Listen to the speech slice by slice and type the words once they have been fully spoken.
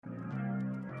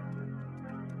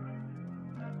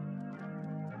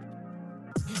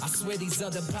I swear these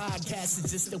other podcasts are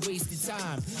just a waste of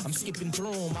time. I'm skipping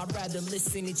through them, I'd rather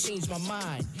listen and change my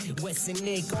mind. Wes and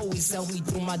Nick always help me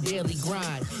through my daily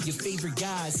grind. Your favorite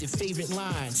guys, your favorite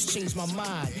lines, change my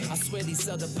mind. I swear these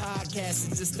other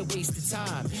podcasts are just a waste of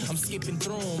time. I'm skipping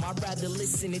through them, I'd rather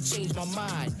listen and change my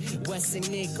mind. Wes and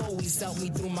Nick always help me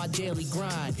through my daily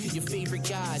grind. Your favorite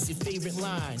guys, your favorite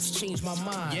lines, change my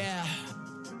mind. Yeah.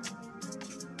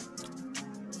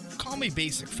 Call me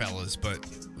basic, fellas, but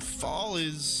fall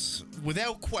is,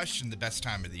 without question, the best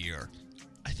time of the year.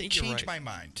 I think you're right. Change my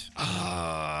mind.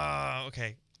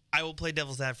 Okay. I will play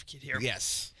devil's advocate here.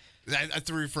 Yes. I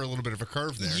threw you for a little bit of a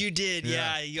curve there. You did,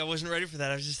 yeah. I wasn't ready for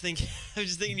that. I was just thinking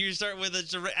you start with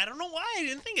I don't know why I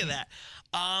didn't think of that.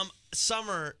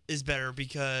 Summer is better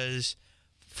because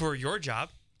for your job,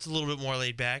 it's a little bit more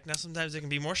laid back. Now, sometimes it can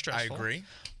be more stressful. I agree.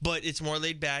 But it's more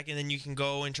laid back, and then you can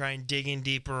go and try and dig in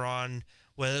deeper on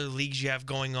whether leagues you have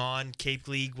going on, Cape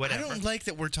League, whatever. I don't like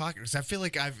that we're talking, because I feel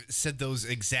like I've said those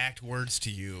exact words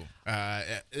to you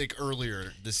like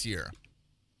earlier this year.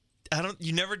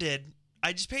 You never did.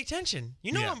 I just pay attention.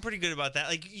 You know I'm pretty good about that.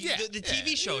 Like the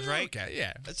TV shows, right? Okay,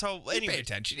 yeah. So anyway, pay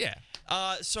attention, yeah.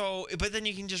 But then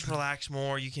you can just relax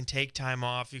more. You can take time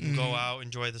off. You can go out,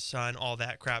 enjoy the sun, all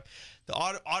that crap. The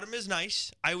autumn is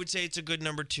nice. I would say it's a good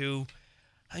number 2.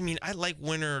 I mean, I like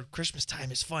winter. Christmas time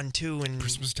is fun too, and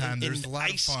Christmas time there's a lot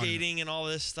of ice fun. skating and all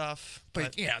this stuff.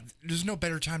 But yeah, there's no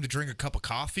better time to drink a cup of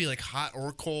coffee, like hot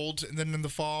or cold, than in the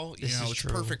fall. It's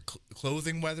true. Perfect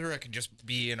clothing weather. I can just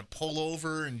be in a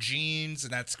pullover and jeans,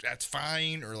 and that's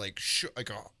fine, or like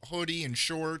a hoodie and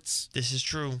shorts. This is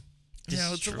true.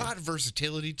 It's a lot of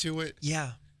versatility to it.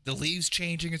 Yeah. The leaves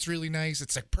changing, it's really nice.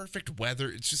 It's like perfect weather.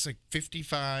 It's just like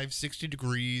 55, 60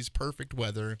 degrees, perfect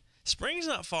weather. Spring's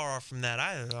not far off from that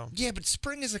either, though. Yeah, but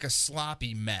spring is like a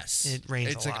sloppy mess. It rains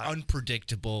It's a like lot.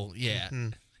 unpredictable, yeah. Mm-hmm.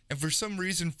 And for some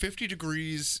reason, 50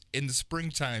 degrees in the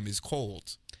springtime is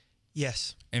cold.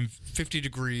 Yes. And 50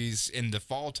 degrees in the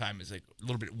fall time is like a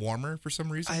little bit warmer for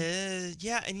some reason.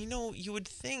 Yeah, and you would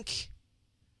think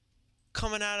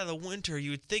coming out of the winter, you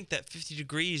would think that 50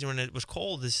 degrees when it was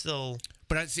cold is still...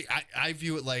 But I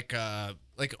view it like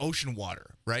ocean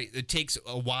water, right? It takes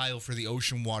a while for the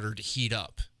ocean water to heat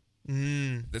up.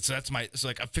 So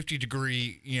like a 50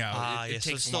 degree, it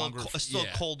takes so longer. It's still a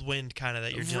cold wind kind of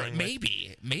that you're dealing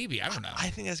with. Maybe I don't know. I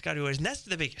think that's got to be what it is. And that's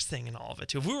the biggest thing in all of it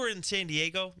too. If we were in San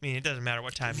Diego, I mean, it doesn't matter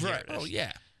what time of year it is. Oh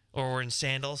yeah. Or we're in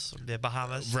sandals, the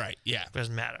Bahamas. Right. Yeah. It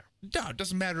doesn't matter. No, it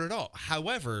doesn't matter at all.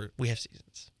 However, we have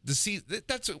seasons.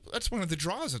 That's one of the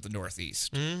draws of the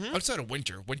Northeast. Mm-hmm. Outside of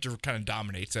winter kind of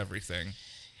dominates everything.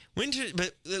 Winter,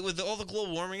 but with all the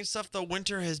global warming and stuff, though,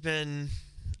 winter has been.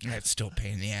 Yeah, it's still a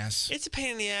pain in the ass. It's a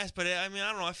pain in the ass, but I mean,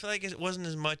 I don't know. I feel like it wasn't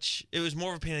as much. It was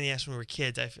more of a pain in the ass when we were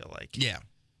kids, I feel like. Yeah.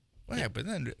 Well, yeah, but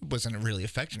then it wasn't really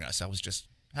affecting us. I was just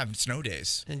having snow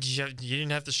days. And you didn't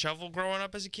have to shovel growing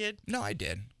up as a kid? No, I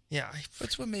did. Yeah.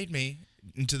 That's what made me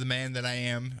into the man that I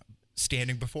am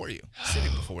standing before you,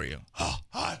 sitting before you.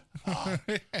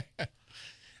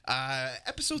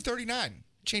 Episode 39,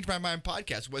 Change My Mind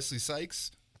podcast. Wesley Sykes.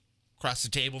 Across the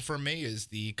table from me is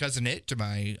the cousin to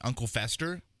my Uncle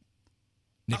Fester,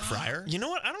 Nick Fryer. You know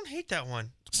what? I don't hate that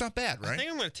one. It's not bad, right? I think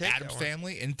I'm going to take Addams that one.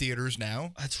 Family in theaters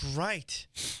now. That's right.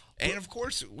 And of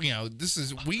course, we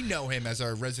know him as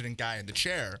our resident guy in the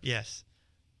chair. Yes.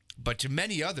 But to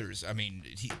many others, I mean,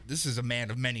 this is a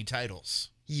man of many titles.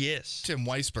 Yes. Tim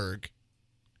Weisberg,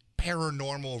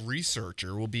 paranormal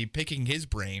researcher, will be picking his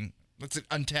brain. That's an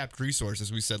untapped resource,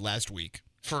 as we said last week.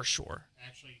 For sure.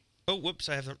 Actually. Oh, whoops!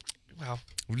 I haven't. Wow.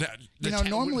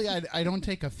 Normally I don't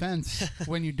take offense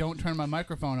when you don't turn my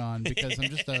microphone on because I'm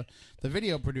just the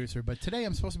video producer. But today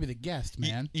I'm supposed to be the guest,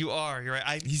 man. You are. You're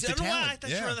right. He's I the don't know why talent. I thought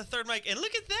you were on the third mic. And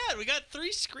look at that. We got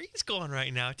 3 screens going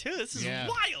right now, too. This is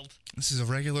wild. This is a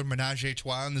regular menage a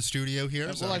trois in the studio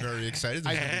here, so I'm very excited.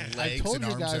 There's legs and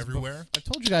arms everywhere. I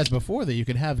told you guys before that you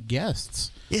could have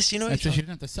guests. Yes, you know. It's just you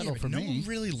didn't have to settle for no me. No one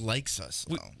really likes us.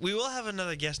 We will have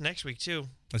another guest next week, too.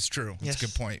 That's true. That's a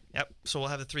good point. Yep. So we'll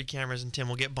have the 3 cameras, and Tim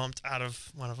will get bumped out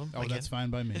of one of them. Oh, that's fine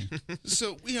by me.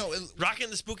 So, rocking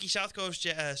the spooky South Coast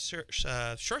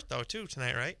shirt, though, too,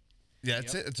 tonight, right? Yeah,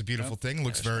 that's it. It's a beautiful thing.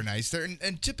 Looks very nice there.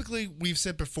 And typically, we've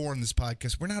said before in this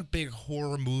podcast, we're not big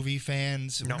horror movie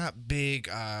fans. No. We're not big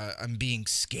on being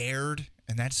scared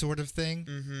and that sort of thing.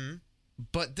 Mm-hmm.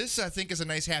 But this, I think, is a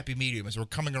nice happy medium. As we're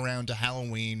coming around to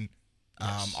Halloween,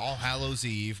 All Hallows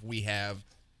Eve, we have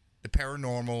the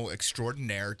paranormal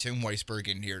extraordinaire, Tim Weisberg,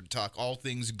 in here to talk all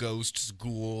things ghosts,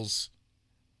 ghouls,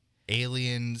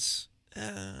 aliens,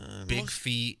 big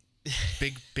feet,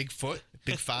 Bigfoot,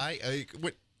 Big Fi.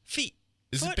 What? Feet.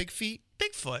 Is it Big Feet?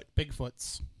 Bigfoot.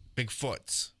 Bigfoots.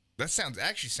 Bigfoots. That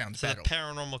actually sounds So better. the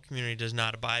paranormal community does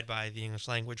not abide by the English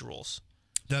language rules.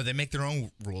 No, they make their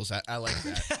own rules. I like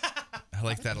that. I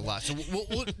like that a lot. So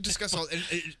we'll discuss all,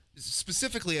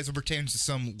 specifically as it pertains to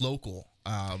some local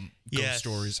ghost Yes.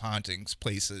 stories, hauntings,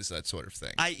 places, that sort of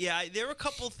thing. There were a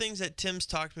couple of things that Tim's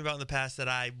talked to me about in the past that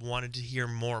I wanted to hear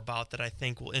more about that I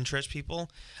think will interest people.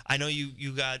 I know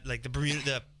you got like the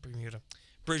Bermuda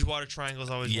Bridgewater Triangle is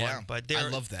always one, but I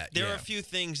love that. There are a few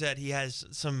things that he has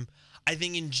some. I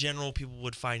think in general people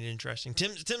would find interesting.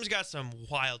 Tim's got some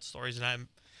wild stories, and I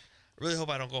really hope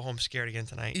I don't go home scared again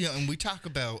tonight. Yeah, and we talk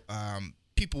about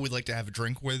people we'd like to have a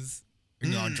drink with,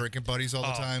 on drinking buddies all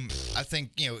the time. I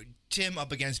think, Tim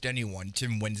up against anyone,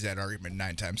 Tim wins that argument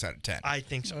 9 times out of 10. I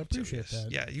think so. I appreciate too, yes.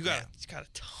 that. Yeah, he's got a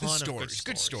ton of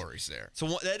Good stories there. So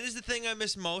that is the thing I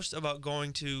miss most about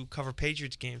going to cover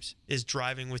Patriots games is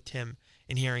driving with Tim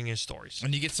and hearing his stories.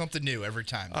 And you get something new every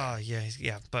time. Oh,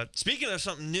 yeah. But speaking of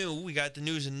something new, we got the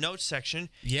news and notes section.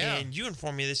 Yeah. And you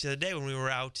informed me this the other day when we were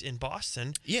out in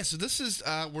Boston. Yeah, so this is,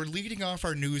 we're leading off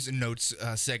our news and notes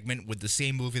segment with the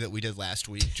same movie that we did last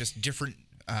week, just different,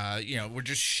 we're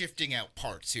just shifting out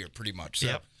parts here pretty much. So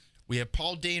Yep. we have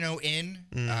Paul Dano in,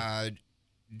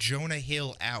 Jonah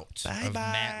Hill out of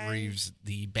Matt Reeves'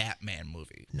 The Batman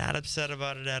movie. Not upset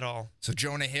about it at all. So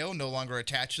Jonah Hill no longer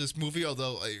attached to this movie,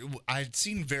 although I'd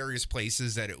seen various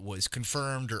places that it was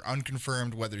confirmed or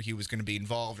unconfirmed whether he was going to be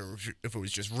involved or if it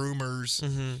was just rumors.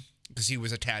 Because he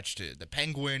was attached to the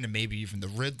Penguin and maybe even the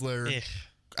Riddler. Ugh.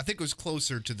 I think it was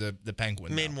closer to the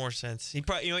Penguin. Made though. more sense. He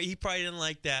probably didn't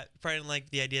like that. Probably didn't like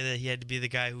the idea that he had to be the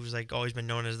guy who's like always been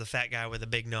known as the fat guy with a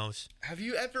big nose. Have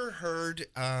you ever heard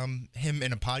him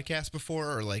in a podcast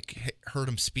before or like heard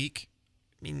him speak?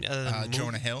 I mean, other than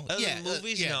Jonah Hill? Other than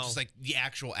movies, no. Just like the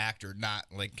actual actor, not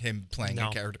like him playing No.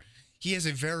 a character. He has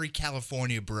a very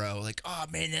California bro, like, oh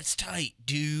man, that's tight,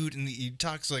 dude. And he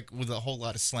talks like with a whole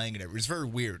lot of slang and everything. It's very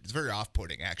weird. It's very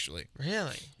off-putting, actually.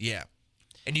 Really? Yeah.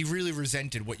 And he really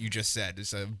resented what you just said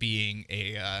as being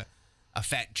a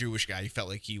fat Jewish guy. He felt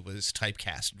like he was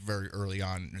typecast very early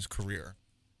on in his career.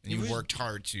 And he worked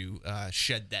hard to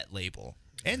shed that label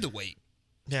and the weight.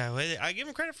 Yeah, well, I give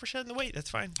him credit for shedding the weight.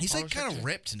 That's fine. He's All like kind respect of to him.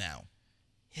 ripped now.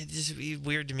 It's just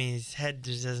weird to me. His head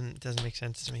just doesn't make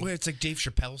sense to me. Well, it's like Dave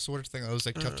Chappelle sort of thing. That was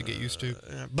like tough to get used to.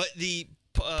 But the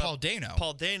Paul Dano,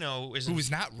 Paul Dano is who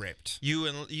was not ripped.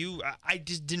 I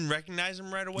just didn't recognize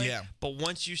him right away. Yeah. But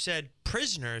once you said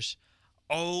Prisoners,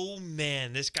 oh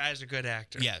man, this guy's a good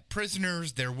actor. Yeah,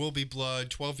 Prisoners, There Will Be Blood,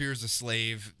 12 Years a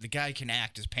Slave. The guy can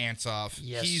act his pants off.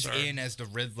 Yes, He's sir. in as the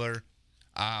Riddler.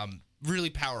 Really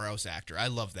powerhouse actor. I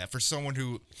love that. For someone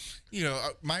who,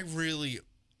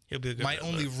 He'll be a good my Riddler.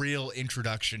 only real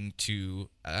introduction to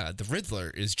the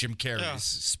Riddler is Jim Carrey's Yeah.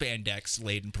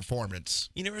 spandex-laden performance.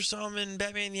 You never saw him in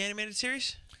Batman the Animated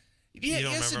Series? Yeah, You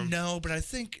don't yes remember and no, but I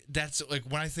think that's like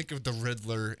when I think of the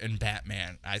Riddler and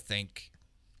Batman, I think,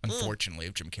 unfortunately,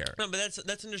 of Jim Carrey. No, but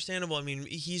that's understandable. I mean,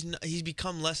 he's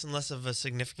become less and less of a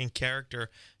significant character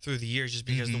through the years just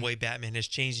because the way Batman has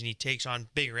changed and he takes on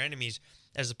bigger enemies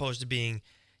as opposed to being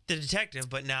the detective.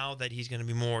 But now that he's going to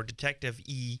be more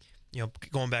detective-y,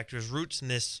 going back to his roots in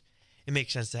this, it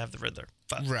makes sense to have the Riddler.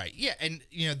 But Right. Yeah, and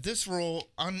this role,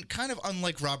 kind of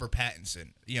unlike Robert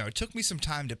Pattinson. It took me some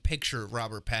time to picture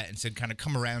Robert Pattinson kind of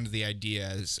come around to the idea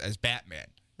as Batman.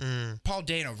 Paul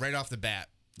Dano, right off the bat,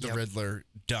 the Yep. Riddler,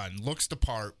 done. Looks the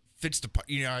part, fits the part.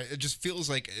 It just feels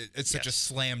like it's such a Yes.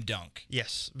 slam dunk.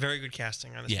 yes, very good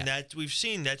casting on this. Yeah. And that we've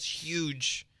seen that's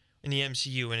huge in the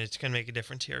MCU, and it's going to make a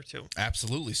difference here too.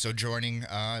 Absolutely. So joining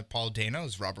Paul Dano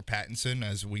is Robert Pattinson,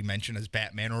 as we mentioned, as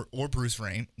Batman or Bruce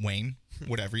Wayne,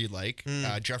 whatever you like.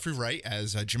 Jeffrey Wright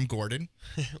as Jim Gordon,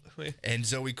 and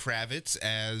Zoe Kravitz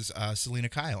as Selena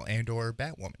Kyle or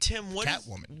Batwoman. Tim,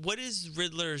 Catwoman. what is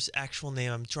Riddler's actual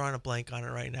name? I'm drawing a blank on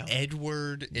it right now.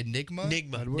 Edward Enigma.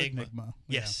 Edward Enigma.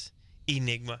 Yes.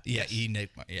 Enigma. Yeah, Yes.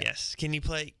 Enigma. Yeah. Yes. Can you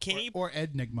play? Can he? Or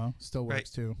Enigma still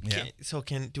works Right. too.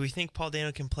 Yeah. Do we think Paul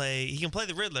Dano can play? He can play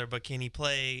the Riddler, but can he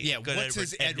play? Yeah. good What's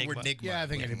his Edward Enigma? Yeah, I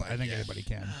think look like? anybody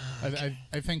can.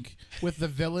 I think with the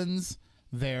villains,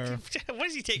 their Why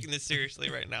is he taking this seriously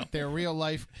right now? their real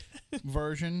life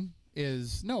version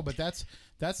is no, but that's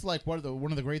like one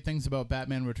of the great things about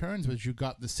Batman Returns was you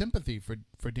got the sympathy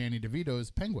for Danny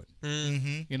DeVito's Penguin.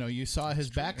 Mm-hmm. You saw his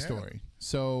backstory.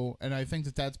 So, and I think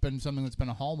that's been something that's been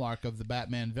a hallmark of the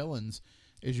Batman villains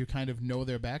is you kind of know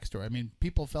their backstory. I mean,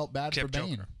 people felt bad Except for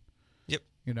Bane. Joker. Yep.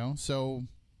 So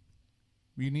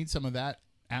you need some of that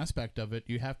aspect of it.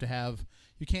 You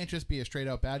can't just be a straight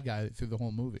out bad guy through the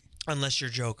whole movie. Unless you're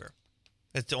Joker,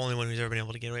 that's the only one who's ever been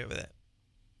able to get away with it.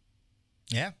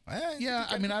 Yeah. Yeah,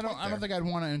 I mean, I don't think I'd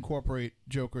want to incorporate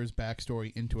Joker's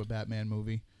backstory into a Batman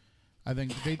movie. I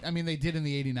think they did in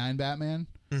the '89 Batman,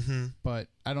 but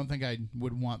I don't think I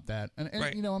would want that. And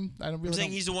Right. you know, I don't really. I'm saying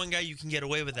don't- he's the one guy you can get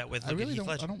away with that with. I Look really at Heath don't.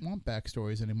 Ledger. I don't want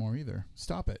backstories anymore either.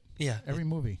 Stop it. Yeah. Every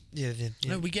movie. Yeah.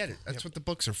 No, we get it. That's what the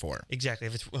books are for. Exactly.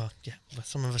 If it's but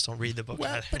some of us don't read the book.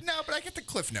 Well, but I get the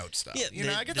Cliff Notes stuff. I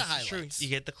get the this is true. highlights. You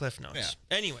get the Cliff Notes.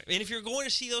 Yeah. Anyway, and if you're going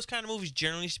to see those kind of movies,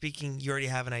 generally speaking, you already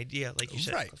have an idea, like you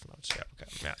said. Right. Cliff Notes. Yeah.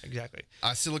 Okay. Yeah. Exactly.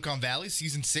 Silicon Valley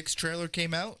season 6 trailer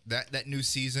came out. That new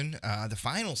season, the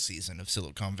final season of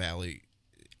Silicon Valley,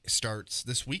 starts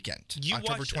this weekend, You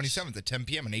October watched 27th at 10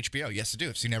 p.m. on HBO. Yes, I do.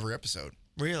 I've seen every episode.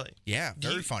 Really? Yeah,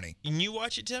 very funny. And you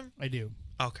watch it, Tim? I do.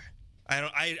 Okay.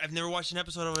 I've never watched an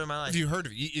episode of it in my life. Have you heard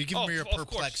of it? You give me a of course.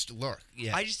 perplexed look.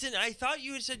 Yeah. I just didn't. I thought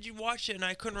you had said you watched it, and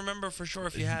I couldn't remember for sure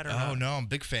if you had or not. Oh no, I'm a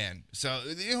big fan. So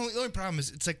the only problem is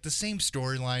it's like the same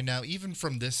storyline now. Even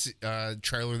from this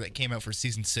trailer that came out for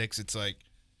season 6, it's like,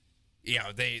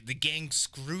 the gang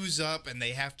screws up and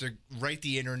they have to write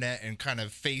the internet and kind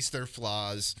of face their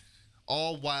flaws,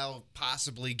 all while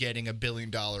possibly getting $1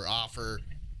 billion offer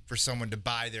for someone to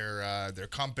buy their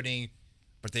company.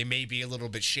 But they may be a little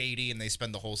bit shady, and they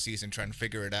spend the whole season trying to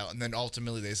figure it out. And then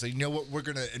ultimately they say, you know what, we're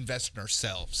going to invest in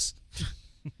ourselves.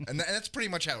 And that's pretty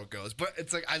much how it goes. But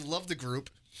it's like, I love the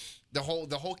group. The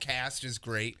whole cast is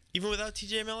great. Even without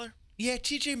T.J. Miller? Yeah,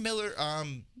 T.J. Miller.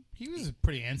 He was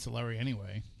pretty ancillary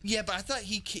anyway. Yeah, but I thought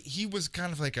he was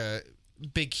kind of like a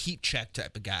big heat check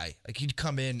type of guy. Like he'd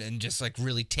come in and just like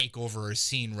really take over a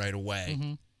scene right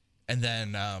away, and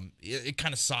then it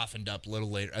kind of softened up a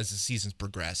little later as the seasons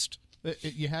progressed.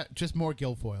 You had just more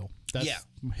Guilfoyle.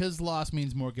 His loss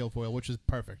means more Guilfoyle, which is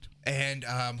perfect. And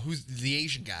who's the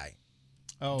Asian guy?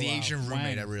 Oh, The Asian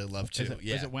roommate Wang. I really love too.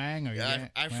 Is it Wang or I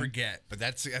Wang? forget, but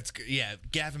that's good. Yeah,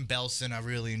 Gavin Belson, I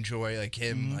really enjoy like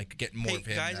him, like getting more Hey, of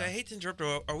him. guys, now. I hate to interrupt.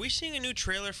 Are we seeing a new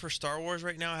trailer for Star Wars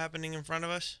right now happening in front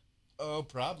of us? Oh,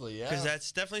 probably, yeah. Because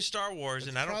that's definitely Star Wars,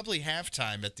 and I don't. Probably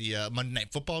halftime at the Monday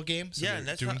Night Football game. So Yeah, they're and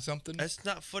that's doing not something. That's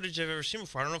not footage I've ever seen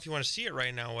before. I don't know if you want to see it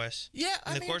right now, Wes. Yeah,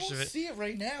 in the course we'll of it. see it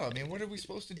right now. I mean, what are we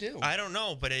supposed to do? I don't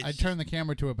know, but it's. I turned the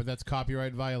camera to it, but that's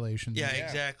copyright violation. Yeah,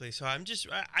 exactly. So I just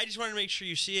wanted to make sure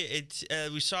you see it.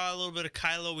 It's we saw a little bit of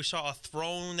Kylo. We saw a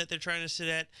throne that they're trying to sit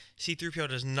at. C-3PO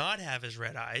does not have his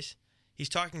red eyes. He's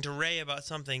talking to Rey about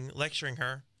something, lecturing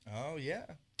her. Oh yeah.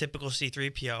 Typical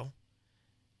C-3PO.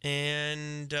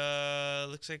 And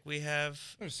looks like we have.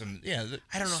 There's some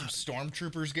I don't know some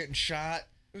stormtroopers getting shot.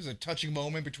 There was a touching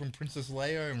moment between Princess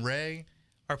Leia and Rey.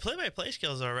 Our play-by-play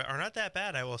skills are not that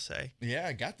bad, I will say. Yeah,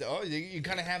 I got the. Oh, you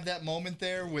kind of have that moment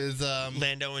there with.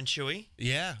 Lando and Chewie.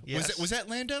 Yeah. Yes. Was that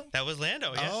Lando? That was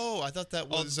Lando. Yes. Oh, I thought that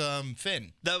was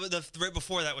Finn. That was right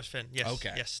before that was Finn. Yes.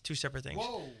 Okay. Yes, two separate things.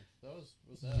 Whoa,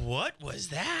 was that? What was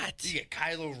that? You get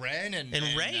Kylo Ren and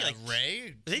Rey, like,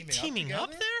 Rey. Are they teaming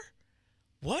up together? there?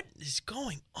 What is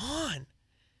going on?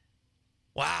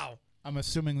 Wow. I'm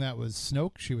assuming that was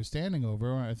Snoke she was standing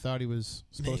over. I thought he was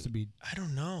supposed to be. I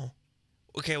don't know.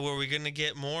 Okay, were we going to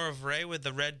get more of Rey with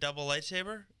the red double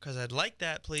lightsaber? Because I'd like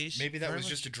that, please. Maybe that Very was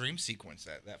much. just a dream sequence.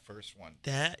 That first one.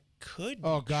 That could.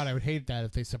 Oh God, I would hate that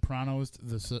if they Sopranos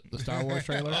the Star Wars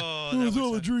trailer. Oh, it that was would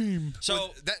all a suck. dream.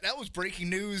 So That was breaking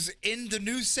news in the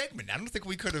news segment. I don't think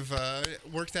we could have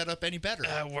worked that up any better.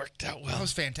 that worked out well. That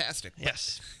was fantastic.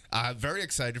 Yes. Very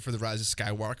excited for The Rise of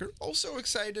Skywalker. Also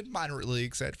excited, moderately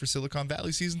excited for Silicon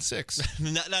Valley Season 6.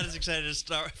 not as excited as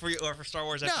for Star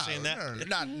Wars after seeing that.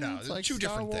 No. It's like two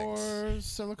Star different things.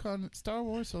 Star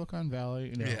Wars, Silicon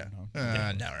Valley. No,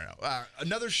 Yeah. no. No.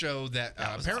 Another show that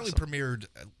was apparently awesome. premiered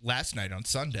last night on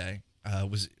Sunday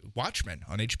was Watchmen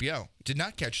on HBO. Did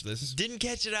not catch this. Didn't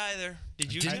catch it either.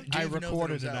 Did you? Didn't- Tim? I even know that it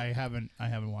recorded was it. out. I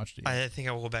haven't watched it yet. I think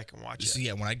I will go back and watch So it.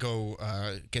 yeah, when I go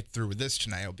get through with this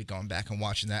tonight, I'll be going back and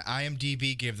watching that.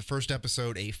 IMDb gave the first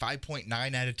episode a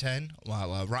 5.9 out of 10,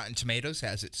 while Rotten Tomatoes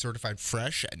has it certified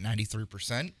fresh at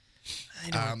 93%. I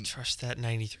don't trust that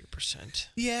 93%.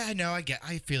 Yeah, I know.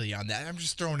 I feel you on that. I'm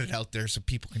just throwing it out there so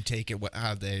people can take it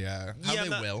how they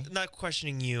will. I'm not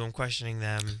questioning you. I'm questioning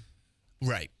them.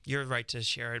 Right. You're right to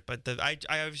share it, but I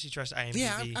obviously trust IMDb.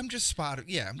 Yeah, I'm just spotty.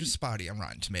 Yeah, I'm just spotty on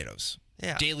Rotten Tomatoes.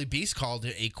 Yeah. Daily Beast called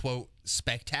it a quote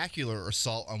spectacular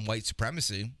assault on white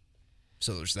supremacy.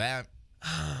 So there's that.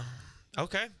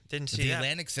 Okay, didn't see The that.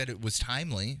 Atlantic said it was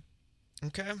timely,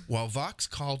 Okay, while Vox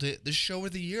called it the show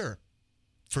of the year,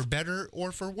 for better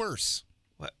or for worse.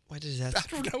 what does that? I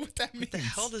don't know what that means. What the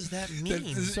hell does that That-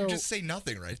 mean? So- just say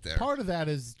nothing right there. Part of that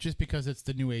is just because it's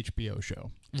the new HBO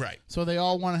show. Right. So they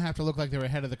all want to have to look like they're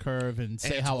ahead of the curve and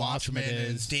say it's how awesome it Watchmen,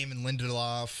 and it's is. Damon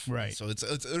Lindelof. Right. So it's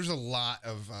there's a lot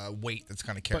of weight that's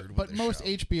kind of carried But with most show.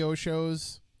 HBO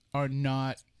shows are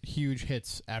not huge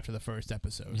hits after the first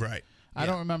episode. Right. I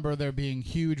don't remember there being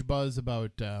huge buzz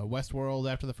about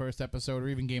Westworld after the first episode, or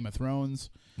even Game of Thrones.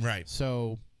 Right.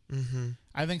 So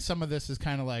I think some of this is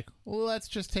kind of like, well, let's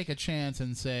just take a chance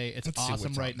and say it's Let's see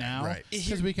awesome what's right on there. now. Right.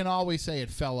 Because we can always say it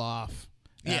fell off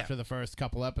Yeah. after the first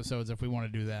couple episodes if we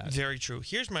want to do that. Very true.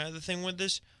 Here's my other thing with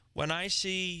this. When I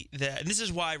see that, and this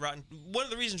is why one of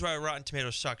the reasons why Rotten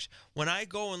Tomatoes sucks. When I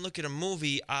go and look at a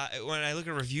movie, when I look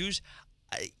at reviews,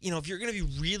 if you're going to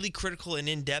be really critical and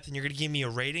in depth, and you're going to give me a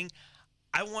rating,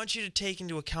 I want you to take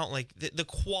into account like the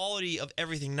quality of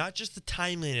everything, not just the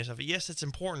timeliness of it. Yes, that's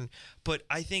important, but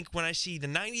I think when I see the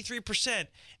 93%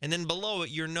 and then below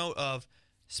it your note of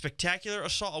spectacular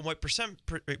assault on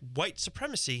white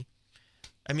supremacy,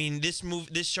 I mean this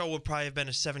show would probably have been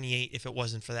a 78 if it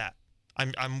wasn't for that.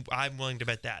 I'm willing to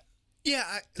bet that. Yeah,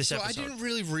 This I episode. didn't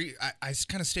really I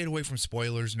kind of stayed away from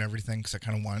spoilers and everything because I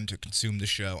kind of wanted to consume the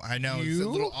show. I know it's a You?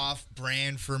 little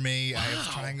off-brand for me. I was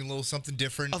trying a little something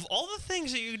different. Of all the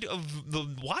things that you do, of the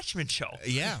Watchmen show.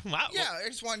 Yeah. Wow. Yeah, I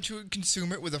just wanted to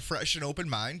consume it with a fresh and open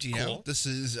mind. You know, Cool. this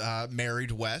is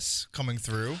Married Wes coming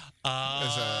through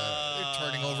as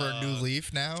turning over a new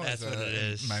leaf now. That's as what it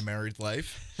is. In my married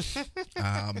life.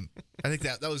 I think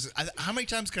that was. How many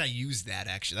times can I use that?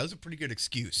 Actually, that was a pretty good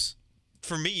excuse.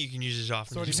 For me, you can use it as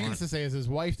often So what as he you means want. to say is his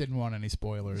wife didn't want any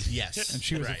spoilers. Yes, And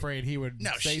she was right. afraid he would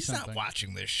No, say she's something. not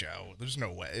watching this show. There's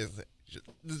no way.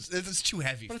 It's too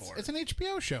heavy But for her. it's an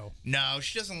HBO show. No,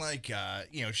 she doesn't like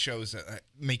shows that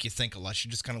make you think a lot. She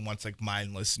just kind of wants like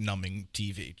mindless, numbing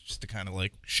TV, just to kind of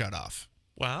like shut off.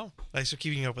 Wow. Like, so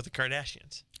keeping up with the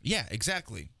Kardashians. Yeah,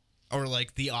 exactly. Or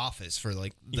like The Office for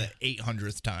like the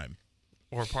 800th time.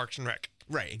 Or Parks and Rec,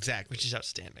 Right, exactly. which is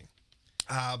outstanding.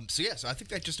 So I think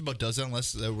that just about does it,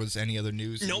 unless there was any other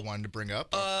news that Nope. you wanted to bring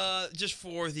up. Just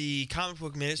for the comic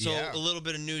book minute, so Yeah. a little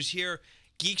bit of news here.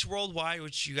 Geeks Worldwide,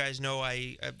 which you guys know,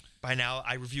 I by now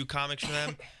I review comics for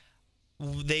them.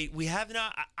 We have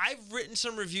not. I've written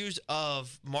some reviews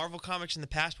of Marvel comics in the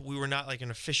past, but we were not like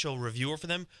an official reviewer for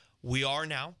them. We are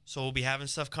now, so we'll be having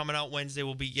stuff coming out Wednesday.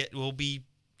 We'll be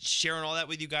sharing all that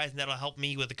with you guys, and that'll help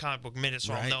me with the comic book minute,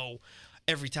 so I'll Right. know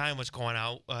every time what's going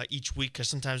out each week. Because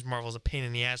sometimes Marvel's a pain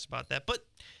in the ass about that, but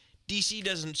DC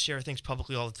doesn't share things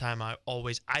publicly all the time,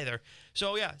 always either.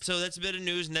 So yeah, so that's a bit of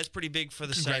news, and that's pretty big for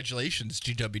the site. Congratulations,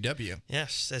 GWW.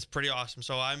 Yes, that's pretty awesome.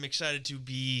 So I'm excited to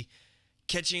be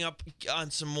catching up on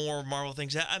some more Marvel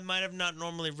things that I might have not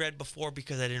normally read before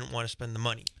because I didn't want to spend the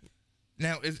money.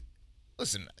 Now,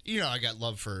 listen, I got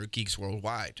love for Geeks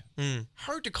Worldwide.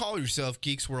 Hard to call yourself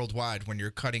Geeks Worldwide when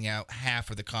you're cutting out half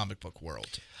of the comic book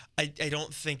world. I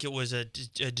don't think it was a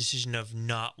decision of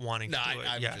not wanting No, to do it.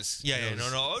 I'm yeah. just- yeah, it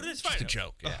was no, it's fine. Just a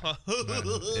joke. Yeah,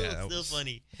 Still was-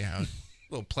 funny. Yeah, a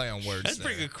little play on words. That's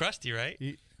pretty there. good, Krusty,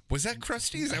 right? Was that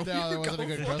Krusty? Is that No, what you that were wasn't a going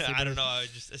good for? Krusty, I but don't know. It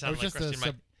it sounded was like just Krusty in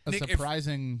my. Nick, if-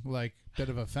 surprising bit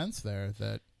of offense there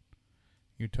that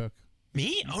you took.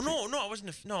 Me? Oh no, I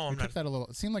wasn't. No, I'm You not. took that a little.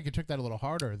 It seemed like you took that a little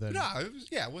harder than. No, it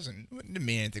didn't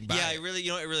mean anything by Yeah, it. it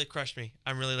really crushed me.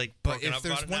 I'm really like But broken if up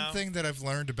there's about it one now. thing that I've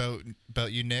learned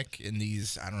about you, Nick, in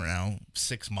these, I don't know,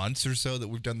 6 months or so that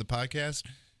we've done the podcast,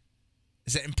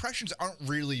 is that impressions aren't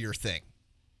really your thing.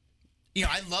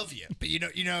 I love you, but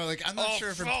like I'm not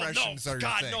sure if impressions are your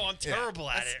God, thing. no, I'm Yeah. terrible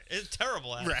at it. It's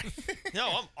terrible at Right. it.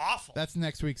 No, I'm awful. That's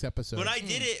next week's episode. When I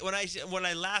did it, when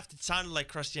I laughed, it sounded like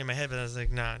Krusty in my head, but I was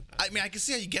like, nah. I mean, I can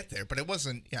see how you get there, but it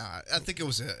wasn't. Yeah, I think it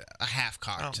was a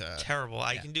half-cocked. Terrible.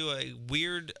 I can do a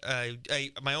weird,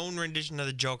 my own rendition of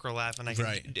the Joker laugh, and I can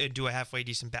Right. do a halfway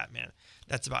decent Batman.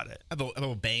 That's about it.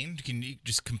 About Bane, can you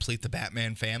just complete the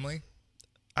Batman family?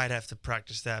 I'd have to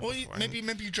practice that. Well, before. maybe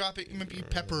you drop it. Maybe you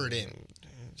pepper it in.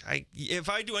 If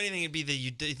I do anything, it'd be that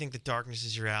you think the darkness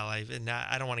is your ally, and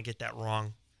I don't want to get that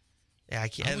wrong. Yeah, I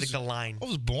can't. I like the line. I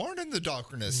was born in the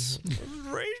darkness.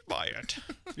 Raised by it.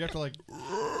 you have to like.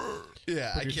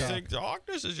 Yeah, I your can't. Think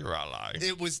darkness is your ally.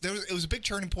 It was a big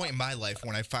turning point in my life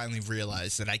when I finally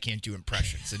realized that I can't do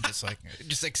impressions and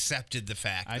just accepted the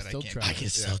fact I that still I can't. try. do I it. can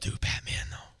still do Batman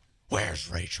though. Where's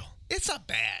Rachel? It's not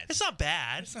bad. It's not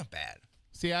bad. It's not bad.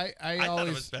 See, I I thought it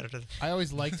always was better than. I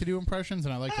always like to do impressions,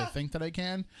 and I like to think that I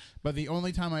can. But the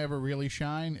only time I ever really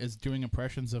shine is doing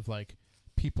impressions of like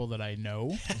people that I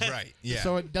know. Right. Yeah.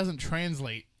 So it doesn't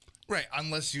translate. right.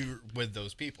 Unless you're with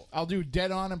those people. I'll do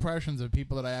dead-on impressions of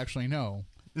people that I actually know,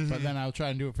 but then I'll try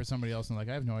and do it for somebody else, and like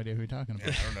I have no idea who you're talking about.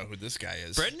 I don't know who this guy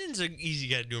is. Brendan's an easy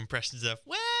guy to do impressions of.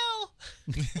 Well.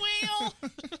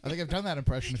 I think I've done that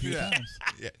impression a few times.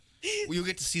 Yeah. Well, you'll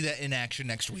get to see that in action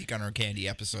next week on our candy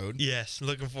episode. Yes,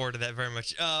 looking forward to that very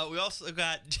much. We also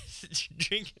got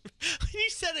drinking. When you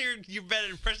said you're bad at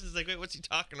impressions, like, wait, what's he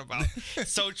talking about?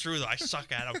 So true, though. I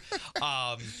suck at them.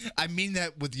 I mean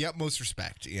that with the utmost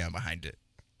respect. Yeah, behind it.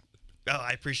 Oh,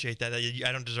 I appreciate that.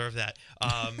 I don't deserve that.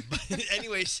 But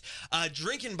anyways,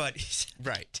 drinking buddies.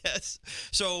 Right. Yes.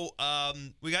 So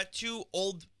we got two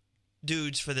old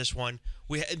dudes for this one.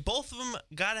 Both of them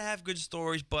got to have good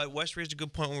stories, but Wes raised a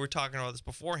good point when we were talking about this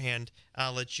beforehand.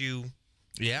 I'll let you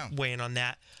weigh in on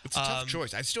that. It's a tough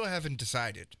choice. I still haven't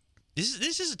decided.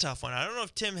 This is a tough one. I don't know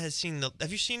if Tim has seen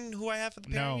Have you seen Who I Have for the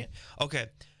Pairing No. yet? Okay.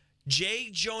 J.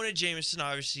 Jonah Jameson,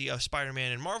 obviously of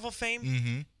Spider-Man and Marvel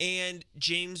fame, and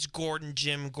James Gordon,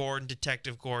 Jim Gordon,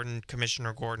 Detective Gordon,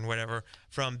 Commissioner Gordon, whatever,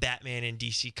 from Batman and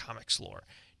DC Comics lore.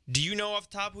 Do you know off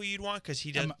the top who you'd want? Because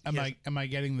he does. Am I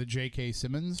getting the J.K.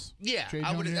 Simmons? Yeah, J.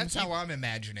 I would. Jonah That's Jameson? how I'm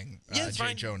imagining Yeah, it's J.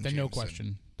 fine. Jonah Then no Jameson.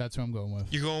 question. That's who I'm going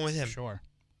with. You're going with him. Sure.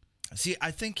 See,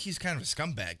 I think he's kind of a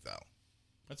scumbag, though.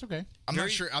 That's okay. I'm Very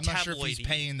not sure. I'm not sure if he's tabloidy.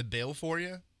 paying the bill for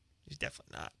you. He's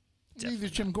definitely not. Neither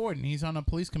Jim Gordon. He's on a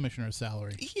police commissioner's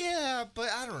salary. Yeah, but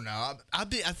I don't know. I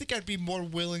think I'd be more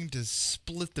willing to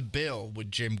split the bill with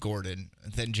Jim Gordon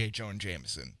than J. Jonah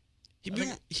Jameson.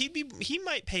 He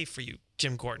might pay for you,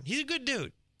 Jim Gordon. He's a good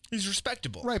dude. He's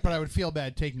respectable. Right, but I would feel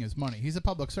bad taking his money. He's a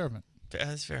public servant.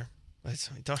 That's fair.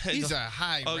 He's a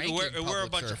high-ranking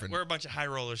public servant. We're a bunch of high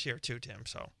rollers here too, Tim.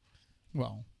 So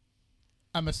Well,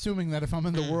 I'm assuming that if I'm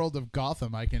in the world of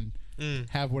Gotham, I can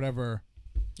have whatever,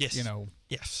 yes,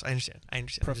 yes, I understand.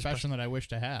 profession that I wish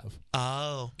to have.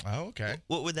 Oh, okay.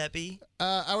 what would that be?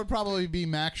 I would probably be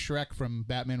Max Schreck from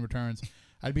Batman Returns.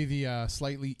 I'd be the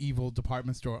slightly evil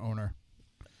department store owner,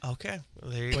 Okay,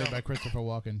 well, there you played go. by Christopher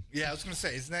Walken. Yeah, I was gonna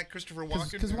say, isn't that Christopher Walken?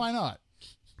 Because why not?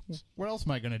 What else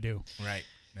am I gonna do? Right.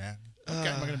 Yeah. What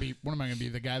am I gonna be?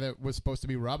 The guy that was supposed to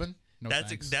be Robin? No,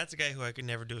 thanks. That's a guy who I could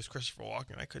never do is Christopher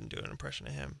Walken. I couldn't do an impression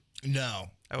of him.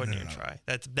 No, I wouldn't even try.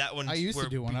 That one. I used to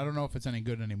do one. I don't know if it's any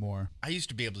good anymore. I used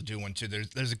to be able to do one too.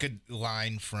 There's a good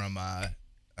line from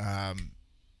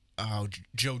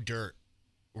Joe Dirt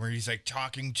where he's like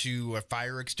talking to a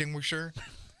fire extinguisher.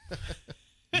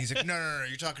 He's like, no,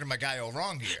 you're talking to my guy all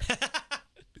wrong here.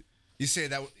 You say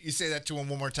that to him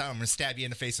one more time, I'm gonna stab you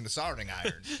in the face with a soldering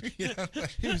iron. You know?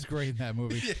 He was great in that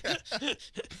movie.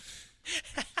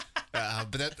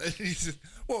 But he said,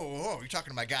 whoa, you're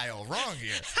talking to my guy all wrong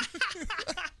here.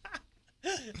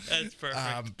 That's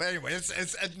perfect. But anyway,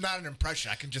 it's not an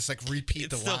impression. I can just like repeat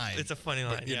the line. It's a funny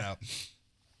line. But, you yeah. know.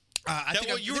 I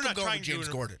think you were not going trying with James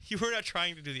to Gordon. You were not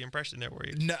trying to do the impression there, were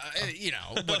you? No, you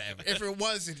know, whatever. If it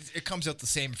was, it comes out the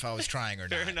same if I was trying or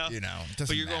Fair not. enough. You know, it But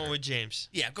doesn't you're matter. going with James.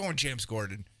 Yeah, going with James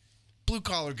Gordon, blue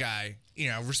collar guy. You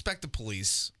know, respect the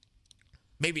police.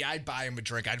 Maybe I'd buy him a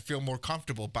drink. I'd feel more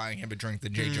comfortable buying him a drink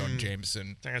than J. Jonah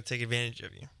Jameson. They're gonna take advantage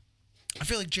of you. I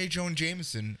feel like J. Jonah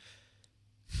Jameson,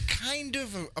 kind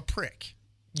of a prick.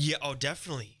 Yeah. Oh,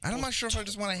 definitely. I'm not sure if I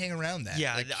just want to hang around that.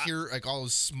 Yeah, like hear like all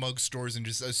those smug stories and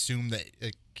just assume that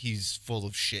he's full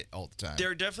of shit all the time. There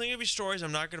are definitely gonna be stories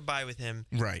I'm not gonna buy with him.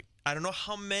 Right. I don't know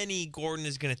how many Gordon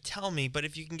is gonna tell me, but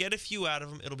if you can get a few out of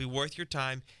him, it'll be worth your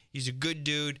time. He's a good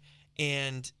dude,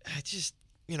 and I just,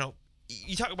 you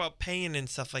talk about paying and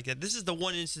stuff like that. This is the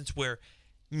one instance where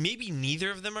maybe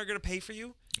neither of them are gonna pay for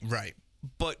you, Right.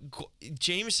 but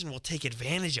Jameson will take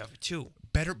advantage of it too.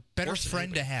 Better Worse than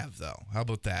friend to anybody. have, though. How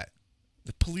about that?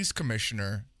 The police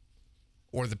commissioner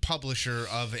or the publisher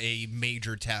of a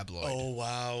major tabloid. Oh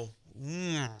wow,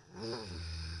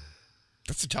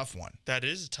 That's a tough one. that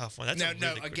is a tough one. That's Now, a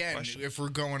really good again, question. if we're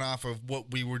going off of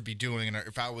what we would be doing, and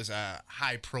if I was a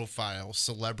high-profile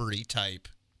celebrity type,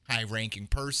 high-ranking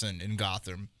person in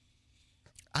Gotham,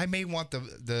 I may want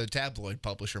the tabloid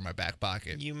publisher in my back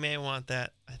pocket. You may want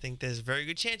that. I think there's a very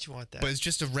good chance you want that. But it's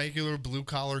just a regular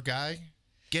blue-collar guy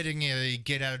getting a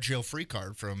get-out-of-jail-free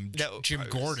card from That Jim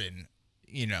probably was- Gordon.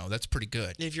 You know, that's pretty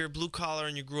good. if you're blue collar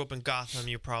and you grew up in Gotham,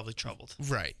 you're probably troubled.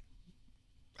 Right.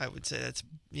 I would say that's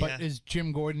yeah. But is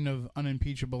Jim Gordon of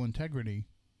unimpeachable integrity?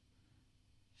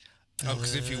 Oh,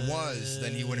 because if he was,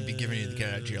 then he wouldn't be giving you the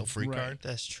get-out-of-jail-free Right. card.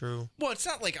 That's true. Well, it's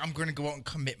not like I'm going to go out and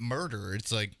commit murder.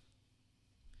 It's like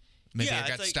maybe Yeah, I it's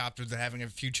got like- stopped with having a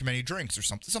few too many drinks or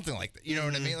something like that. You know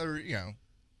what I mean? Or,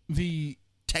 The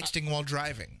texting while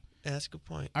driving. Yeah, that's a good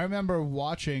point. I remember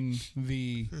watching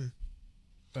the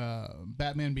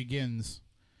Batman Begins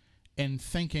and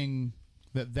thinking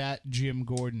that Jim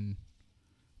Gordon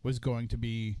was going to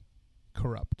be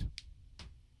corrupt.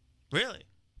 Really?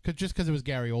 Just because it was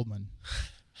Gary Oldman.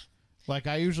 Like,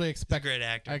 I usually He's a expect great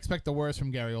actor. I expect the worst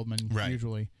from Gary Oldman, Right.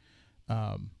 usually.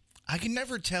 I can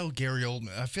never tell Gary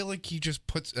Oldman. I feel like he just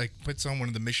puts on one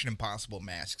of the Mission Impossible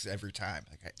masks every time.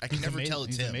 Like I can He's never amazing. tell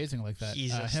it's He's him. amazing like that.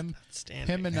 He's him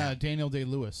outstanding. and Daniel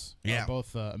Day-Lewis Yeah. are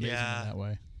both amazing Yeah. in that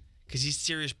way. Because he's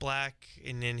Sirius Black,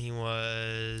 and then he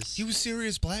was. He was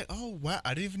Sirius Black. Oh wow,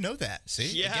 I didn't even know that. See?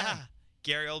 Yeah. Again.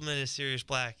 Gary Oldman is Sirius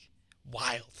Black.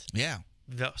 wild. Yeah.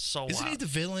 So Isn't he wild. the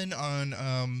villain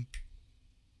on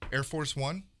Air Force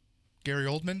One? Gary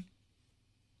Oldman?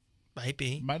 Might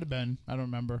be. Might have been. I don't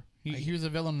remember. He was a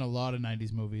villain in a lot of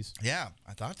 90s movies. Yeah,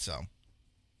 I thought so.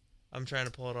 I'm trying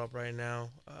to pull it up right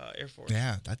now. Air Force.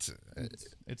 Yeah, that's.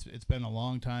 It's been a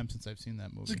long time since I've seen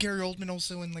that movie. Was Gary Oldman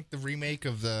also in like the remake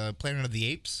of the Planet of the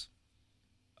Apes?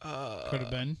 Could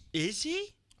have been. Is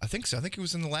he? I think so. I think he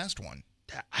was in the last one.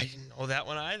 I didn't know that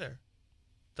one either.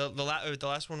 The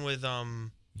last one with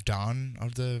Dawn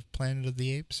of the Planet of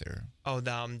the Apes, or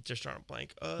I'm just drawing a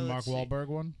blank. Mark Let's see. Wahlberg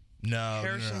one. no?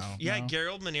 Harrison. No. Yeah, No. Gary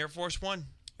Oldman, Air Force One.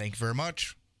 Thank you very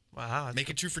much. Wow. that's Make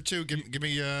it 2 for 2. Give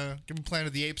me Planet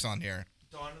of the Apes on here.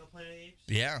 Dawn of the Planet of the Apes.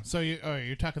 Yeah, So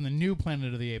you're talking the new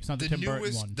Planet of the Apes, not the the Tim Burton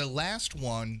newest, one. the last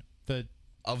one The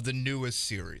of the newest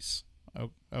series,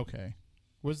 okay.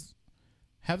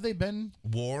 Have they been?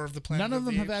 War of the Planet. None of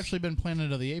them have Apes. actually been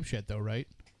Planet of the Apes yet, though, right?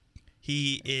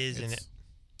 He is in it.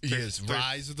 Yes, There's-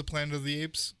 Rise of the Planet of the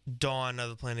Apes. Dawn of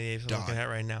the Planet of the Apes. I'm looking Dawn. at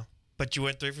right now. But you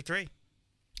went 3 for 3.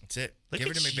 That's it. Look Give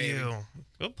at it to me, baby. you.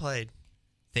 Well played.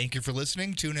 Thank you for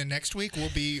listening. Tune in next week. We'll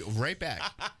be right back.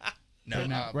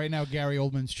 No, Right now, Gary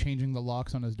Oldman's changing the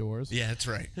locks on his doors. yeah, that's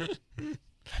right.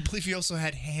 I believe you also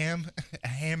had a ham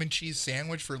and cheese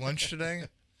sandwich for lunch today.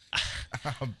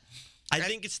 I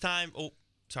think it's time. Oh,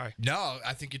 sorry. No,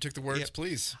 I think you took the words, Yep.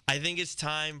 please. I think it's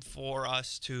time for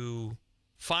us to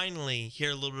finally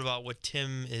hear a little bit about what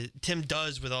Tim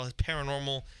does with all his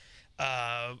paranormal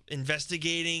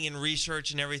investigating and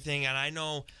research and everything. And I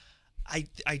know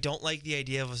I don't like the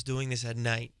idea of us doing this at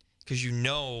night because you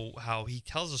know how he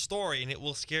tells a story and it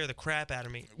will scare the crap out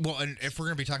of me. Well, and if we're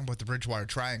going to be talking about the Bridgewater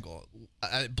Triangle,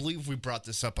 I believe we brought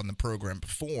this up on the program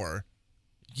before.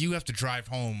 You have to drive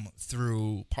home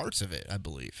through parts of it, I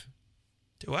believe.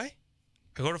 Do I? I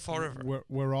go to Fall River.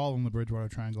 We're all in the Bridgewater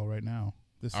Triangle right now.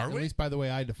 Are at we? least by the way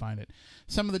I define it.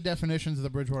 Some of the definitions of the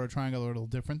Bridgewater Triangle are a little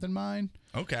different than mine.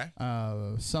 Okay.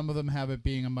 Some of them have it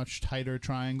being a much tighter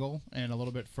triangle and a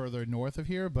little bit further north of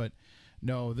here, but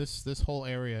no, this whole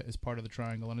area is part of the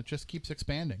triangle, and it just keeps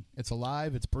expanding. It's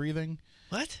alive. It's breathing.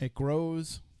 What? It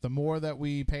grows. The more that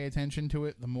we pay attention to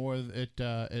it, the more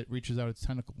it reaches out its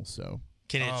tentacles. So,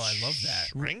 Can it I love that.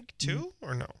 shrink too,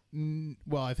 or no?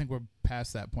 well, I think we're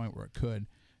past that point where it could.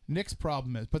 Nick's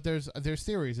problem is, but there's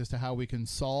theories as to how we can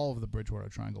solve the Bridgewater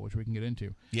Triangle, which we can get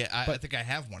into. Yeah, I think I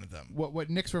have one of them. What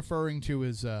Nick's referring to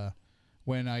is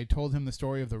when I told him the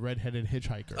story of the red-headed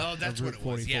hitchhiker. Oh, that's of what Route it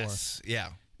was. 44. Yes. Yeah.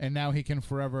 And now he can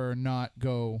forever not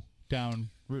go down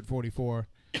Route 44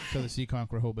 to the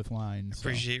Seacon Rehoboth line. So.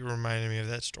 Appreciate you reminding me of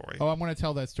that story. Oh, I'm going to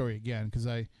tell that story again because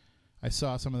I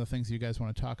saw some of the things you guys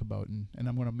want to talk about, and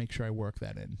I'm going to make sure I work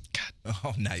that in.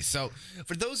 Oh, nice. So,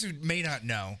 for those who may not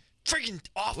know, Freaking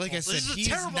awful. like I said, this is a he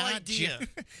terrible is not idea.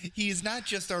 he is not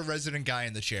just our resident guy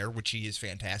in the chair, which he is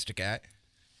fantastic at.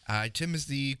 Tim is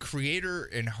the creator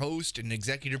and host and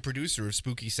executive producer of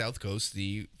Spooky South Coast,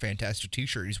 the fantastic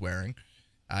T-shirt he's wearing.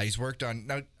 He's worked on.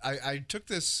 Now, I took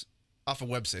this off a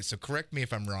website, so correct me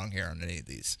if I'm wrong here on any of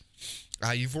these.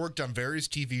 You've worked on various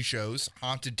TV shows: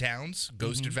 Haunted Towns,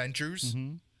 Ghost Adventures.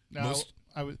 No,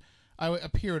 I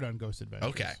appeared on Ghost Adventures.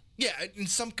 Okay. Yeah, in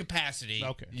some capacity.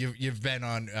 Okay. You've been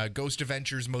on Ghost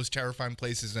Adventures, Most Terrifying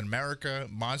Places in America,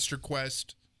 Monster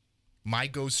Quest, My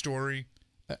Ghost Story.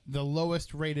 The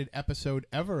lowest rated episode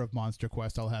ever of Monster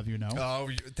Quest, I'll have you know. Oh,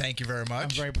 thank you very I'm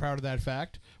much. very proud of that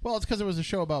fact. Well, it's because it was a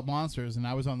show about monsters, and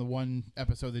I was on the one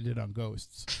episode they did on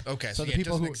ghosts. Okay, So yeah, the people it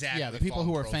doesn't who, exactly the people fall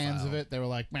who in are fans of profile. it, they were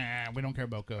like, "Man, we don't care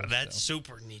about ghosts." That's so.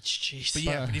 super niche. Jeez. But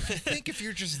yeah, but if you think if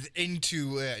you're just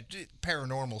into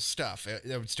paranormal stuff,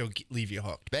 that would still leave you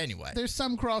hooked. But anyway. There's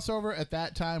some crossover at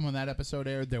that time when that episode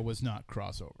aired. There was not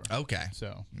crossover. Okay.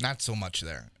 So Not so much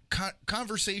there.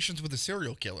 Conversations with a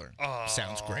Serial Killer.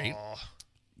 Sounds great.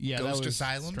 yeah, Ghost that was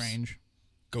Asylums? strange.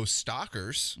 Ghost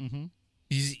Stalkers. Mm-hmm.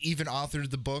 He's even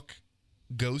authored the book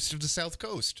Ghost of the South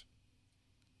Coast.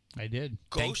 I did.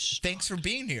 Ghost. Thanks for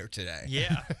being here today.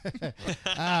 Yeah.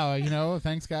 Oh,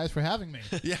 thanks guys for having me.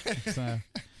 Yeah. It's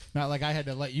not like I had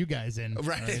to let you guys in. or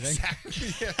Right, anything.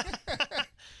 exactly. Yeah.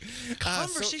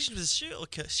 Conversations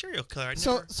with a serial killer. I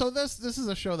So never... this is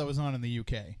a show that was on in the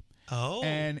UK. Oh.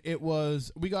 And it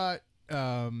was we got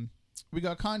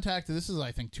contacted. This is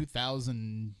I think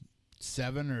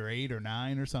 2007 or 8 or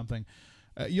 9 or something.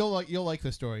 You'll like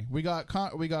this story. We got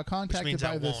Which contacted means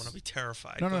by I this. won't. I'll be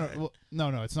terrified. No, Go no, ahead. no,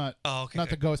 well, no. It's not. Oh, okay. Not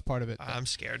the ghost part of it. I'm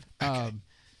scared. Okay.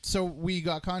 So we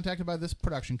got contacted by this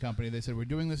production company. They said we're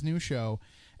doing this new show,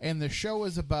 and the show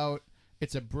is about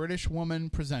it's a British woman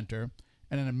presenter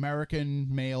and an American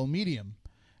male medium,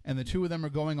 and the two of them are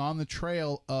going on the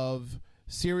trail of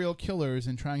serial killers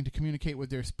and trying to communicate with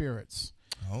their spirits.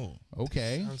 Oh.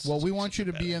 Okay. Sounds Well, we like want you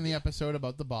to such a be bad in the idea. episode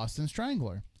about the Boston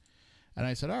Strangler. And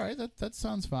I said, all right, that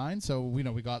sounds fine. So, we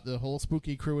got the whole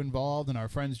spooky crew involved, and our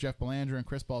friends Jeff Belanger and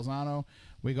Chris Balzano,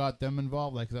 we got them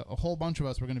involved. Like, a whole bunch of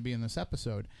us were going to be in this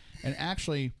episode. And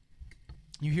actually,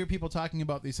 you hear people talking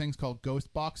about these things called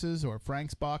ghost boxes or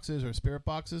Frank's boxes or spirit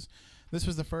boxes. This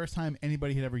was the first time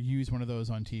anybody had ever used one of those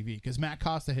on TV, because Matt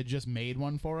Costa had just made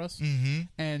one for us. Mm-hmm.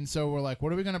 And so we're like,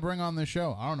 what are we going to bring on this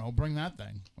show? I don't know. Bring that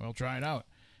thing. We'll try it out.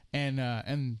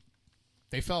 And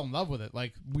they fell in love with it.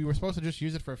 Like, we were supposed to just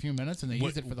use it for a few minutes, and they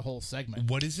used it for the whole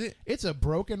segment. What is it? It's a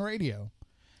broken radio.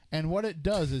 And what it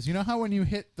does is, you know how when you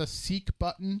hit the seek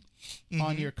button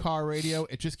on your car radio,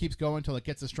 it just keeps going until it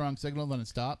gets a strong signal, then it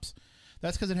stops?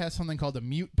 That's because it has something called a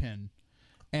mute pin.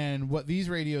 And what these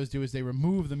radios do is they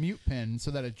remove the mute pin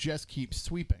so that it just keeps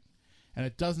sweeping. And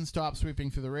it doesn't stop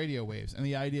sweeping through the radio waves. And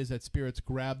the idea is that spirits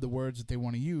grab the words that they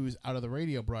want to use out of the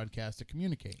radio broadcast to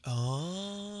communicate.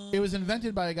 Oh. It was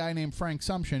invented by a guy named Frank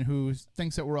Sumption, who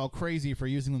thinks that we're all crazy for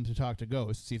using them to talk to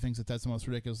ghosts. He thinks that that's the most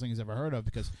ridiculous thing he's ever heard of,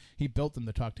 because he built them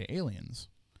to talk to aliens.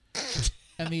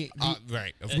 And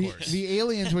Right, of the, course. the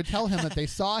aliens would tell him that they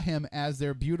saw him as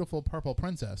their beautiful purple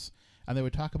princess, and they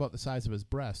would talk about the size of his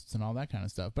breasts and all that kind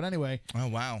of stuff. But anyway, Oh,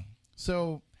 wow.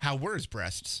 so How were his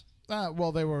breasts?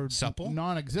 well, they were Supple?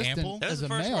 non-existent Ample? That was as the a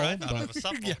first male. word I thought of. A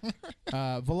supple.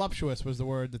 But, voluptuous was the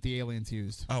word that the aliens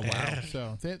used. Oh, wow.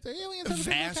 So the aliens have a good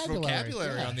Vast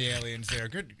vocabulary Yeah. on the aliens there.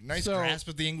 Good. Nice So- grasp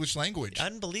of the English language.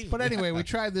 Unbelievable. But anyway, we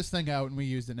tried this thing out and we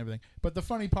used it and everything. But the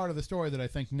funny part of the story that I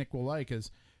think Nick will like is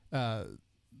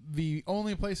the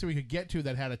only place that we could get to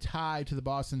that had a tie to the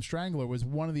Boston Strangler was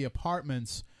one of the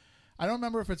apartments. I don't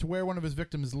remember if it's where one of his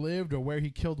victims lived or where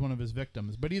he killed one of his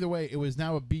victims. But either way, it was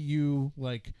now a BU,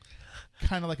 like,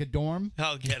 kind of like a dorm,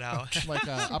 I'll get out. like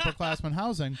upperclassmen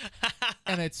housing.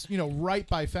 And it's, right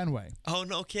by Fenway. Oh,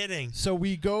 no kidding. So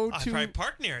we go I to... probably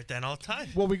park near it then all the time.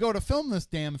 Well, we go to film this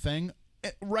damn thing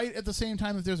right at the same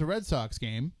time that there's a Red Sox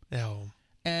game. No.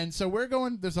 And so we're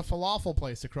going, there's a falafel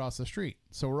place across the street.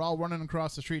 So we're all running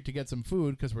across the street to get some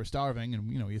food because we're starving.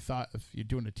 And, you thought if you're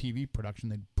doing a TV production,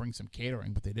 they'd bring some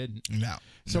catering, but they didn't. No.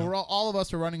 So we're all of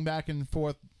us are running back and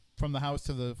forth from the house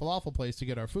to the falafel place to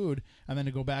get our food, and then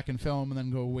to go back and film, and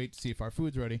then go wait to see if our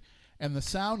food's ready. And the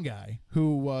sound guy,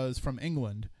 who was from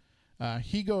England,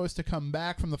 he goes to come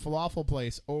back from the falafel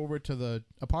place over to the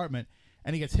apartment,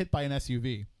 and he gets hit by an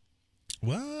SUV.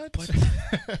 What?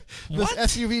 This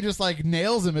SUV just like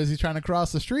nails him as he's trying to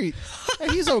cross the street,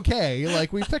 and he's okay.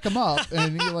 Like, we pick him up,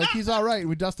 and he's all right.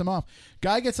 We dust him off.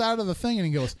 Guy gets out of the thing, and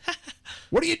he goes,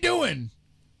 "What are you doing?"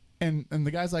 And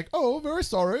the guy's like, "Oh, very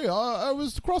sorry. I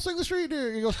was crossing the street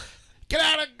here." He goes, "Get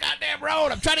out of the goddamn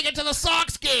road! I'm trying to get to the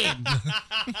Sox game."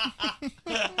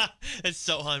 It's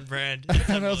so on brand.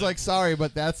 And I was like, "Sorry,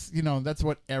 but that's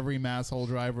what every masshole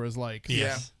driver is like." Yeah.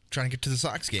 Yeah. Trying to get to the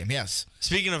Sox game, yes.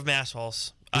 Speaking of mass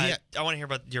holes, Yeah. I want to hear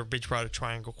about your Bridgewater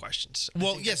Triangle questions.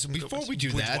 Well, yes, before we do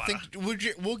that, I Bridgewater.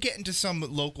 think we'll get into some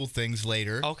local things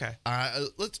later. Okay.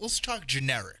 Let's talk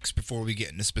generics before we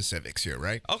get into specifics here,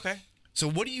 right? Okay. So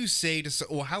what do you say to...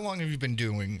 Well, how long have you been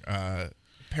doing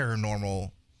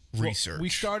paranormal research? Well, we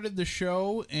started the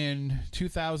show in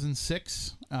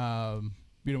 2006.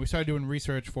 We started doing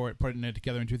research for it, putting it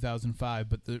together in 2005,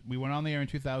 but we went on the air in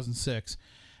 2006,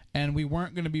 and we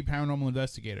weren't going to be paranormal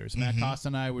investigators. Matt Costa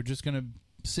and I were just going to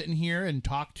sit in here and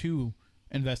talk to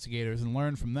investigators and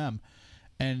learn from them.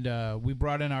 And we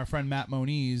brought in our friend Matt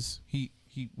Moniz. He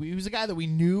was a guy that we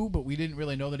knew, but we didn't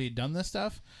really know that he had done this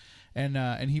stuff.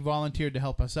 And he volunteered to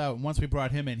help us out. And once we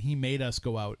brought him in, he made us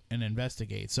go out and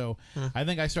investigate. So I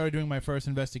think I started doing my first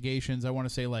investigations, I want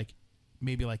to say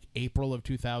maybe April of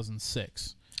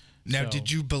 2006. Now, So- did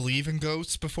you believe in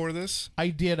ghosts before this? I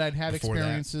did. I'd had Before that.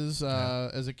 experiences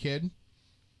as a kid,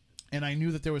 and I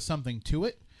knew that there was something to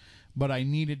it, but I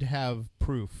needed to have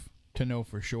proof to know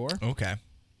for sure. Okay.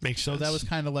 Makes So sense. that was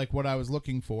kind of like what I was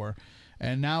looking for.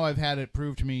 And now I've had it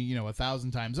proved to me, 1,000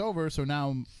 times over. So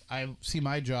now I see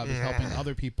my job as helping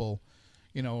other people,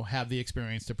 have the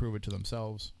experience to prove it to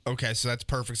themselves. Okay, so that's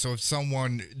perfect. So if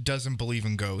someone doesn't believe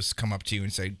in ghosts, come up to you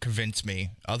and say, "Convince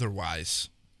me otherwise,"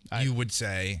 you would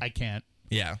say, I can't.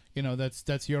 "Yeah."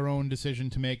 That's your own decision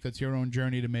to make. That's your own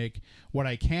journey to make. What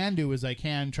I can do is I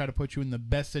can try to put you in the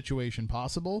best situation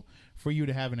possible for you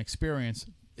to have an experience.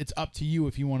 It's up to you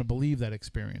if you want to believe that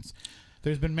experience.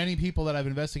 There's been many people that I've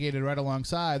investigated right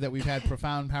alongside that we've had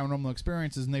profound paranormal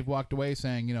experiences, and they've walked away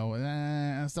saying,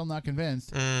 I'm still not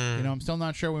convinced. I'm still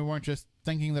not sure we weren't just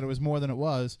thinking that it was more than it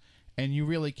was. And you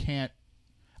really can't.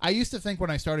 I used to think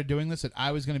when I started doing this that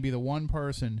I was going to be the one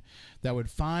person that would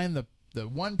find the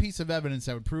one piece of evidence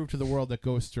that would prove to the world that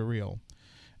ghosts are real.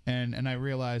 And I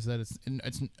realized that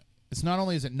it's It's not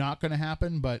only is it not going to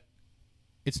happen, but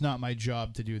it's not my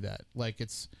job to do that. Like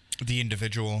it's The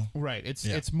individual. right.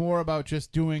 Yeah. It's more about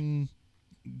just doing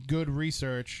good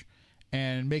research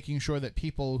and making sure that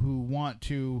people who want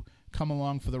to come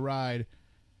along for the ride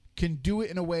can do it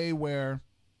in a way where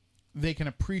they can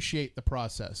appreciate the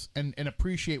process and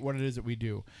appreciate what it is that we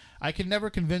do. I can never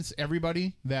convince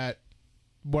everybody that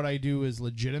what I do is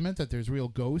legitimate, that there's real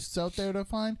ghosts out there to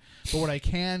find. But what I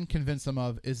can convince them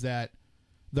of is that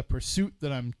the pursuit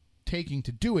that I'm taking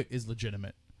to do it is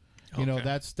legitimate. You know,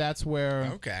 Okay. that's where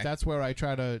Okay. that's where I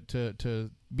try to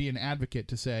be an advocate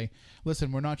to say,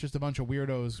 listen, we're not just a bunch of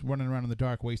weirdos running around in the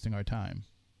dark wasting our time.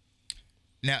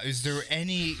 Now, is there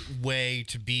any way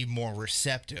to be more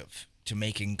receptive to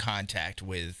making contact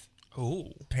with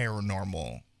Ooh,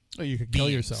 paranormal? Oh, you could kill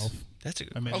Beings. yourself. that's a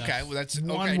good. I mean, Okay, well, that's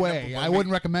one okay, way. no, I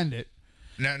wouldn't recommend it.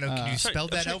 No, can you Sorry, spell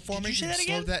that sorry, out for did me? you say that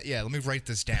Slow again? Yeah, let me write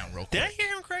this down real quick. Did I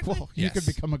hear him correctly? Well, you could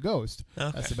Yes. become a ghost.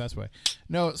 Okay. That's the best way.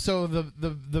 No, so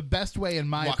the best way, in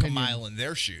my Walk opinion, a mile in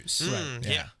their shoes.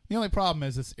 Yeah. the only problem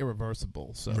is it's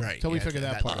irreversible. So Right. until we yeah, figure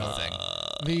that that's part the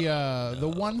out. thing. The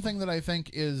one thing that I think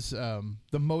is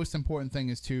the most important thing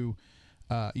is to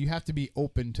you have to be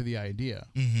open to the idea.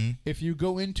 Mm-hmm. If you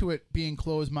go into it being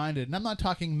closed-minded, and I'm not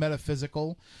talking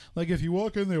metaphysical, like if you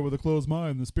walk in there with a closed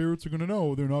mind, the spirits are going to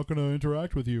know they're not going to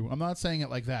interact with you. I'm not saying it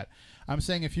like that. I'm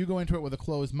saying if you go into it with a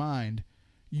closed mind,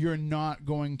 you're not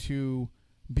going to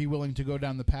be willing to go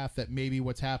down the path that maybe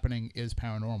what's happening is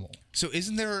paranormal. So,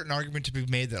 isn't there an argument to be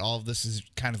made that all of this is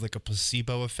kind of like a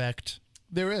placebo effect?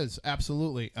 There is,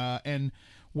 absolutely. And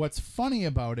what's funny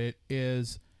about it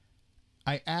is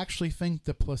I actually think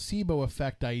the placebo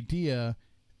effect idea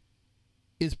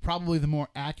is probably the more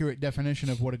accurate definition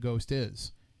of what a ghost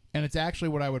is. And it's actually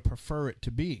what I would prefer it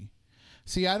to be.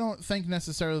 See, I don't think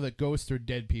necessarily that ghosts are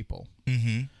dead people.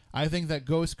 Mm-hmm. I think that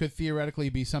ghosts could theoretically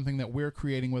be something that we're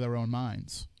creating with our own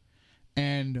minds.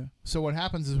 And so what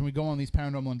happens is when we go on these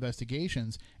paranormal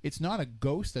investigations, it's not a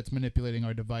ghost that's manipulating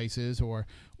our devices or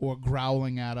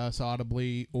growling at us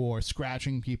audibly or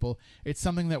scratching people. It's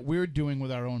something that we're doing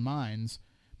with our own minds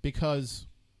because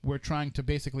we're trying to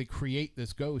basically create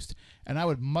this ghost. And I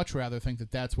would much rather think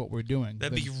that that's what we're doing.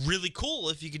 That'd be really cool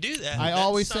if you could do that. I That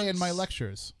always say in my sounds-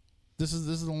 lectures, this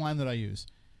is the line that I use.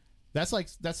 That's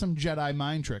some Jedi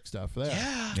mind trick stuff there.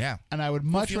 Yeah. Yeah. And I would If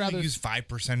much you rather only use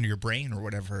 5% of your brain or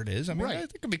whatever it is, I mean, Right. I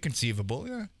think it could be conceivable.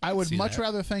 Yeah, I would see much that.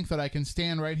 rather think that I can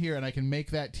stand right here and I can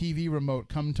make that TV remote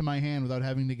come to my hand without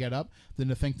having to get up than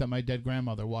to think that my dead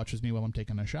grandmother watches me while I'm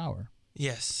taking a shower.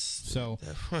 Yes. So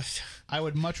That's I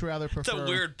would much rather prefer. a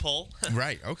weird pull.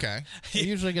 Right. Okay. It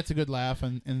usually gets a good laugh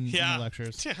in Yeah. the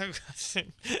lectures.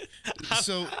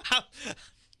 So,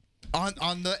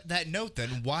 on that note,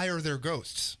 then, why are there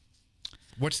ghosts?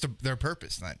 What's their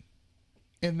purpose then?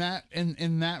 In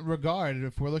that regard,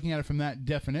 if we're looking at it from that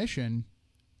definition,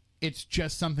 it's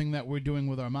just something that we're doing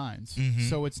with our minds.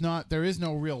 So it's not. There is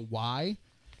no real why.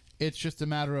 It's just a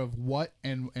matter of what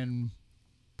and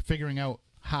figuring out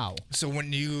how. So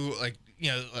when you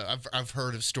I've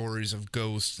heard of stories of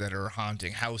ghosts that are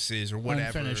haunting houses or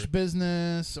whatever, Unfinished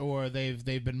business, or they've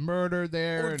been murdered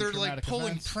there, or and they're like traumatic pulling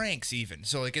events. pranks even.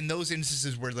 So like in those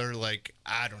instances where they're like,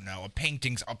 I don't know, a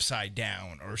painting's upside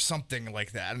down or something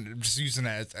like that. And I'm just using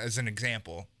that as an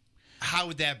example. How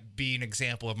would that be an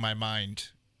example of my mind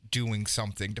doing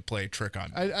something to play a trick on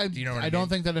me? I Do you know what I don't mean?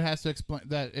 think that it has to explain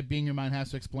that it being your mind has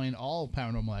to explain all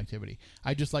paranormal activity.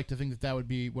 I just like to think that would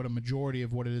be what a majority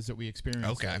of what it is that we experience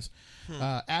Okay. is.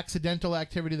 Accidental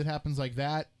activity that happens like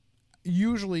that,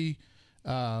 usually,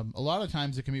 a lot of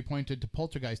times it can be pointed to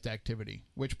poltergeist activity.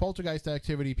 Which poltergeist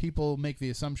activity, people make the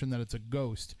assumption that it's a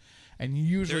ghost, and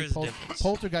usually There is a difference.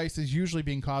 poltergeist is usually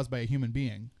being caused by a human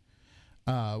being.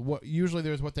 Usually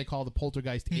there's what they call the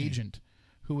poltergeist agent,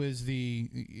 who is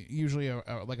usually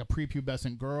like a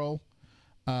prepubescent girl,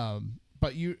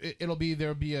 but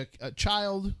there'll be a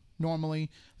child normally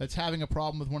that's having a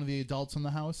problem with one of the adults in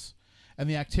the house, and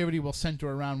the activity will center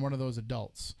around one of those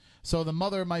adults. So the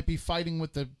mother might be fighting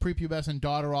with the prepubescent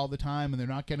daughter all the time, and they're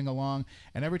not getting along.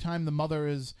 And every time the mother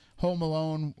is home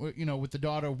alone, with the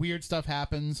daughter, weird stuff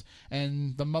happens,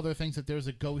 and the mother thinks that there's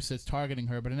a ghost that's targeting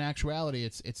her. But in actuality,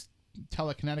 it's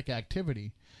telekinetic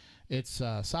activity. It's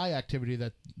psi activity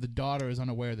that the daughter is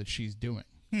unaware that she's doing.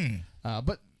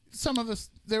 But some of us,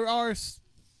 there are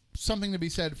something to be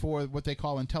said for what they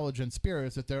call intelligent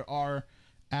spirits, that there are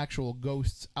actual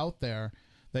ghosts out there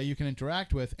that you can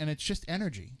interact with, and it's just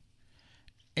energy.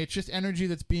 It's just energy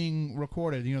that's being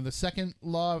recorded. The second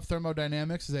law of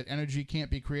thermodynamics is that energy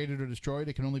can't be created or destroyed.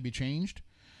 It can only be changed.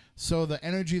 So the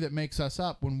energy that makes us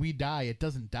up, when we die, it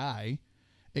doesn't die.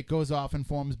 it goes off and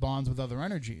forms bonds with other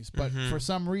energies. But for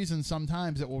some reason,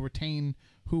 sometimes it will retain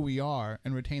who we are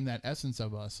and retain that essence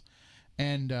of us.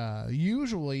 And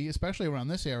usually, especially around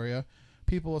this area,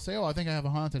 people will say, oh, I think I have a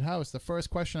haunted house. The first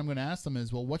question I'm going to ask them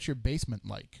is, well, what's your basement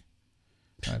like?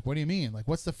 Like, what do you mean? Like,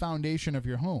 what's the foundation of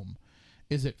your home?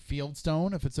 Is it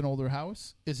fieldstone if it's an older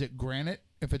house? Is it granite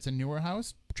if it's a newer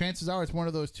house? Chances are it's one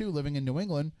of those two living in New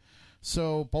England.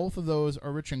 So both of those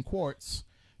are rich in quartz.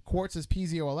 Quartz is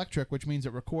piezoelectric, which means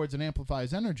it records and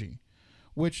amplifies energy,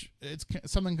 which it's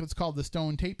something that's called the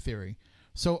stone tape theory.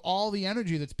 So all the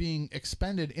energy that's being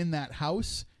expended in that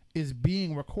house is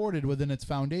being recorded within its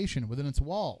foundation, within its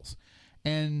walls.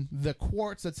 And the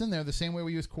quartz that's in there, the same way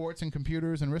we use quartz in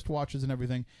computers and wristwatches and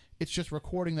everything, it's just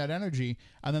recording that energy.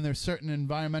 And then there's certain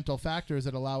environmental factors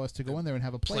that allow us to go in there and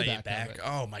have a playback of it.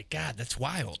 Oh my God, that's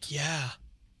wild. Yeah.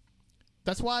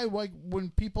 That's why, like, when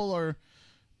people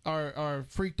are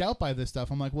freaked out by this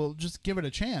stuff, I'm like, well, just give it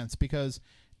a chance, because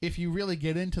if you really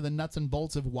get into the nuts and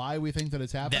bolts of why we think that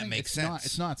it's happening, That makes sense.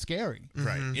 It's not scary.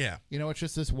 Right, yeah. You know, it's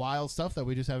just this wild stuff that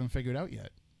we just haven't figured out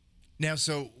yet. Now,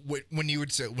 so when you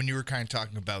were kind of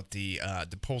talking about the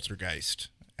poltergeist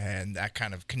and that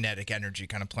kind of kinetic energy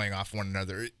kind of playing off one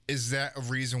another, is that a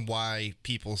reason why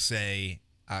people say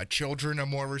children are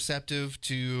more receptive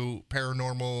to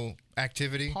paranormal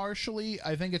activity? Partially,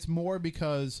 I think it's more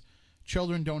because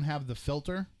children don't have the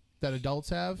filter that adults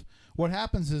have. What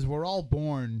happens is we're all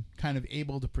born kind of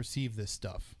able to perceive this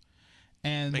stuff.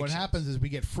 And Makes what sense. happens is we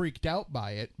get freaked out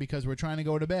by it because we're trying to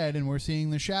go to bed and we're seeing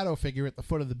the shadow figure at the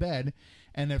foot of the bed,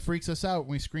 and it freaks us out.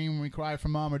 We scream and we cry for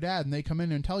mom or dad, and they come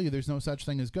in and tell you there's no such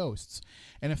thing as ghosts.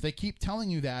 And if they keep telling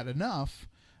you that enough,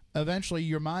 eventually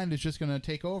your mind is just going to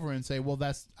take over and say, well,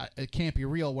 it can't be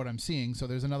real what I'm seeing, so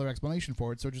there's another explanation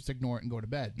for it, so just ignore it and go to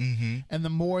bed. And the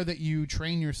more that you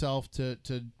train yourself to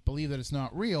believe that it's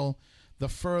not real, the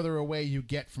further away you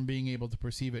get from being able to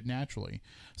perceive it naturally.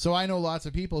 So I know lots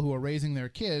of people who are raising their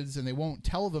kids and they won't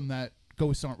tell them that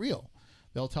ghosts aren't real.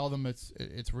 They'll tell them it's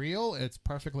real, it's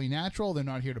perfectly natural, they're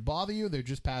not here to bother you, they're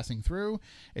just passing through.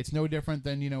 It's no different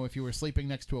than, if you were sleeping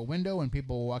next to a window and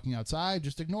people were walking outside,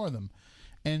 just ignore them.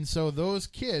 And so those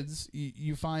kids,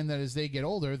 you find that as they get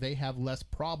older, they have less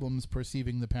problems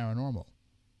perceiving the paranormal.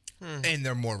 And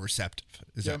they're more receptive.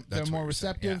 They're more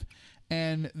receptive,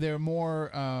 and they're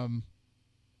more...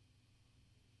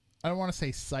 I don't want to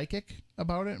say psychic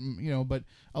about it, but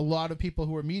a lot of people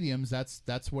who are mediums,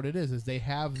 that's what it is they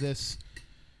have this.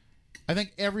 I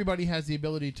think everybody has the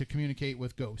ability to communicate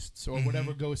with ghosts or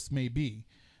whatever ghosts may be,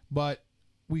 but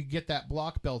we get that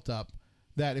block built up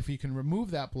that if you can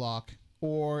remove that block,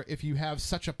 or if you have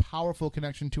such a powerful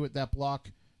connection to it, that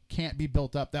block can't be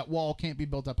built up, that wall can't be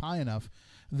built up high enough,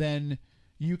 then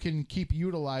you can keep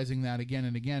utilizing that again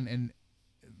and again. And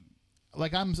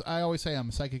like I always say, I'm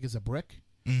psychic as a brick.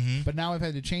 But now I've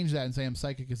had to change that and say I'm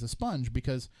psychic as a sponge,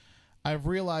 because I've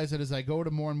realized that as I go to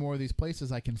more and more of these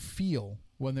places, I can feel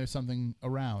when there's something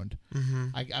around.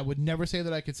 I would never say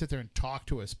that I could sit there and talk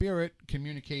to a spirit,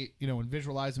 communicate, and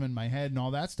visualize them in my head and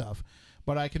all that stuff.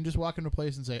 But I can just walk into a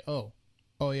place and say, oh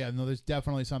yeah, no, there's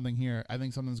definitely something here. I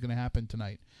think something's going to happen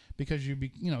tonight. Because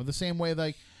the same way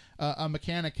like a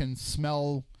mechanic can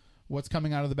smell what's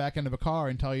coming out of the back end of a car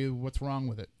and tell you what's wrong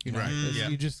with it. Right.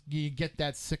 You get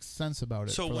that sixth sense about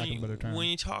it. So for lack of a better term. when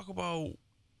you talk about,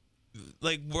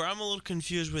 like, where I'm a little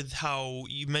confused with how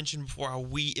you mentioned before how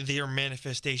they are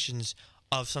manifestations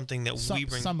of something that we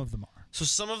bring. Some of them are. So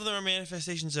some of them are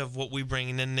manifestations of what we bring,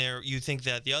 and then you think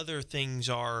that the other things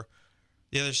are,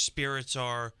 the other spirits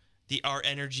are our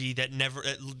energy that never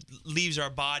leaves our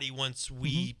body once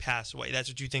we pass away. That's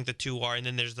what you think the two are, and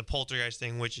then there's the poltergeist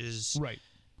thing, which is Right.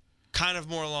 kind of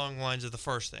more along the lines of the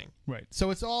first thing. Right.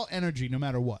 So it's all energy no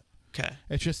matter what. Okay.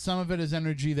 It's just some of it is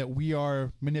energy that we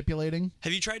are manipulating.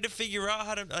 Have you tried to figure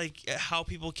out how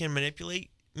people can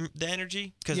manipulate the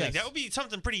energy? Because Yes. that would be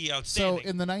something pretty So outstanding.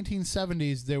 in the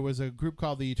 1970s, there was a group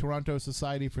called the Toronto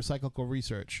Society for Psychical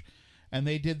Research, and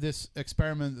they did this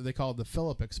experiment that they called the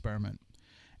Philip experiment.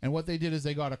 And what they did is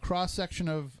they got a cross-section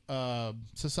of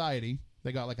society.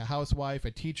 They got like a housewife,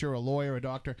 a teacher, a lawyer, a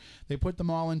doctor. They put them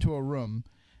all into a room,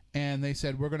 and they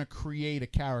said, we're going to create a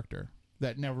character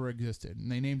that never existed.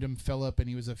 And they named him Philip, and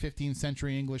he was a 15th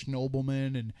century English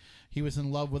nobleman, and he was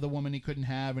in love with a woman he couldn't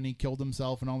have, and he killed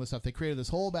himself and all this stuff. They created this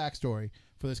whole backstory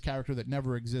for this character that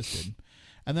never existed.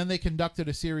 And then they conducted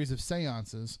a series of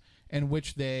seances in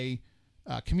which they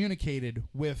communicated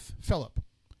with Philip.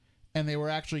 And they were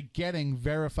actually getting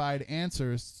verified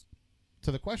answers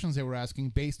to the questions they were asking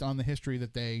based on the history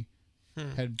that they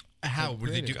had How were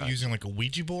they using like a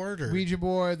Ouija board or Ouija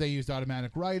board? They used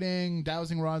automatic writing,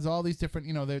 dowsing rods, all these different.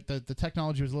 The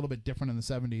technology was a little bit different in the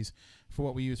 70s for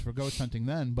what we used for ghost hunting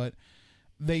then, but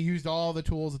they used all the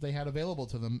tools that they had available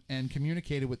to them and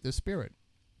communicated with this spirit.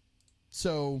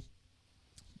 So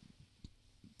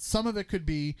some of it could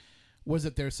be, was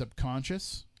it their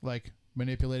subconscious, like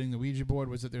manipulating the Ouija board?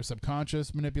 Was it their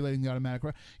subconscious manipulating the automatic?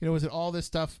 Was it all this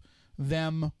stuff,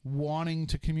 them wanting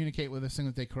to communicate with this thing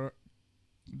that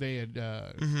they had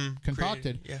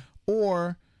concocted? Created, yeah.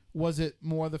 Or was it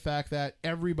more the fact that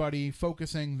everybody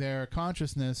focusing their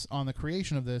consciousness on the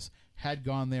creation of this had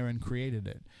gone there and created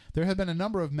it? There have been a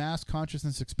number of mass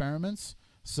consciousness experiments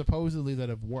supposedly that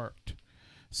have worked.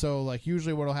 So, like,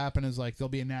 usually what will happen is, like, there'll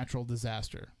be a natural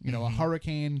disaster. A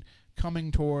hurricane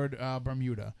coming toward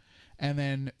Bermuda. And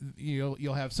then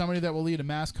you'll have somebody that will lead a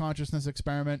mass consciousness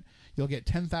experiment. You'll get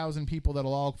 10,000 people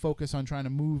that'll all focus on trying to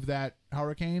move that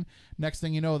hurricane. Next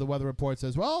thing you know, the weather report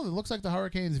says, well, it looks like the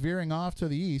hurricane's veering off to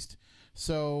the east.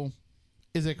 So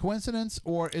is it coincidence,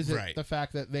 or is it the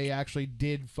fact that they actually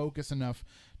did focus enough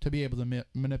to be able to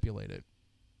manipulate it?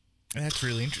 That's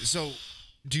really interesting. So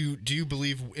do you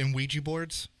believe in Ouija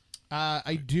boards?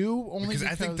 I do, only because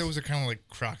I think those are kind of like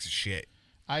crocks of shit.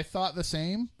 I thought the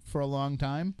same for a long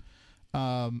time.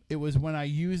 It was when I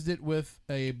used it with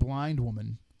a blind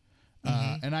woman,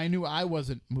 and I knew I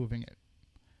wasn't moving it.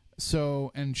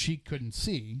 So, and she couldn't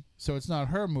see, so it's not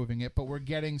her moving it, but we're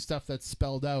getting stuff that's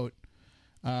spelled out.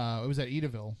 It was at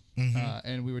Edaville,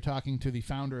 and we were talking to the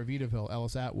founder of Edaville,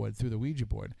 Ellis Atwood, through the Ouija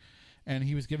board, and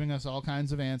he was giving us all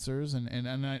kinds of answers.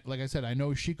 And I, like I said, I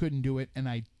know she couldn't do it, and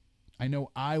I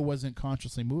know I wasn't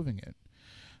consciously moving it.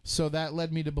 So that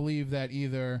led me to believe that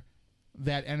either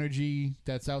that energy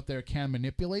that's out there can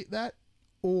manipulate that,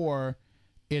 or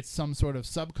it's some sort of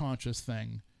subconscious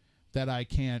thing that I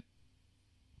can't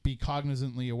be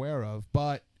cognizantly aware of,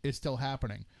 but it's still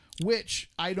happening, which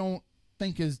I don't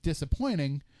think is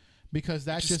disappointing, because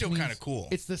that's just still kind of cool.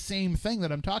 It's the same thing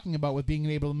that I'm talking about with being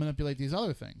able to manipulate these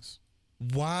other things.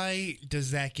 Why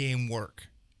does that game work?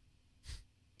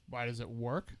 Why does it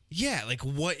work? Yeah, like,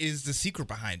 what is the secret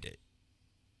behind it?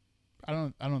 I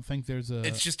don't think there's a...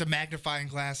 It's just a magnifying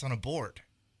glass on a board.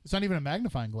 It's not even a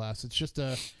magnifying glass. It's just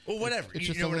a... Well, whatever. It's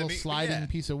just a little sliding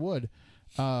piece of wood.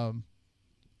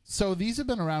 So these have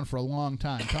been around for a long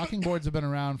time. Talking boards have been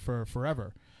around for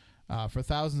forever, for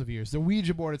thousands of years. The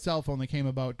Ouija board itself only came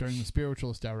about during the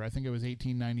Spiritualist era. I think it was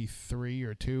 1893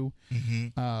 or 2,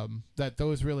 that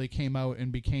those really came out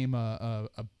and became a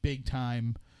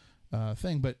big-time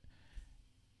thing. But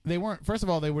they weren't... First of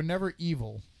all, they were never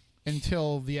evil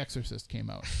until The Exorcist came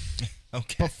out.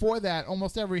 Okay. Before that,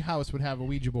 almost every house would have a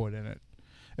Ouija board in it,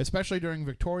 especially during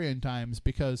Victorian times,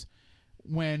 because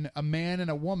when a man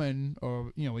and a woman,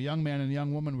 or a young man and a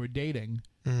young woman were dating,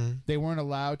 they weren't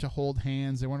allowed to hold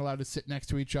hands. They weren't allowed to sit next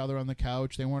to each other on the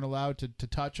couch. They weren't allowed to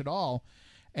touch at all,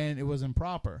 and it was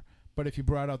improper. But if you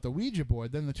brought out the Ouija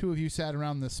board, then the two of you sat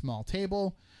around this small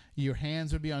table. Your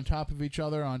hands would be on top of each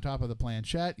other, on top of the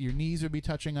planchette. Your knees would be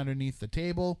touching underneath the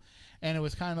table. And it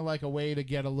was kind of like a way to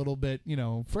get a little bit,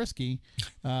 frisky,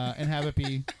 and have it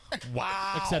be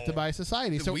accepted by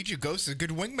society. The Ouija ghost is a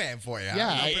good wingman for you.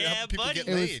 Yeah, help people buddy. get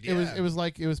laid. It was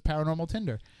like paranormal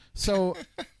Tinder. So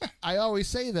I always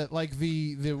say that, like,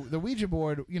 the Ouija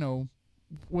board,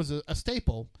 was a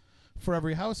staple for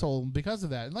every household because of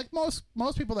that. And like most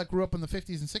people that grew up in the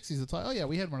 50s and 60s, it's like, oh yeah,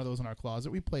 we had one of those in our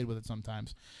closet. We played with it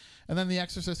sometimes. And then The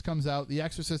Exorcist comes out. The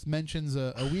Exorcist mentions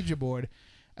a Ouija board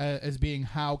as being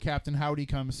how Captain Howdy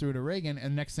comes through to Reagan,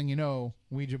 and next thing you know,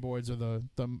 Ouija boards are the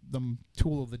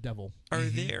tool of the devil. Are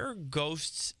there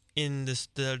ghosts in the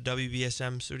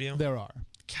WBSM studio? There are.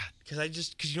 God, because I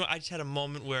just had a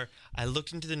moment where I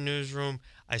looked into the newsroom,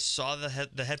 I saw the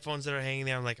headphones that are hanging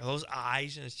there. I'm like, are those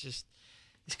eyes? And it's just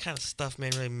this kind of stuff,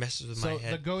 man, really messes with my head.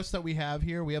 So the ghosts that we have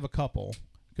here, we have a couple,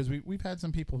 because we've had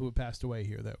some people who have passed away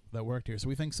here that worked here. So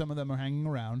we think some of them are hanging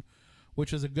around,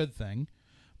 which is a good thing.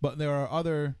 But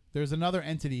there's another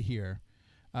entity here.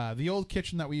 The old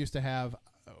kitchen that we used to have,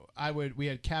 we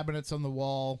had cabinets on the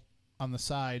wall on the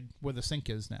side where the sink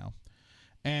is now.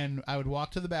 And I would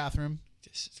walk to the bathroom.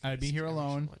 I'd be here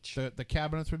alone. The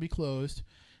cabinets would be closed.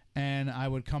 And I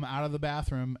would come out of the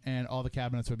bathroom and all the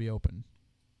cabinets would be open.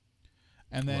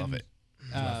 And then Love it.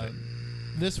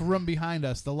 This room behind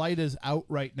us, the light is out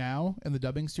right now in the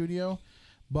dubbing studio,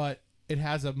 but it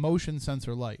has a motion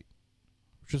sensor light.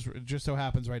 Just so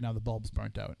happens right now the bulb's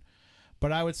burnt out.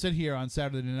 But I would sit here on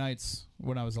Saturday nights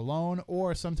when I was alone,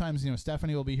 or sometimes,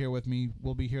 Stephanie will be here with me.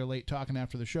 We'll be here late talking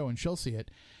after the show, and she'll see it.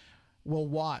 We'll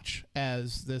watch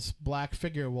as this black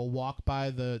figure will walk by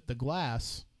the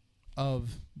glass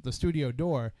of the studio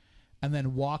door, and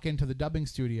then walk into the dubbing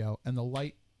studio, and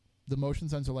the motion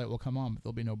sensor light will come on, but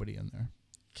there'll be nobody in there.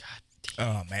 God damn.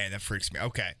 Oh man, that freaks me.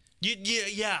 Okay.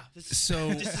 Yeah.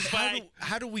 So this is why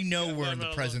how do we know we're in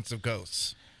the presence of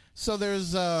ghosts? So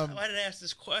there's why did I ask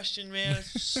this question, man?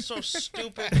 It's so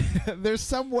stupid. there's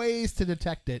some ways to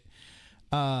detect it.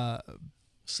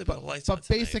 Sleeping with the lights on But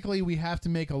tonight. basically, we have to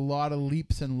make a lot of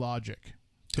leaps in logic.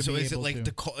 So is it like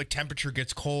the temperature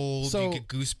gets cold, So- you get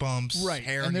goosebumps, right?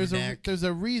 hair And on your there's neck? there's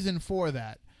a reason for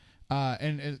that,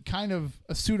 and it's kind of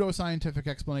a pseudoscientific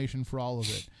explanation for all of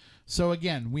it. So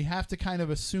again, we have to kind of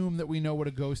assume that we know what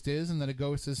a ghost is, and that a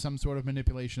ghost is some sort of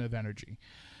manipulation of energy.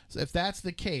 So if that's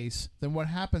the case, then what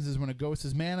happens is when a ghost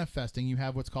is manifesting, you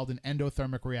have what's called an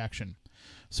endothermic reaction.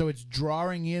 So it's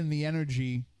drawing in the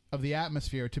energy of the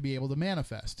atmosphere to be able to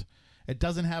manifest. It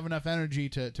doesn't have enough energy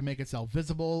to make itself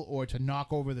visible or to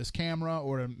knock over this camera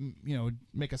or to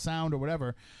make a sound or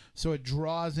whatever. So it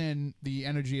draws in the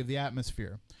energy of the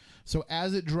atmosphere. So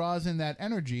as it draws in that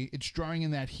energy, it's drawing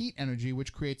in that heat energy,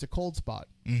 which creates a cold spot.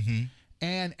 Mm-hmm.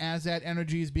 And as that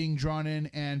energy is being drawn in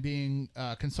and being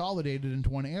consolidated into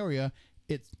one area,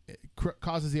 it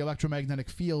causes the electromagnetic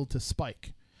field to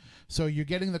spike. So you're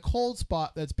getting the cold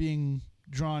spot that's being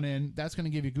drawn in. That's going to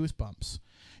give you goosebumps.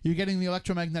 You're getting the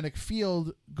electromagnetic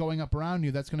field going up around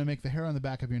you. That's going to make the hair on the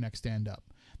back of your neck stand up.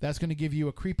 That's going to give you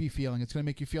a creepy feeling. It's going to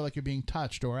make you feel like you're being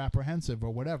touched or apprehensive or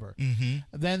whatever. Mm-hmm.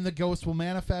 Then the ghost will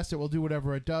manifest. It will do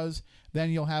whatever it does. Then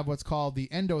you'll have what's called the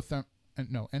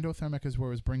endothermic is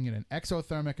where it's bringing it in.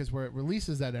 Exothermic is where it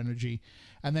releases that energy,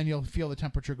 and then you'll feel the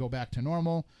temperature go back to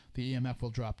normal. The EMF will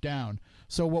drop down.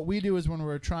 So what we do is when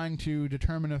we're trying to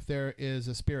determine if there is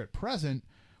a spirit present,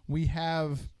 we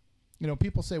have,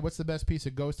 people say, what's the best piece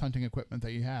of ghost hunting equipment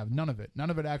that you have? None of it.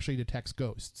 None of it actually detects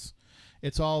ghosts.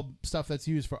 It's all stuff that's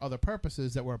used for other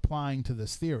purposes that we're applying to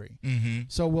this theory. Mm-hmm.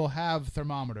 So we'll have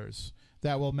thermometers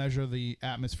that will measure the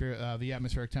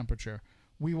atmospheric temperature.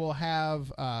 We will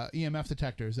have EMF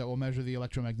detectors that will measure the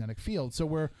electromagnetic field. So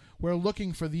we're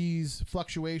looking for these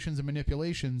fluctuations and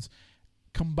manipulations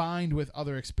combined with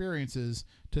other experiences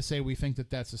to say we think that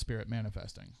that's the spirit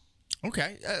manifesting.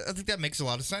 Okay, I think that makes a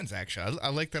lot of sense. Actually, I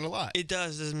like that a lot. It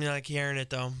does. Doesn't mean I like hearing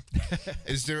it though.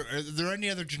 Are there any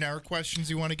other generic questions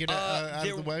you want to get out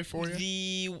of the way for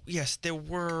you? Yes, there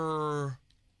were.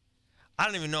 I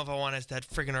don't even know if I want to ask that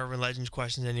freaking urban legends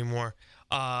questions anymore.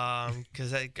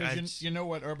 Because you know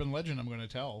what urban legend I'm going to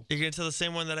tell. You're gonna tell the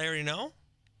same one that I already know.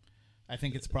 I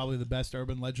think it's probably the best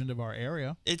urban legend of our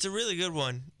area. It's a really good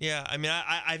one. Yeah, I mean,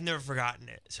 I've never forgotten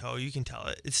it, so you can tell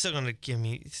it. It's still gonna give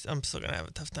me. I'm still gonna have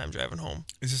a tough time driving home.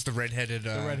 Is this the redheaded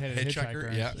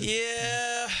hitchhiker? Yeah.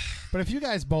 Yeah. But if you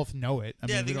guys both know it,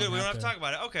 Then good. We don't have to talk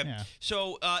about it. Okay. Yeah.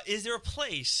 So, is there a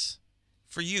place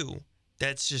for you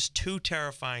that's just too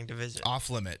terrifying to visit? Off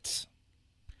limits.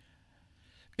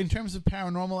 In terms of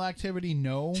paranormal activity,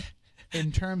 no.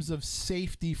 In terms of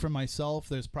safety for myself,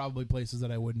 there's probably places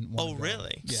that I wouldn't want to go. Oh,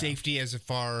 really? Yeah. Safety as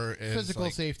far as Physical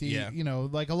like, safety. Yeah.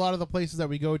 Like a lot of the places that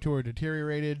we go to are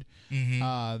deteriorated. Mm-hmm.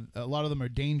 A lot of them are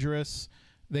dangerous.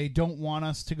 They don't want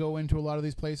us to go into a lot of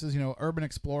these places. Urban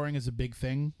exploring is a big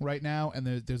thing right now, and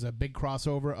there's a big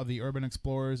crossover of the urban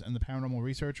explorers and the paranormal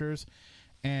researchers.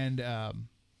 And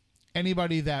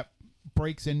anybody that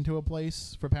breaks into a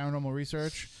place for paranormal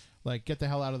research, like, get the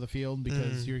hell out of the field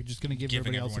because you're just going to give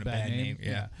everybody else a bad name.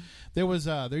 Yeah. There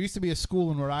used to be a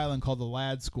school in Rhode Island called the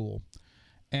Ladd School,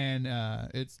 and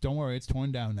don't worry, it's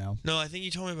torn down now. No, I think you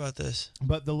told me about this.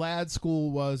 But the Ladd School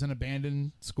was an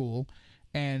abandoned school,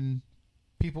 and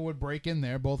people would break in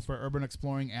there both for urban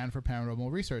exploring and for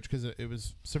paranormal research because it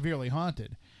was severely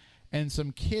haunted. And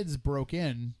some kids broke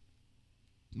in,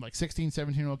 like 16,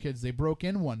 17-year-old kids. They broke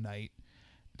in one night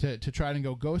to try to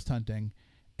go ghost hunting.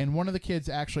 And one of the kids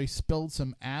actually spilled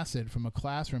some acid from a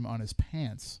classroom on his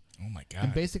pants. Oh my god!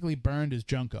 And basically burned his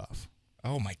junk off.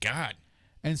 Oh my god!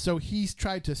 And so he's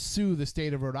tried to sue the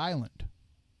state of Rhode Island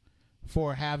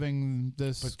for having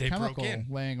this chemical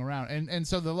laying around. And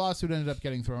so the lawsuit ended up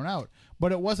getting thrown out.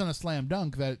 But it wasn't a slam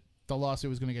dunk that the lawsuit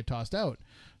was going to get tossed out.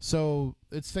 So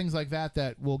it's things like that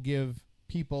that will give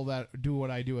people that do what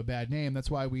I do a bad name.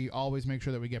 That's why we always make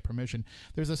sure that we get permission.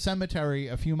 There's a cemetery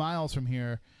a few miles from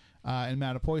here in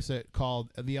Mattapoisett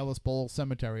called the Ellis Bowl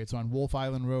Cemetery. It's on Wolf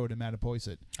Island Road in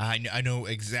Mattapoisett. I know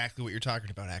exactly what you're talking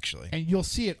about, actually. And you'll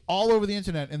see it all over the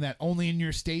internet in that Only in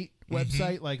Your State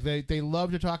website. Mm-hmm. Like they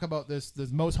love to talk about this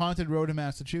most haunted road in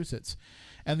Massachusetts.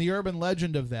 And the urban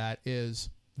legend of that is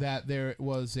that there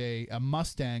was a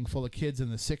Mustang full of kids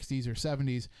in the 60s or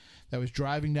 70s that was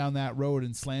driving down that road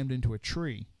and slammed into a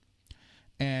tree.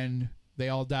 And they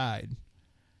all died.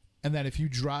 And that if you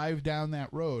drive down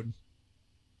that road,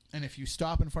 and if you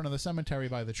stop in front of the cemetery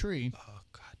by the tree, Oh,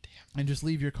 goddamn. and just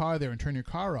leave your car there and turn your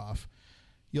car off,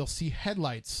 you'll see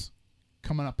headlights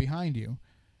coming up behind you,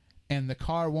 and the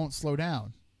car won't slow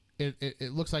down.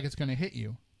 It looks like it's going to hit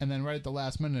you, and then right at the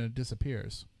last minute it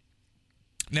disappears.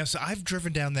 Now, so I've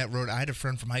driven down that road. I had a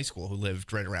friend from high school who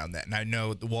lived right around that, and I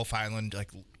know the Wolf Island,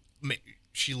 like,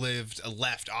 she lived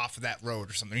left off of that road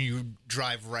or something. You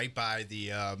drive right by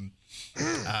the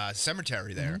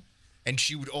cemetery there, and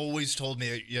she would always told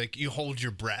me, like, you hold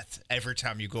your breath every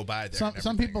time you go by there.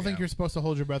 Some people think you're supposed to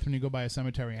hold your breath when you go by a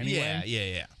cemetery anyway.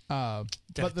 Yeah.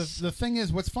 But the thing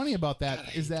is, what's funny about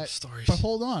that is that. stories. But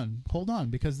hold on,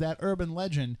 because that urban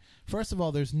legend. First of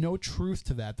all, there's no truth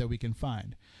to that we can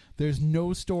find. There's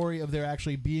no story of there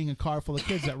actually being a car full of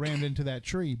kids that rammed into that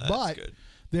tree. But good.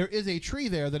 there is a tree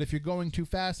there that if you're going too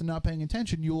fast and not paying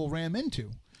attention, you will ram into.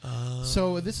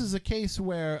 So this is a case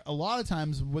where a lot of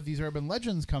times what these urban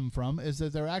legends come from is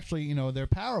that they're actually, they're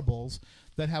parables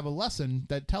that have a lesson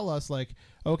that tell us, like,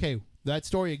 okay, that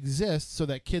story exists so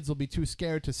that kids will be too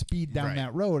scared to speed down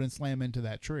that road and slam into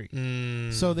that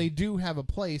tree. So they do have a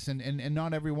place, and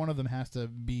not every one of them has to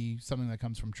be something that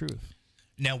comes from truth.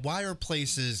 Now, why are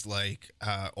places like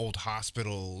old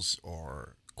hospitals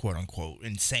or quote-unquote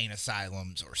insane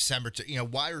asylums or cemetery,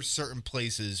 why are certain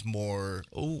places more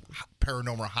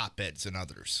paranormal hotbeds than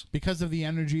others? Because of the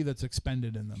energy that's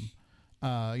expended in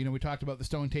them. We talked about the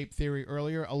stone tape theory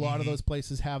earlier. A lot of those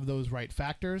places have those right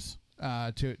factors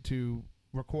to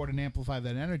record and amplify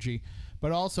that energy,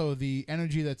 but also the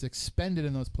energy that's expended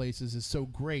in those places is so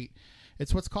great.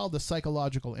 It's what's called the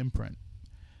psychological imprint.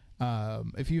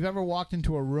 If you've ever walked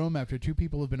into a room after two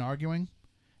people have been arguing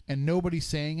and nobody's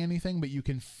saying anything, but you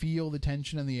can feel the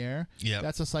tension in the air,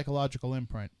 that's a psychological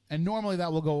imprint. And normally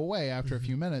that will go away after a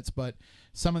few minutes, but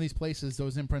some of these places,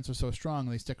 those imprints are so strong,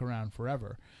 they stick around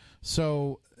forever.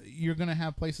 So you're going to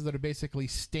have places that are basically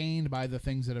stained by the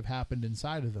things that have happened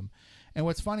inside of them. And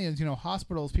what's funny is,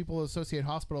 hospitals, people associate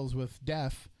hospitals with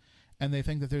death, and they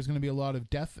think that there's going to be a lot of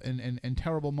death and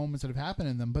terrible moments that have happened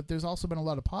in them. But there's also been a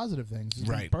lot of positive things.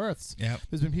 There's been births. Yep.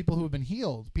 There's been people who have been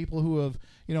healed, people who have,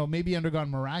 maybe undergone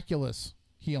miraculous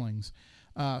healings.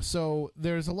 So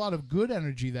there's a lot of good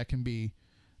energy that can be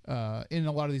in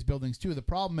a lot of these buildings, too. The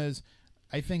problem is,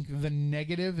 I think the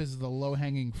negative is the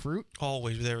low-hanging fruit.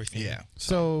 Always with everything. Yeah.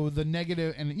 So the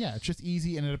negative, and it's just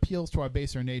easy, and it appeals to our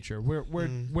baser nature.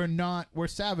 We're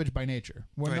savage by nature.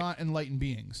 We're not enlightened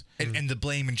beings. And the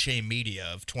blame and shame media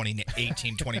of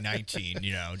 2018, 2019,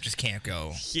 just can't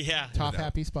go. Yeah. Top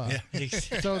happy spot. Yeah.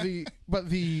 So the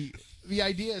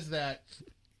idea is that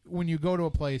when you go to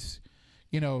a place,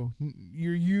 you're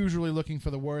usually looking for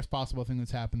the worst possible thing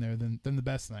that's happened there than the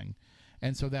best thing.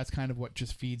 And so that's kind of what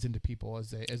just feeds into people as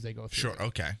they go through. Sure. it.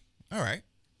 Okay. All right.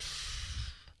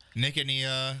 Nick, any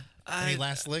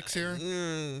last licks here?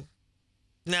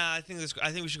 Nah, I think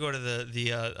we should go to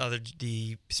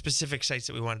the specific sites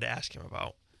that we wanted to ask him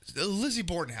about. The Lizzie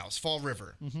Borden house, Fall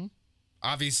River. Mm-hmm.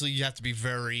 Obviously, you have to be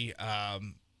very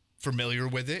familiar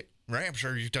with it, right? I'm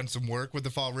sure you've done some work with the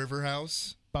Fall River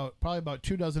house. Probably about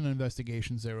 24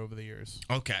 investigations there over the years.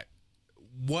 Okay.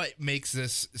 What makes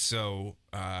this so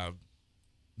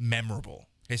memorable,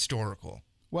 historical?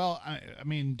 Well, I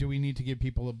mean, do we need to give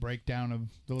people a breakdown of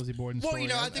the Lizzie Borden story?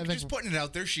 Well, I think just putting it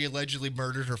out there, she allegedly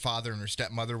murdered her father and her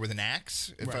stepmother with an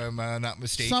axe, if I'm not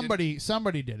mistaken.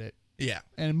 Somebody did it. Yeah.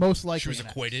 And most likely she was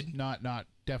acquitted. Not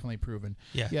definfinitely proven.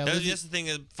 Yeah. Lizzie, That's the thing.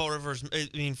 Fall River's,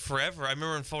 forever. I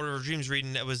remember in Fall River Dreams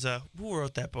reading, it was, who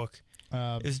wrote that book?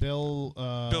 It was Bill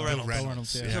Reynolds. Bill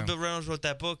Reynolds, yeah. So Bill Reynolds wrote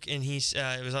that book, and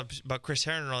it was about Chris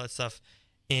Herron and all that stuff.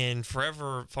 And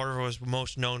forever, Fall River was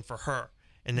most known for her,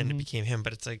 and then it became him.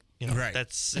 But it's like,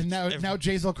 that's... And now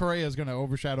Jazel Correa is going to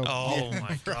overshadow... Oh,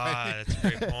 my God. That's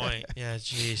a great point. Yeah,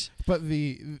 jeez. But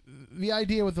the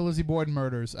idea with the Lizzie Borden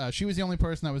murders, she was the only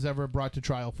person that was ever brought to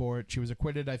trial for it. She was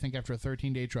acquitted, I think, after a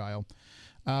 13-day trial.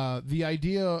 The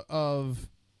idea of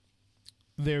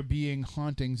there being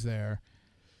hauntings there,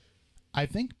 I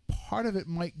think part of it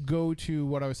might go to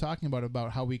what I was talking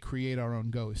about how we create our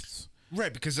own ghosts.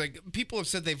 Right, because people have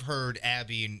said they've heard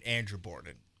Abby and Andrew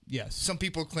Borden. Yes. Some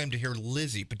people claim to hear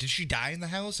Lizzie, but did she die in the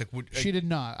house? She did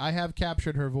not. I have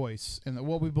captured her voice, and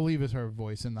what we believe is her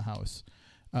voice in the house.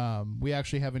 We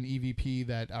actually have an EVP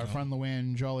that our friend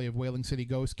Luann Jolly of Whaling City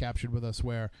Ghost captured with us,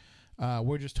 where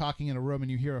we're just talking in a room, and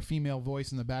you hear a female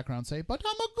voice in the background say, "But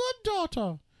I'm a good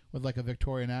daughter," with like a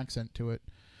Victorian accent to it.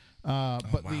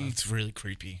 But wow, it's really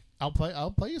creepy. I'll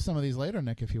play you some of these later,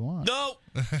 Nick, if you want. No.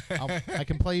 I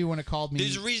can play you when it called me.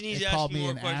 There's a reason he's it called asking me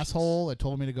more an questions. asshole. It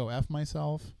told me to go F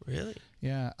myself. Really?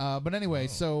 Yeah. But anyway,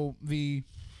 so the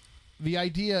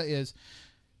idea is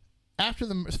after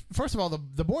first of all,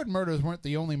 the Borden murders weren't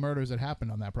the only murders that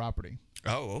happened on that property.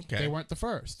 Oh, okay. They weren't the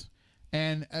first.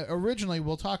 And originally,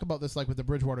 we'll talk about this like with the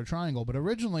Bridgewater Triangle, but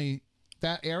originally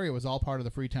that area was all part of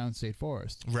the Freetown State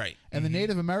Forest. Right. And the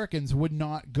Native Americans would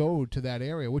not go to that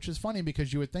area, which is funny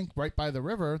because you would think right by the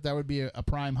river, that would be a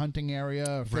prime hunting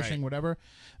area, fishing, Right. whatever.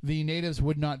 The natives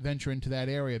would not venture into that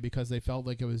area because they felt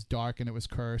like it was dark and it was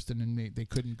cursed and then they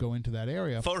couldn't go into that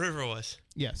area. Fall River was.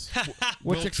 Yes.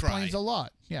 Which We'll explains try. a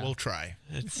lot. Yeah. We'll try.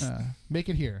 It's Make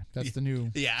it here. That's the new.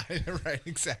 Yeah, right,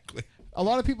 exactly. A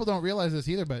lot of people don't realize this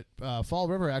either, but Fall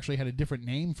River actually had a different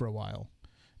name for a while.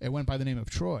 It went by the name of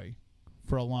Troy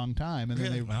for a long time, and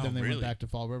Really? then they really? went back to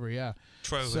Fall River. Yeah,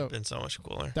 Troy would So- have been so much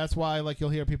cooler. that's why like you'll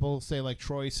hear people say like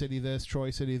Troy City this,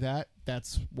 Troy City that.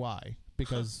 That's why,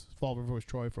 because Fall River was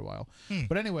Troy for a while.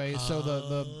 But anyway, so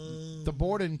the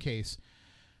Borden case,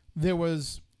 there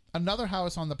was another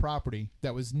house on the property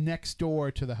that was next door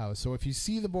to the house. So if you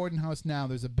see the Borden house now,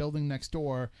 there's a building next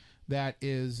door that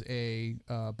is a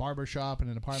barber shop and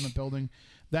an apartment building.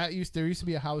 There used to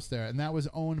be a house there, and that was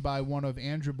owned by one of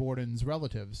Andrew Borden's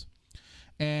relatives.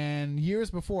 And years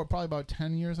before, probably about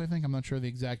 10 years, I think, I'm not sure the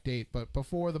exact date, but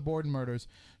before the Borden murders,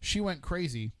 she went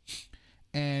crazy,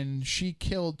 and she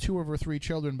killed 2 of her 3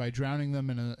 children by drowning them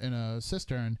in a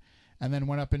cistern, and then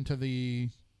went up into the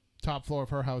top floor of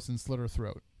her house and slit her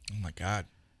throat. Oh my God.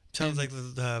 Sounds like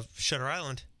the Shutter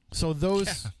Island. So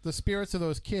the spirits of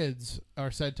those kids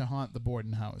are said to haunt the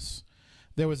Borden house.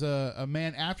 There was a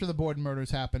man after the Borden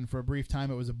murders happened. For a brief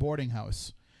time, it was a boarding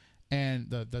house, and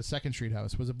the Second Street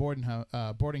house was a boarding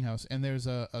house. And there's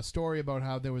a story about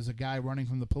how there was a guy running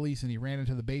from the police, and he ran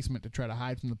into the basement to try to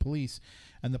hide from the police,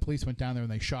 and the police went down there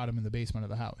and they shot him in the basement of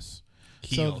the house.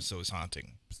 He So- also is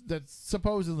haunting. That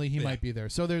supposedly he might be there.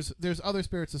 So there's other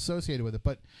spirits associated with it.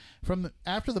 But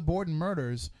after the Borden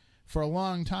murders, for a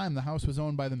long time, the house was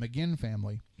owned by the McGinn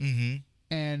family. Mm-hmm.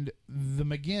 And the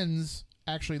McGinns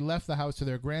actually left the house to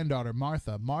their granddaughter,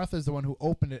 Martha. Martha is the one who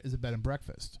opened it as a bed and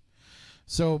breakfast.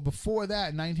 So before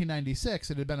that, in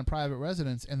 1996, it had been a private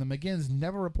residence, and the McGinns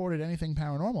never reported anything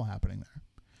paranormal happening there.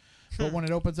 But when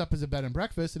it opens up as a bed and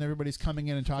breakfast and everybody's coming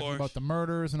in and talking course. about the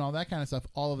murders and all that kind of stuff,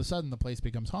 all of a sudden the place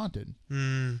becomes haunted.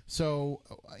 So,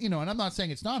 and I'm not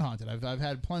saying it's not haunted. I've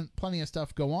had plenty of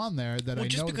stuff go on there that I know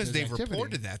Just that because there's they've activity.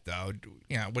 reported that, though,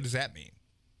 what does that mean?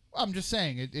 I'm just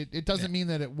saying it doesn't mean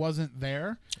that it wasn't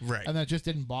there, Right. and that just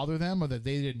didn't bother them or that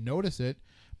they didn't notice it.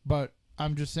 But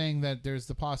I'm just saying that there's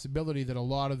the possibility that a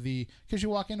lot of because you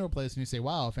walk into a place and you say,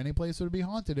 wow, if any place would be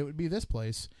haunted, it would be this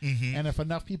place. Mm-hmm. And if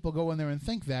enough people go in there and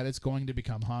think that, it's going to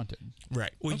become haunted.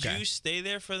 Right. Would Okay. you stay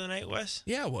there for the night, Wes?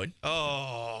 Yeah, I would.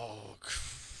 Oh,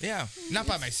 Yeah. Not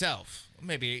by myself.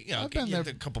 Maybe, I've been get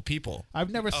there- a couple people. I've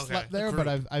never Okay. slept there, A but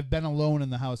group. I've been alone in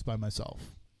the house by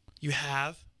myself. you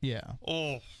have? Yeah.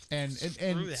 Oh, And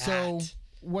Screw so that.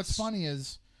 what's funny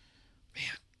is,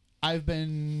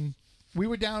 we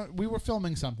were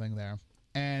filming something there,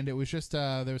 and it was just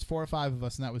there was 4 or 5 of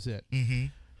us, and that was it. Mm-hmm.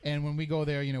 And when we go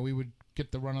there, we would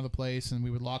get the run of the place, and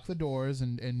we would lock the doors,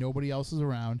 and nobody else is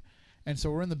around. And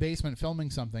so we're in the basement filming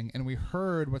something, and we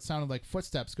heard what sounded like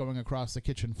footsteps going across the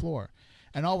kitchen floor.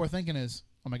 And all we're thinking is,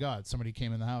 oh my God, somebody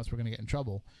came in the house. We're going to get in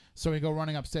trouble. So we go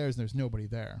running upstairs, and there's nobody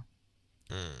there.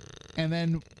 And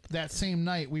then that same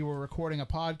night, we were recording a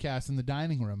podcast in the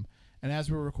dining room. And as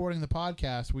we were recording the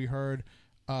podcast, we heard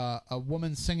a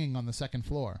woman singing on the second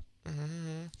floor.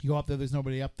 You go up there's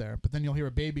nobody up there. But then you'll hear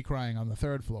a baby crying on the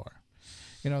third floor.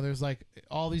 There's like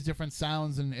all these different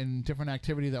sounds and different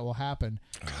activity that will happen.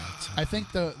 I think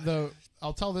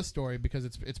I'll tell this story because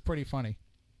it's pretty funny.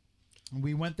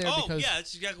 We went there oh because yeah,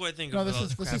 that's exactly what I think no, of.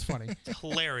 this is funny.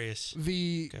 hilarious.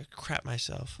 The Crap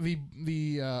myself.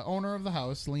 the owner of the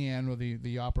house, Leanne, or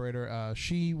the operator,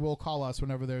 she will call us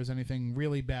whenever there's anything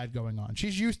really bad going on.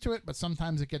 She's used to it, but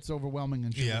sometimes it gets overwhelming,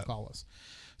 and she will call us.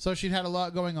 So she'd had a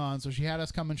lot going on, so she had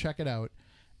us come and check it out,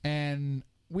 and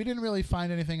we didn't really find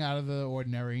anything out of the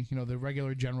ordinary, the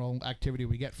regular general activity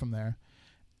we get from there.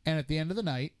 And at the end of the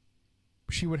night,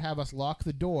 she would have us lock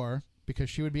the door because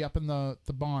she would be up in the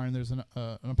barn. There's an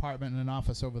apartment and an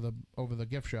office over the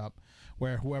gift shop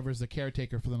where whoever's the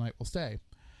caretaker for the night will stay.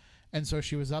 And so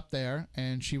she was up there,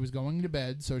 and she was going to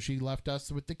bed, so she left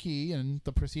us with the key, and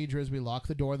the procedure is we lock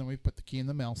the door, then we put the key in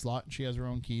the mail slot, and she has her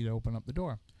own key to open up the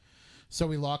door. So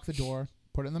we lock the door,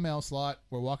 put it in the mail slot,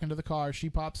 we're walking to the car, she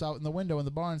pops out in the window in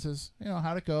the barn and says,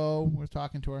 how'd it go? We're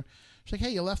talking to her. She's like,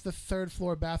 hey, you left the 3rd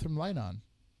floor bathroom light on.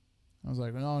 I was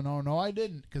like, no, I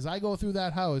didn't, because I go through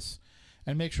that house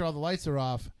and make sure all the lights are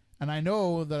off, and I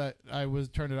know that I was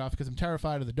turned it off because I'm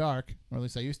terrified of the dark, or at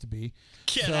least I used to be.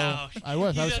 Get so out. I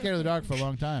was You scared of the dark for a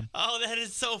long time. Oh, that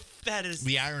is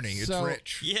The irony. It's So-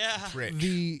 rich. Yeah. It's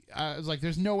rich. I was like,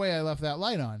 there's no way I left that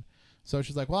light on. So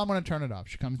she's like, well, I'm going to turn it off.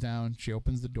 She comes down, she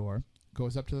opens the door,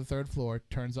 goes up to the 3rd floor,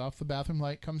 turns off the bathroom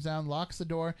light, comes down, locks the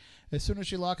door. As soon as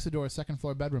she locks the door, 2nd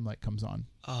floor bedroom light comes on.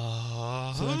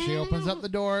 So then she opens up the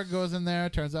door, goes in there,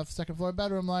 turns off the 2nd floor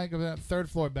bedroom light, 3rd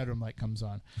floor bedroom light comes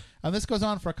on. And this goes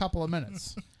on for a couple of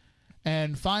minutes.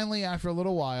 And finally, after a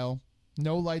little while,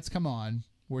 no lights come on.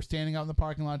 We're standing out in the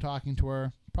parking lot talking to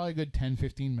her, probably a good 10,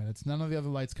 15 minutes. None of the other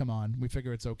lights come on. We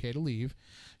figure it's okay to leave.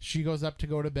 She goes up to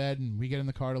go to bed, and we get in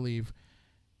the car to leave.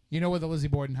 You know where the Lizzie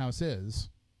Borden house is?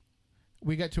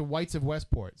 We get to Whites of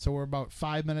Westport, so we're about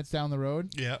 5 minutes down the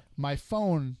road. Yeah. My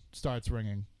phone starts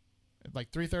ringing at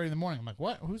like 3:30 in the morning. I'm like,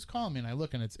 what? Who's calling me? And I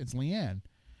look, and it's Leanne.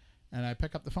 And I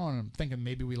pick up the phone, and I'm thinking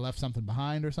maybe we left something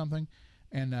behind or something.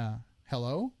 And,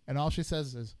 hello? And all she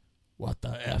says is, what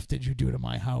the F did you do to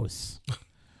my house?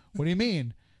 What do you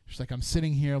mean? She's like, I'm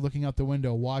sitting here looking out the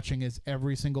window watching as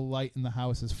every single light in the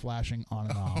house is flashing on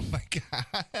and off. Oh, my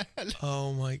God.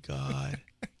 Oh, my God.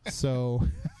 So...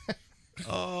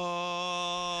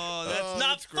 Oh, that's Oh, not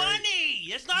that's great. funny.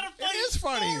 It's not a funny It is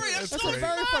funny. story. That's so a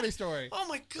very not. funny story. Oh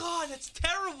my God, that's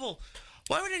terrible.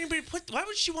 Why would anybody why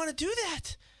would she want to do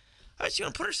that? Why would she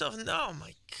want to put herself in? Oh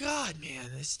my God,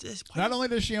 man, this. Not only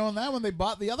does she own that one, they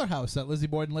bought the other house that Lizzie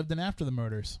Borden lived in after the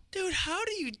murders. Dude, how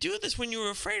do you do this when you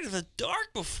were afraid of the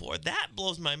dark before? That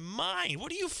blows my mind.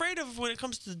 What are you afraid of when it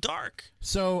comes to the dark?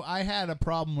 So I had a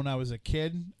problem when I was a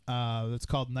kid that's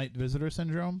called night visitor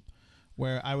syndrome,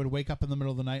 where I would wake up in the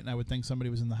middle of the night and I would think somebody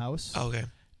was in the house. Okay,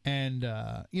 And,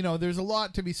 there's a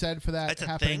lot to be said for that that's a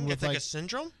happening thing. with It's like a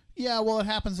syndrome. yeah, well, it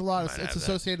happens a lot. Might It's have that.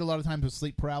 associated a lot of times with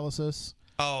sleep paralysis,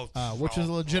 which is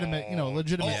a legitimate,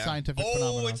 Yeah. scientific Oh,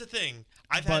 phenomenon. it's a thing.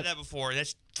 I've But- had that before.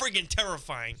 That's friggin'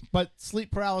 terrifying. But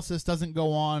sleep paralysis doesn't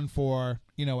go on for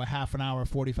a half an hour,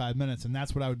 45 minutes, and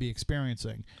that's what I would be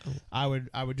experiencing. I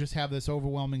would just have this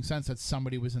overwhelming sense that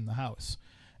somebody was in the house,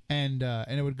 and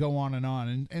it would go on,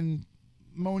 and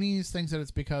Moniz thinks that it's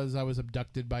because I was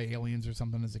abducted by aliens or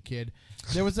something as a kid.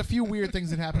 There was a few weird things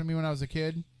that happened to me when I was a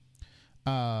kid.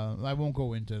 I won't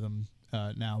go into them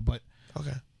now, but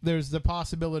Okay. there's the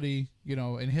possibility,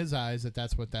 in his eyes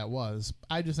that's what that was.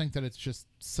 I just think that it's just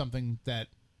something that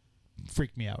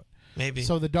freaked me out. Maybe.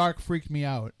 So the dark freaked me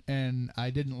out, and I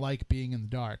didn't like being in the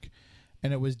dark.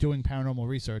 And it was doing paranormal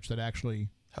research that actually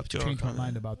Helped you changed my overcome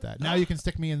mind it. about that. Now you can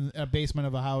stick me in a basement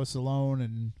of a house alone,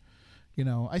 and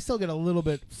I still get a little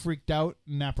bit freaked out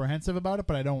and apprehensive about it,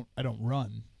 but I don't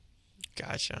run.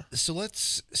 Gotcha. So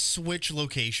let's switch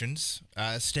locations.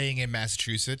 Staying in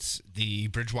Massachusetts, the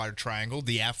Bridgewater Triangle,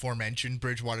 the aforementioned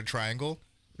Bridgewater Triangle.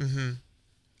 Mm-hmm.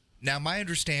 Now, my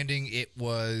understanding, it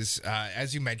was,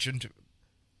 as you mentioned,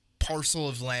 parcel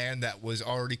of land that was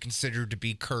already considered to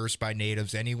be cursed by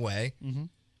natives anyway. Mm-hmm.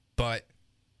 But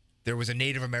there was a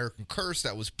Native American curse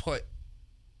that was put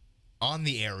on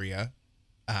the area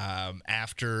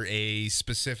after a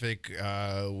specific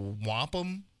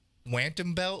wampum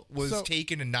belt was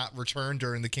taken and not returned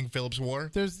during the King Philip's War.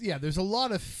 There's a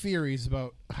lot of theories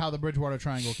about how the Bridgewater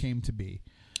Triangle came to be.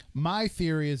 My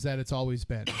theory is that it's always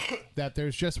been that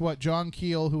there's just what John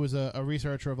Keel, who was a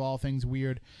researcher of all things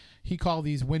weird, he called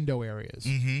these window areas.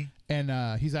 Mm-hmm.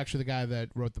 And he's actually the guy that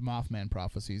wrote the Mothman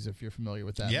prophecies, if you're familiar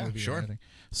with that Yeah, movie. sure. Or anything.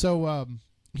 So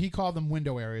he called them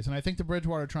window areas, and I think the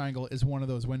Bridgewater Triangle is one of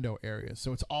those window areas.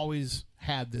 So it's always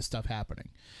had this stuff happening.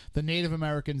 The Native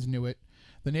Americans knew it.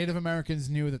 The Native Americans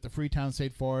knew that the Freetown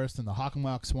State Forest and the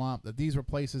Hockomock Swamp, that these were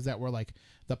places that were like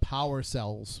the power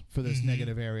cells for this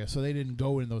negative area, so they didn't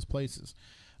go in those places.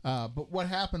 But what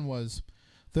happened was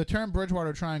the term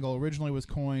Bridgewater Triangle originally was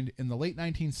coined in the late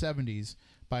 1970s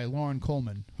by Lauren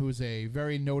Coleman, who is a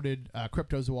very noted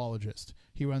cryptozoologist.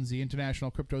 He runs the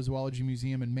International Cryptozoology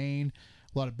Museum in Maine,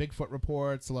 a lot of Bigfoot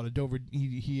reports, a lot of Dover.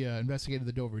 He investigated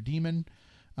the Dover Demon.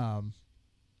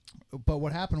 But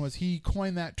what happened was he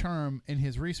coined that term in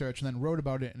his research and then wrote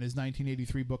about it in his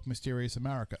 1983 book, Mysterious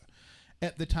America.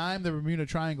 At the time, the Bermuda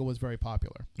Triangle was very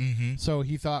popular. Mm-hmm. So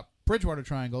he thought Bridgewater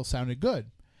Triangle sounded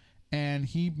good. And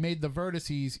he made the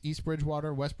vertices East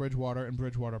Bridgewater, West Bridgewater, and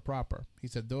Bridgewater proper. He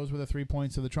said those were the 3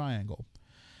 points of the triangle.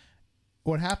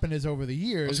 What happened is over the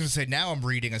years... I was going to say, now I'm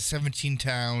reading a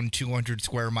 17-town,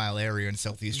 200-square-mile area in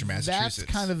southeastern Massachusetts.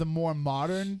 That's kind of the more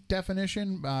modern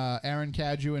definition. Aaron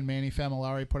Cadieux and Manny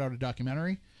Familari put out a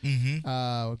documentary.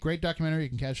 Mm-hmm. Great documentary. You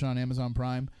can catch it on Amazon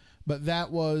Prime. But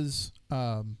that was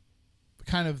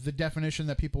kind of the definition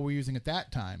that people were using at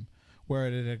that time, where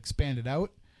it had expanded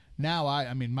out. Now,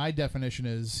 I mean, my definition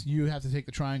is you have to take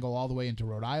the triangle all the way into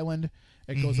Rhode Island.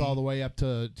 It goes all the way up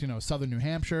to southern New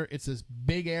Hampshire. It's this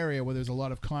big area where there's a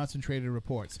lot of concentrated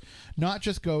reports. Not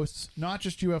just ghosts, not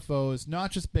just UFOs,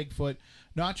 not just Bigfoot,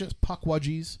 not just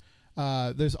puckwudgies.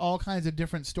 There's all kinds of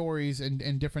different stories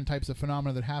and different types of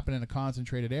phenomena that happen in a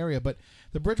concentrated area. But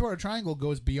the Bridgewater Triangle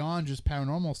goes beyond just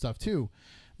paranormal stuff, too.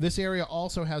 This area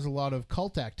also has a lot of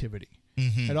cult activity.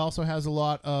 It also has a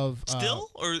lot of... Still?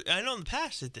 Or I know in the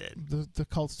past it did. The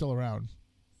cult's still around.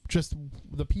 Just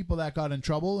the people that got in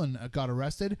trouble and got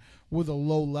arrested were the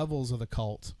low levels of the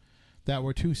cult that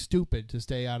were too stupid to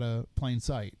stay out of plain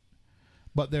sight.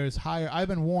 But there's higher... I've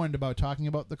been warned about talking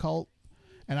about the cult,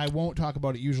 and I won't talk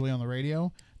about it usually on the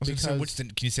radio. Because can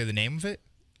you say the name of it?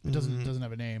 It doesn't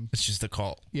have a name. It's just the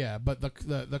cult. Yeah, but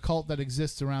the cult that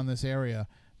exists around this area,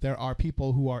 there are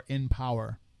people who are in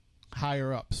power,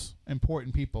 higher ups,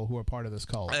 important people who are part of this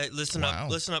cult. Listen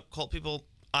up, cult people.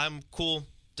 I'm cool.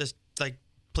 Just like,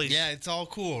 please. Yeah, it's all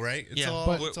cool, right? It's all,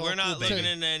 but we're not cool, looking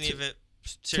into any of it.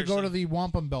 Seriously. To go to the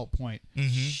Wampum Belt point,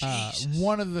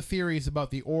 one of the theories about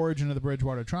the origin of the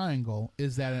Bridgewater Triangle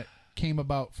is that it came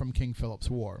about from King Philip's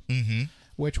War,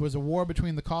 which was a war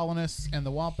between the colonists and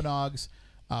the Wampanoags.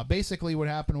 Basically, what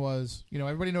happened was,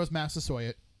 everybody knows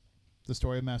Massasoit, the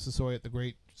story of Massasoit, the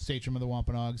great sachem of the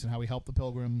Wampanoags, and how he helped the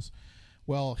Pilgrims.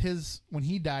 Well, when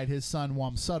he died, his son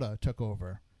Wamsutta took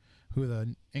over, who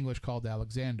the English called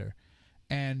Alexander.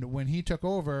 And when he took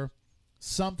over,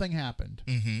 something happened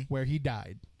where he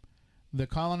died. The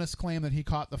colonists claim that he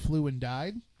caught the flu and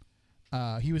died.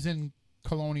 He was in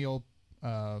colonial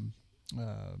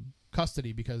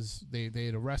custody because they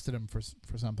had arrested him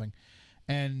for something.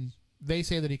 And they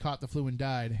say that he caught the flu and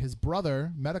died. His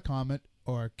brother, Metacomet,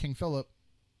 or King Philip,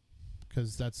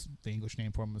 because that's the English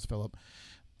name for him was Philip,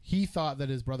 he thought that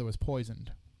his brother was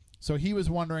poisoned. So he was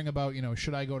wondering about,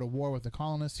 should I go to war with the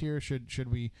colonists here?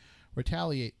 Should we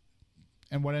retaliate?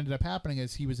 And what ended up happening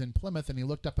is he was in Plymouth and he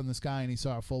looked up in the sky and he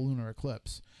saw a full lunar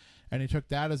eclipse. And he took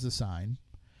that as a sign.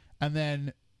 And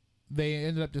then they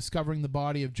ended up discovering the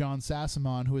body of John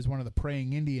Sassamon, who is one of the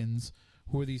praying Indians,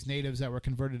 who were these natives that were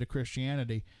converted to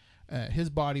Christianity. His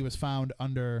body was found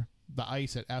under the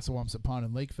ice at Assawamsett Pond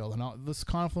in Lakeville. And all this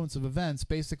confluence of events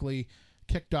basically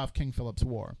kicked off King Philip's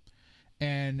War.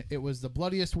 And it was the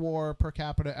bloodiest war per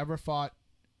capita ever fought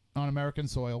on American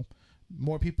soil.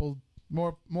 More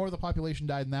of the population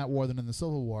died in that war than in the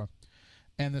Civil War.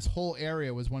 And this whole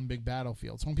area was one big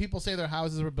battlefield. So when people say their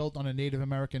houses were built on a Native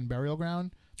American burial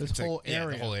ground, the whole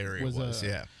area was.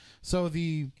 So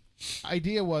the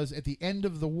idea was, at the end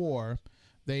of the war,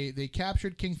 they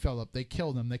captured King Philip, they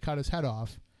killed him, they cut his head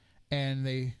off, and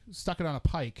they stuck it on a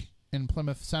pike in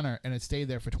Plymouth Center, and it stayed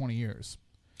there for 20 years.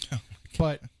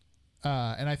 But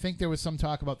and I think there was some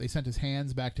talk about they sent his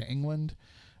hands back to England.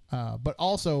 But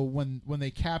also, when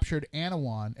they captured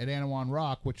Anawan at Anawan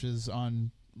Rock, which is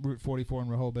on Route 44 in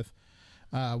Rehoboth,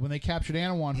 when they captured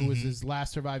Anawan, who was his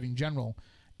last surviving general,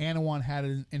 Anawan had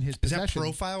it in his possession. Is that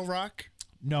Profile Rock?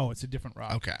 No, it's a different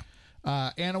rock. Okay.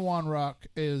 Anawan Rock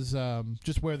is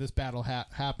just where this battle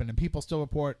happened, and people still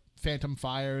report phantom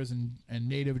fires and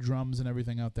native drums and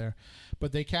everything out there.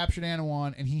 But they captured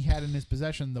Anawan, and he had in his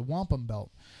possession the wampum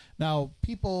belt. Now,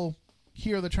 people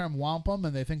hear the term wampum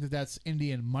and they think that that's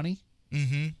Indian money,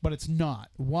 but it's not.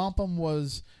 Wampum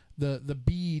was the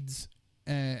beads,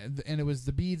 and it was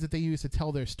the beads that they used to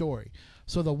tell their story.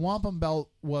 So the wampum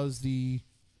belt was the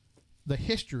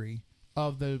history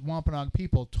of the Wampanoag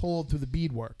people told through the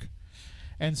beadwork.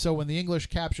 And so when the English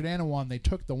captured Anawan, they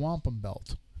took the wampum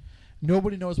belt.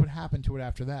 Nobody knows what happened to it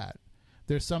after that.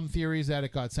 There's some theories that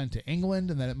it got sent to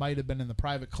England and that it might have been in the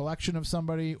private collection of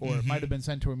somebody, or it might have been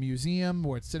sent to a museum,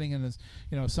 or it's sitting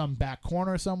in some back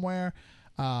corner somewhere.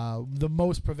 The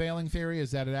most prevailing theory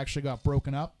is that it actually got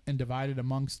broken up and divided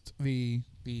amongst the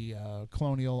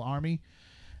colonial army.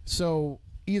 So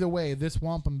either way, this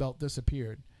wampum belt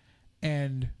disappeared.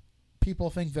 And people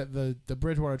think that the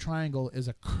Bridgewater Triangle is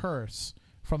a curse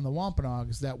from the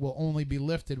Wampanoags that will only be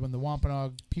lifted when the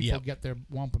Wampanoag people get their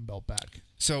wampum belt back.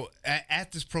 So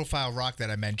at this Profile Rock that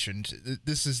I mentioned,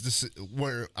 this is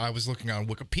where I was looking on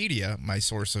Wikipedia, my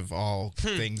source of all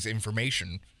things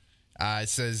information. It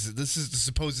says this is the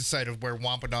supposed site of where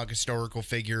Wampanoag historical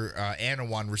figure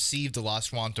Anawan received the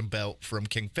lost wampum belt from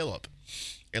King Philip.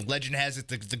 And legend has it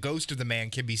the ghost of the man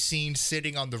can be seen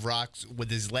sitting on the rocks with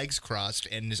his legs crossed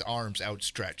and his arms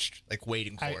outstretched, like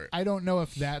waiting for it. I don't know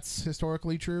if that's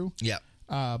historically true. Yeah.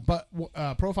 But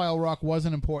Profile Rock was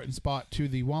an important spot to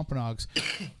the Wampanoags.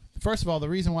 First of all, the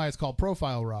reason why it's called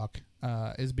Profile Rock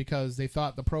is because they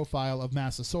thought the profile of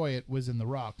Massasoit was in the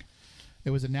rock. It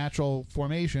was a natural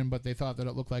formation, but they thought that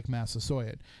it looked like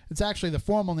Massasoit. It's actually, the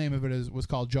formal name of it was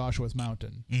called Joshua's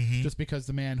Mountain, just because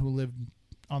the man who lived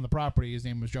on the property, his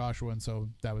name was Joshua, and so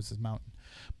that was his mountain.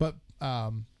 But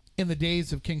in the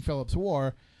days of King Philip's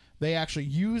War, they actually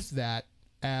used that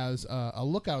as a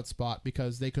lookout spot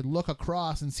because they could look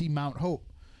across and see Mount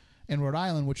Hope in Rhode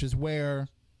Island, which is where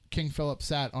King Philip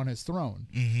sat on his throne.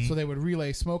 So they would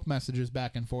relay smoke messages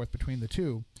back and forth between the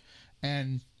two.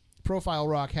 And Profile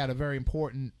Rock had a very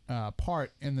important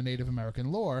part in the Native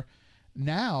American lore.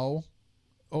 Now,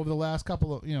 over the last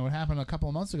couple of, it happened a couple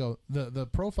of months ago, the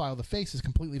profile, the face has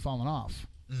completely fallen off.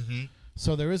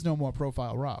 So there is no more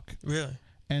Profile Rock. Really?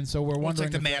 And so we're wondering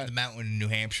it's like the if Man of the Mountain in New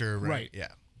Hampshire, right? Right. Yeah.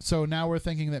 So now we're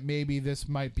thinking that maybe this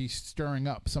might be stirring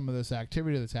up some of this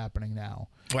activity that's happening now.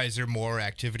 Why is there more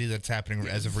activity that's happening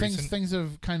as of recent? Things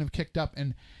have kind of kicked up,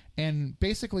 and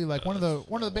basically, like one of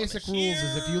the basic rules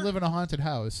is if you live in a haunted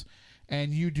house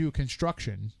and you do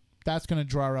construction, that's going to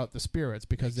draw out the spirits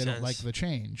because they don't like the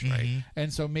change. Right.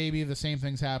 And so maybe the same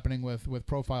thing's happening with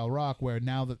Profile Rock, where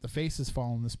now that the face has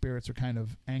fallen, the spirits are kind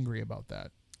of angry about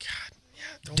that. God,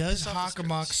 yeah. Does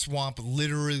Hockomock Swamp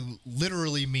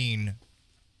literally mean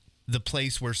the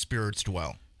place where spirits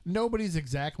dwell? Nobody's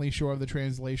exactly sure of the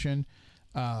translation.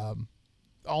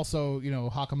 Also,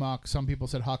 Hockomock, some people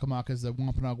said Hockomock is the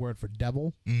Wampanoag word for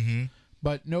devil.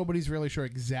 But nobody's really sure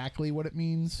exactly what it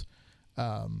means.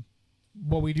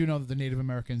 Well, we do know that the Native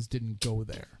Americans didn't go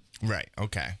there. Right.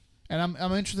 Okay. And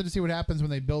I'm interested to see what happens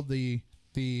when they build the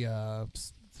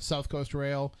South Coast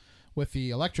Rail with the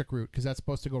electric route, because that's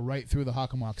supposed to go right through the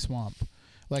Hockomock Swamp.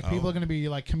 Like, people are going to be,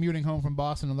 like, commuting home from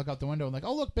Boston and look out the window and like,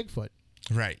 oh, look, Bigfoot.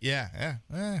 Right. Yeah.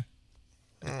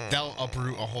 That'll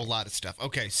uproot a whole lot of stuff.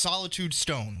 Okay. Solitude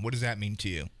Stone. What does that mean to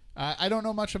you? I don't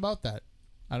know much about that.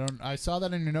 I saw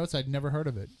that in your notes. I'd never heard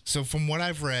of it. So from what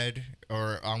I've read,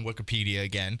 or on Wikipedia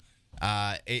again,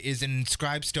 it is an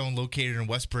inscribed stone located in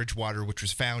West Bridgewater, which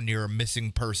was found near a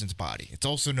missing person's body. It's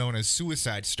also known as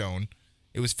Suicide Stone.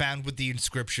 It was found with the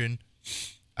inscription,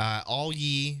 all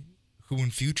ye who in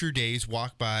future days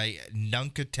walk by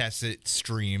Nunkatesset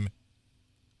stream,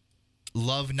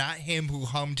 love not him who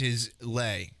hummed his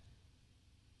lay,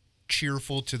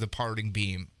 cheerful to the parting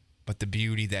beam, but the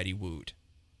beauty that he wooed.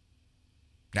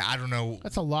 Now, I don't know.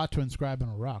 That's a lot to inscribe in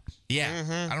a rock.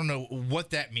 Yeah, I don't know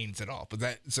what that means at all.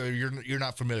 But so you're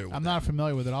not familiar with I'm that. not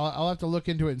familiar with it. I'll have to look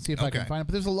into it and see if I can find it.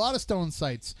 But there's a lot of stone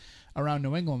sites around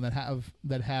New England that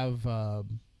have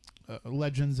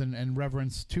legends and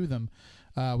reverence to them.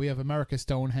 We have America's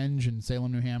Stonehenge in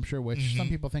Salem, New Hampshire, which some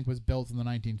people think was built in the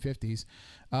 1950s.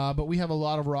 But we have a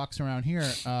lot of rocks around here.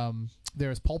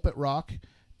 There's Pulpit Rock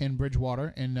in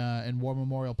Bridgewater in War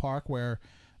Memorial Park, where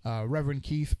Reverend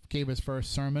Keith gave his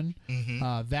first sermon.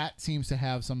 That seems to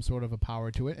have some sort of a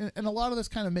power to it. And a lot of this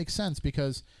kind of makes sense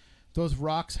because those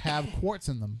rocks have quartz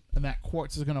in them, and that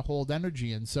quartz is going to hold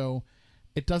energy. And so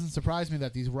it doesn't surprise me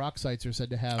that these rock sites are said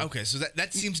to have. Okay, so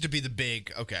that seems to be the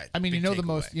big. Okay, I mean, big the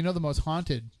most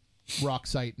haunted rock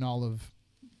site in all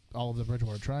of the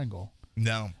Bridgewater Triangle.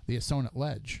 No, the Assonet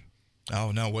Ledge.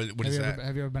 Oh no, what is that?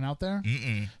 Have you ever been out there?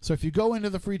 Mm-mm. So if you go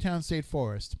into the Freetown State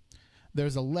Forest,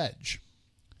 there's a ledge.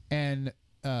 And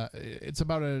it's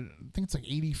about I think it's like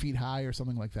 80 feet high or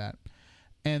something like that.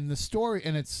 And the story,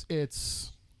 and it's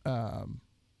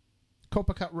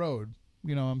Copacut Road.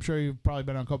 I'm sure you've probably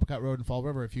been on Copacut Road in Fall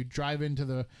River. If you drive into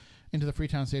the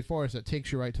Freetown State Forest, it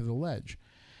takes you right to the ledge.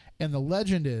 And the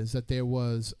legend is that there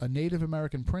was a Native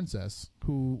American princess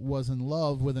who was in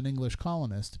love with an English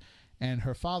colonist, and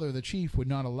her father, the chief, would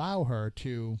not allow her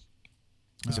to.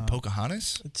 Is it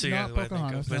Pocahontas? It's Not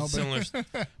Pocahontas, but no, it's similar. It's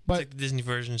like the Disney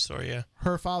version story, yeah.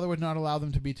 Her father would not allow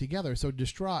them to be together, so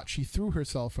distraught, she threw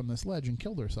herself from this ledge and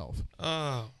killed herself.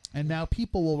 Oh. And now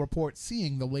people will report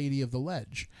seeing the Lady of the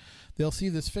Ledge. They'll see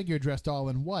this figure dressed all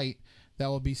in white that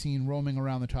will be seen roaming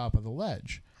around the top of the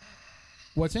ledge.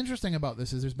 What's interesting about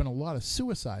this is there's been a lot of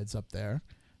suicides up there.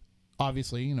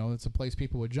 Obviously, it's a place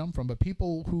people would jump from, but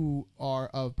people who are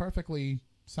of perfectly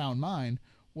sound mind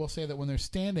will say that when they're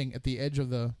standing at the edge of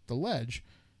the ledge,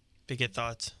 they get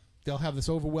thoughts. They'll have this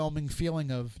overwhelming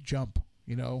feeling of jump,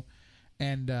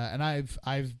 and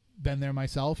I've been there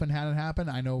myself and had it happen.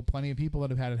 I know plenty of people that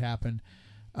have had it happen.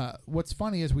 What's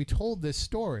funny is we told this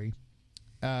story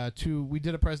we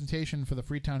did a presentation for the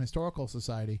Freetown Historical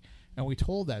Society, and we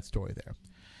told that story there.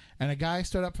 And a guy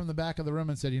stood up from the back of the room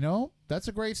and said, that's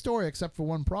a great story except for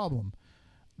one problem.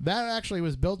 That actually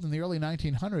was built in the early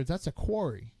 1900s. That's a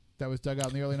quarry that was dug out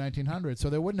in the early 1900s.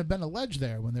 So there wouldn't have been a ledge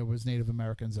there when there was Native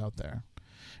Americans out there.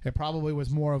 It probably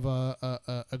was more of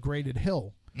a graded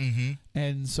hill. Mm-hmm.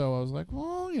 And so I was like,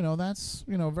 well, that's,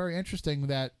 very interesting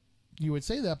that you would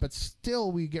say that, but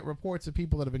still we get reports of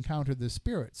people that have encountered this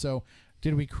spirit. So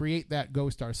did we create that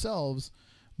ghost ourselves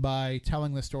by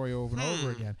telling the story over and over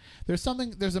again?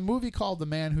 There's a movie called The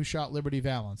Man Who Shot Liberty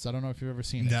Valance. I don't know if you've ever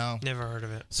seen it. No. Never heard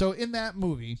of it. So in that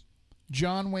movie,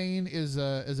 John Wayne is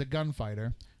a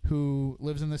gunfighter who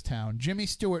lives in this town. Jimmy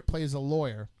Stewart plays a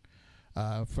lawyer,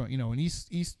 from an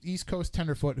East Coast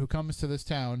tenderfoot who comes to this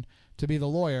town to be the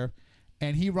lawyer,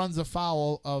 and he runs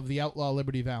afoul of the outlaw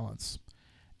Liberty Valance.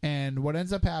 And what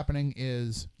ends up happening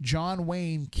is John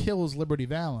Wayne kills Liberty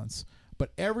Valance,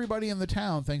 but everybody in the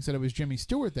town thinks that it was Jimmy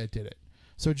Stewart that did it.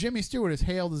 So Jimmy Stewart is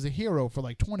hailed as a hero for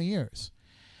like 20 years.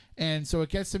 And so it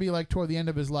gets to be like toward the end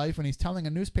of his life, and he's telling a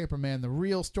newspaper man the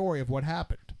real story of what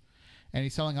happened. And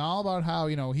he's telling all about how,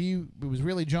 it was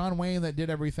really John Wayne that did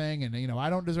everything, and, I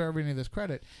don't deserve any of this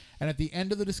credit. And at the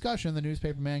end of the discussion, the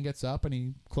newspaper man gets up and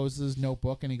he closes his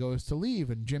notebook and he goes to leave.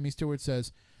 And Jimmy Stewart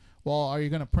says, well, are you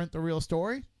going to print the real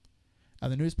story?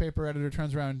 And the newspaper editor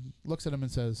turns around, looks at him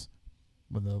and says,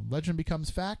 when the legend becomes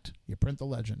fact, you print the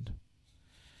legend.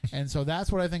 And so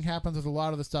that's what I think happens with a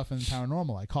lot of the stuff in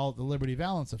paranormal. I call it the Liberty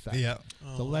Valance effect. Yeah.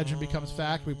 The legend becomes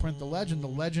fact. We print the legend. The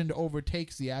legend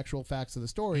overtakes the actual facts of the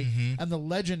story, and the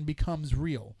legend becomes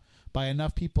real by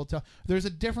enough people tell. There's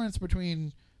a difference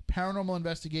between paranormal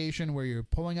investigation, where you're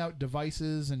pulling out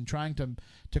devices and trying to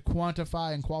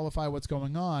quantify and qualify what's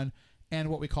going on, and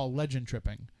what we call legend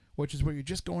tripping, which is where you're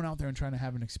just going out there and trying to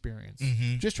have an experience,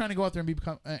 just trying to go out there and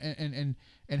become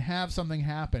and have something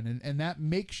happen, and that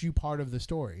makes you part of the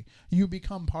story. You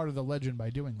become part of the legend by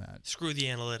doing that. Screw the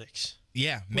analytics.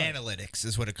 Yeah, Manalytics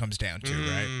is what it comes down to,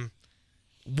 right?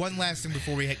 One last thing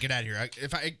before we get out of here.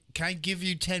 Can I give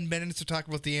you 10 minutes to talk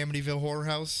about the Amityville Horror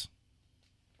House?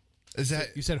 Is that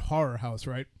You said horror house,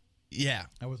 right? Yeah.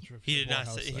 I wasn't sure if He you did said not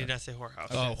horror say. house He did there. not say whorehouse.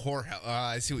 Oh, horror house.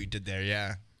 I see what you did there.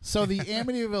 Yeah. So the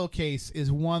Amityville case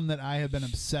is one that I have been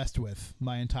obsessed with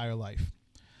my entire life.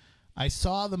 I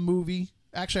saw the movie.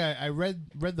 Actually, I read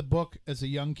the book as a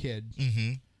young kid,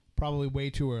 probably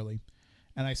way too early,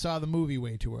 and I saw the movie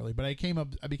way too early. But I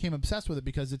became obsessed with it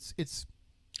because it's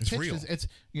pitched real. as- it's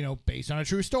based on a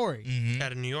true story,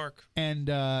 Out of New York. and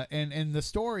the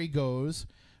story goes.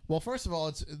 Well, first of all,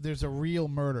 there's a real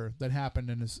murder that happened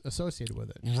and is associated with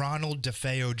it. Ronald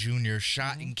DeFeo Jr.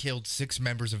 shot and killed 6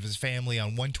 members of his family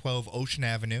on 112 Ocean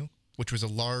Avenue, which was a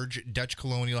large Dutch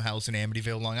colonial house in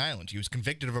Amityville, Long Island. He was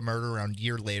convicted of a murder around a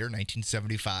year later,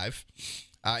 1975.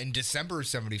 In December of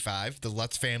 75, the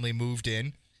Lutz family moved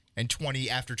in, and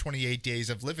after 28 days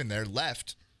of living there,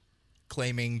 left,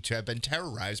 claiming to have been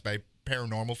terrorized by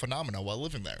paranormal phenomena while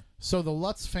living there. So the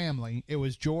Lutz family, it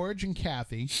was George and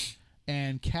Kathy,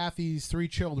 and Kathy's 3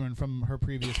 children from her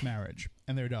previous marriage,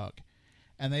 and their dog.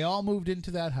 And they all moved into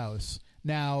that house.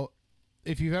 Now,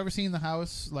 if you've ever seen the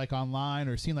house, like online,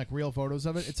 or seen like real photos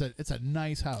of it, it's a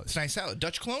nice house. It's a nice house.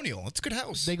 Dutch colonial. It's a good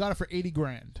house. They got it for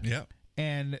 $80,000. Yeah.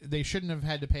 And they shouldn't have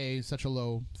had to pay such a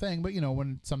low thing, but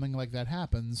when something like that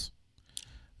happens,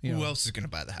 Who else is going to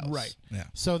buy the house? Right. Yeah.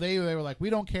 So they were like, we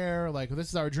don't care. Like, this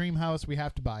is our dream house. We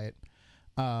have to buy it.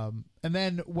 And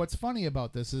then what's funny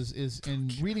about this is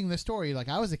in reading this story, like,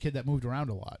 I was a kid that moved around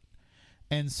a lot.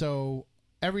 And so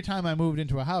every time I moved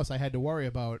into a house, I had to worry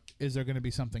about, is there going to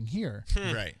be something here?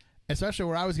 Right. Especially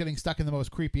where I was getting stuck in the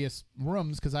most creepiest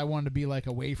rooms because I wanted to be like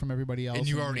away from everybody else. And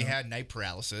you already had night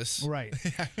paralysis. Right.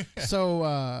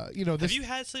 So, this. Have you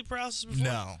had sleep paralysis before?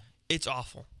 No. It's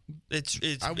awful. It's.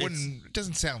 I wouldn't. It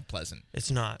doesn't sound pleasant. It's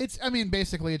not.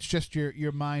 Basically, it's just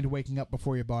your mind waking up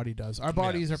before your body does. Our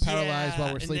bodies are paralyzed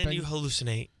while we're sleeping. And then you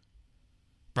hallucinate.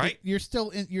 Right? You're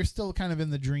still kind of in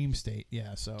the dream state.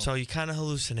 Yeah. So you kind of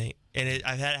hallucinate, and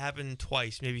I've had it happen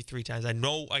twice, maybe 3 times. I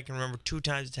know I can remember 2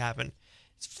 times it's happened.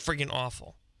 It's friggin'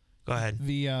 awful. Go ahead.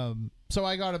 So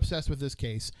I got obsessed with this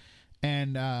case,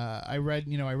 and I read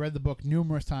the book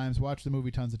numerous times, watched the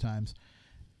movie tons of times,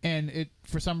 and it,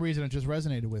 for some reason, it just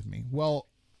resonated with me. Well,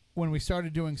 when we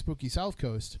started doing Spooky South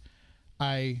Coast,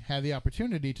 I had the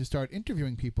opportunity to start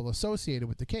interviewing people associated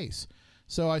with the case.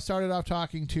 So I started off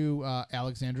talking to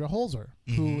Alexandra Holzer,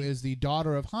 who is the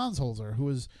daughter of Hans Holzer, who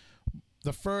was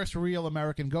the first real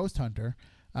American ghost hunter,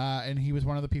 and he was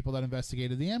one of the people that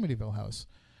investigated the Amityville house.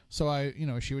 So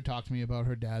she would talk to me about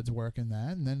her dad's work in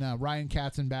that. And then Ryan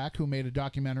Katzenbach, who made a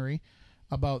documentary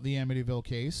about the Amityville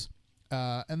case.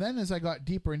 And then as I got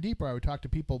deeper and deeper, I would talk to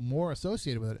people more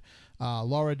associated with it.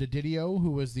 Laura DiDidio,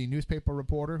 who was the newspaper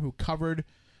reporter who covered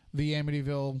the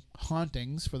Amityville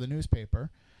hauntings for the newspaper.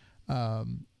 I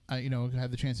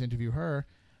had the chance to interview her.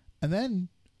 And then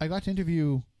I got to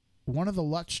interview one of the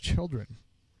Lutz children,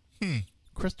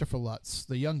 Christopher Lutz,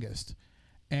 the youngest.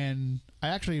 And I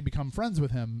actually become friends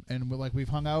with him, and we've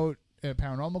hung out at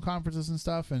paranormal conferences and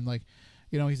stuff. And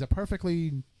he's a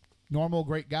perfectly normal,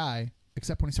 great guy,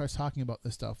 except when he starts talking about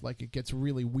this stuff, like, it gets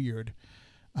really weird.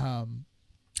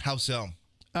 How so?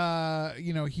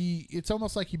 It's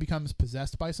almost like he becomes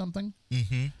possessed by something.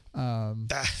 Mm-hmm.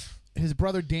 His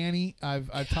brother Danny,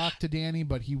 I've talked to Danny,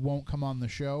 but he won't come on the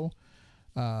show.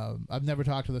 I've never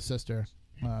talked to the sister,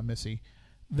 Missy.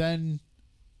 Then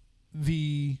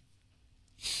the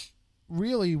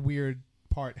really weird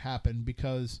part happened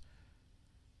because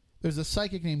there's a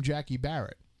psychic named Jackie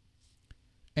Barrett.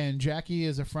 And Jackie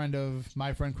is a friend of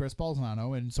my friend Chris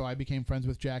Balzano, and so I became friends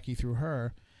with Jackie through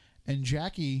her. And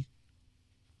Jackie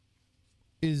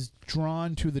is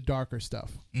drawn to the darker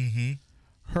stuff. Mm-hmm.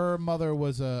 Her mother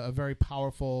was a very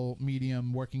powerful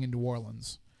medium working in New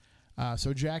Orleans.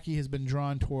 So Jackie has been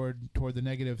drawn toward the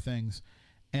negative things.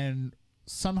 And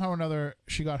somehow or another,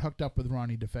 she got hooked up with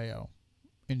Ronnie DeFeo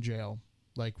in jail.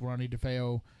 Like, Ronnie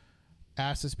DeFeo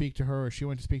asked to speak to her, or she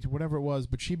went to speak to whatever it was,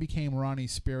 but she became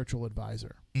Ronnie's spiritual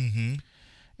advisor. Mm-hmm.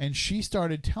 And she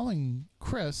started telling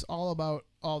Chris all about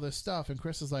all this stuff. And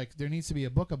Chris is like, there needs to be a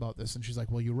book about this. And she's like,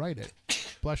 well, you write it.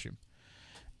 Bless you.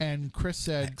 And Chris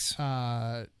said,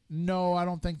 no, I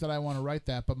don't think that I want to write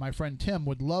that. But my friend Tim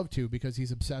would love to because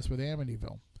he's obsessed with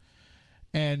Amityville.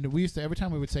 And we used to, every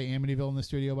time we would say Amityville in the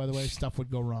studio, by the way, stuff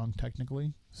would go wrong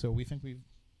technically. So we think we've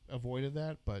avoided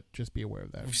that, but just be aware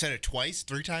of that. We've said it twice,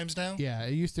 3 times now? Yeah,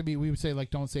 it used to be, we would say, like,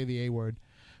 don't say the A word.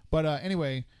 But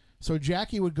anyway, so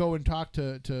Jackie would go and talk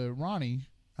to Ronnie.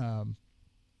 And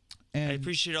I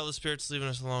appreciate all the spirits leaving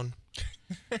us alone.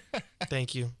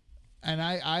 Thank you. And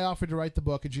I offered to write the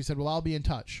book, and she said, well, I'll be in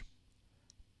touch.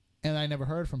 And I never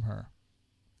heard from her.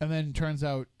 And then it turns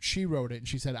out she wrote it, and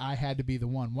she said I had to be the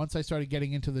one. Once I started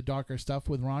getting into the darker stuff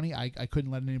with Ronnie, I couldn't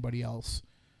let anybody else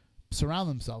surround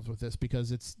themselves with this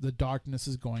because it's the darkness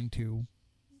is going to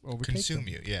overtake Consume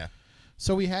them. you, yeah.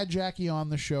 So we had Jackie on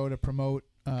the show to promote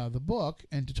the book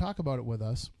and to talk about it with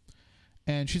us.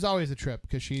 And she's always a trip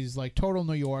because she's like total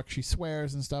New York. She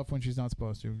swears and stuff when she's not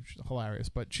supposed to. She's hilarious,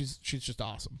 but she's just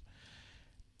awesome.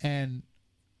 And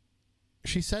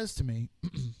she says to me,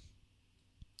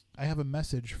 I have a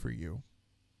message for you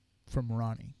from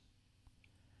Ronnie.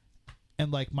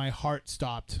 And like my heart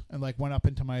stopped and like went up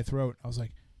into my throat. I was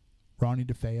like, Ronnie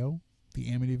DeFeo, the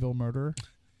Amityville murderer,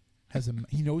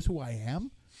 he knows who I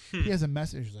am? He has a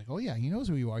message. She's like, oh yeah, he knows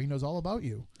who you are. He knows all about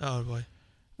you. Oh boy.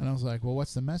 And I was like, well,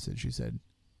 what's the message? She said,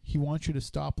 he wants you to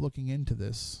stop looking into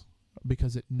this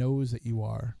because it knows that you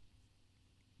are.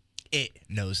 It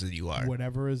knows that you are.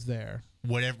 Whatever is there.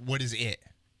 What is it?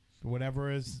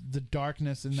 Whatever is the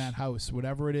darkness in that house.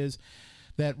 Whatever it is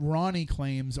that Ronnie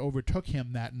claims overtook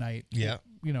him that night. Yeah.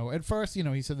 You know, at first,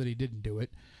 he said that he didn't do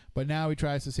it. But now he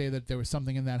tries to say that there was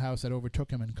something in that house that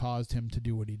overtook him and caused him to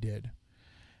do what he did.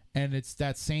 And it's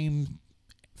that same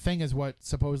thing as what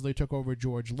supposedly took over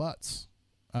George Lutz.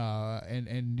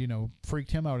 And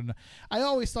freaked him out. And I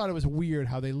always thought it was weird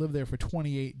how they lived there for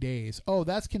 28 days. Oh,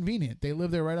 that's convenient. They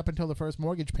lived there right up until the first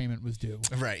mortgage payment was due.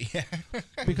 Right. Yeah.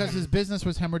 Because his business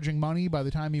was hemorrhaging money by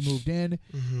the time he moved in,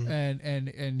 Mm-hmm.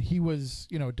 and he was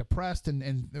depressed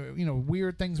and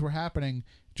weird things were happening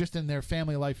just in their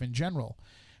family life in general.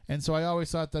 And so I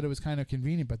always thought that it was kind of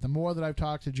convenient. But the more that I've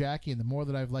talked to Jackie and the more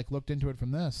that I've looked into it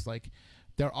from this,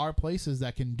 there are places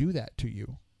that can do that to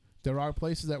you. There are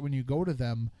places that when you go to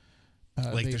them,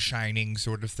 The Shining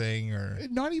sort of thing, or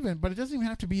not even, but it doesn't even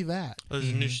have to be that. Well,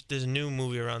 there's a new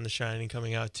movie around The Shining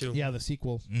coming out too. Yeah, the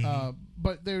sequel.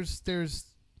 But there's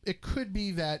it could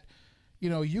be that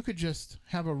you could just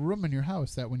have a room in your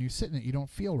house that when you sit in it you don't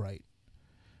feel right.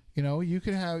 You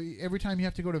could have every time you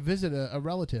have to go to visit a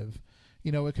relative.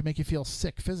 It could make you feel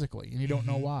sick physically, and you don't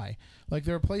know why. Like,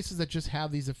 there are places that just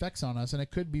have these effects on us, and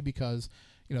it could be because,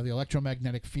 the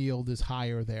electromagnetic field is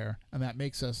higher there, and that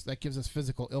gives us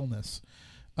physical illness.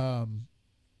 But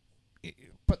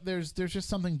there's just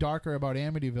something darker about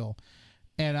Amityville,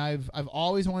 and I've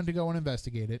always wanted to go and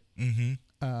investigate it. Mm-hmm.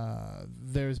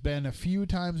 There's been a few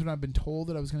times when I've been told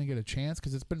that I was going to get a chance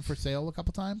because it's been for sale a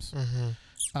couple times.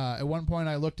 Mm-hmm. At one point,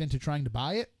 I looked into trying to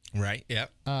buy it. Right. Yep.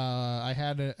 I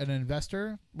had an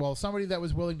investor, somebody that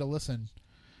was willing to listen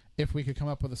if we could come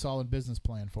up with a solid business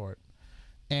plan for it.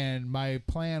 And my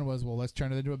plan was, let's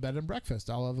turn it into a bed and breakfast,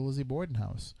 a la the Lizzie Borden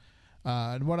house.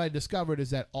 And what I discovered is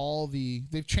that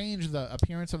they've changed the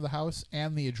appearance of the house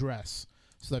and the address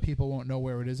so that people won't know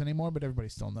where it is anymore, but everybody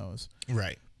still knows.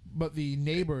 Right. But the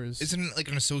neighbors... Isn't it like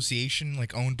an association,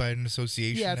 owned by an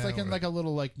association? Yeah, it's now, like a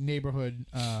little neighborhood...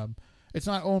 it's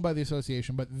not owned by the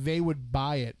association, but they would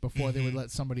buy it before they would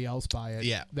let somebody else buy it.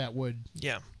 Yeah. That would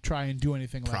Yeah. try and do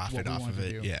anything Profit like what we off want of to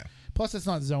it. do. Yeah. Plus, it's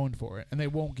not zoned for it, and they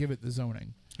won't give it the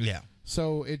zoning. Yeah.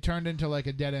 So it turned into like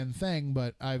a dead end thing.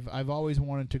 But I've always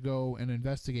wanted to go and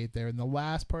investigate there. And the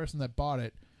last person that bought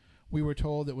it, we were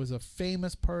told it was a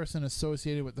famous person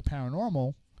associated with the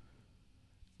paranormal.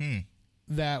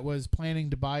 That was planning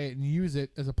to buy it and use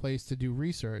it as a place to do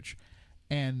research.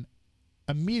 And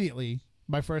immediately,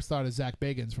 my first thought is Zach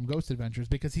Bagans from Ghost Adventures,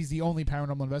 because he's the only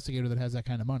paranormal investigator that has that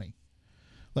kind of money.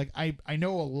 Like, I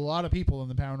know a lot of people in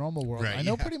the paranormal world. Right, I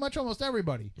know yeah. pretty much almost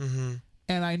everybody. Mm-hmm.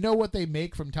 And I know what they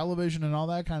make from television and all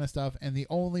that kind of stuff, and the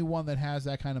only one that has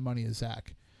that kind of money is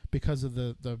Zach, because of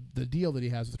the deal that he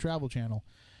has with the Travel Channel.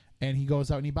 And he goes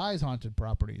out and he buys haunted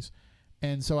properties.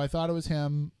 And so I thought it was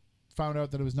him, found out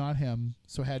that it was not him,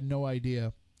 so had no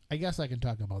idea. I guess I can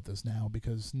talk about this now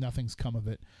because nothing's come of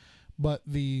it. But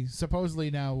the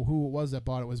supposedly now who it was that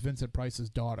bought it was Vincent Price's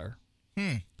daughter.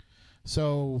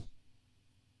 So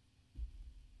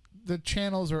the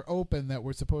channels are open that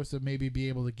we're supposed to maybe be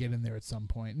able to get in there at some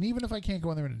point. And even if I can't go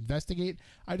in there and investigate,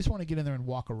 I just want to get in there and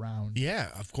walk around. Yeah,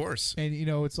 of course. And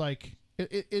it's like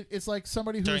it's like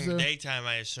somebody who's During the daytime,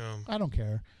 I assume. I don't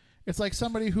care. It's like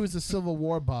somebody who's a Civil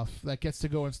War buff that gets to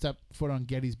go and step foot on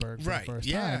Gettysburg for the first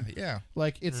time. Yeah.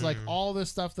 Like it's like all this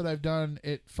stuff that I've done,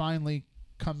 it finally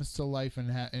comes to life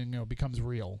and becomes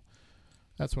real.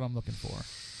 That's what I'm looking for.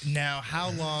 Now,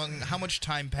 how much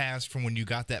time passed from when you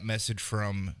got that message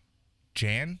from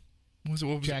Jan? What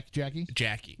was it? Jackie?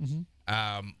 Jackie.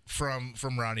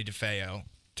 From Ronnie DeFeo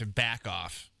to back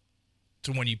off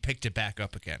to when you picked it back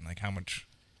up again? Like, how much?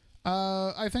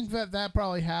 I think that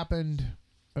probably happened,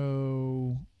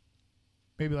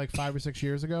 maybe like 5 or 6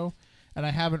 years ago. And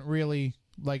I haven't really,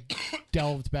 like,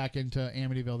 delved back into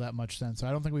Amityville that much since. So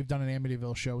I don't think we've done an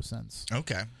Amityville show since.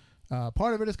 Okay.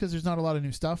 Part of it is because there's not a lot of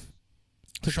new stuff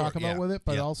to talk about with it.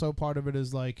 But also part of it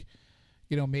is, like,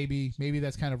 maybe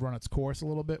that's kind of run its course a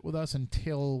little bit with us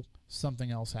until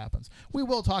something else happens. We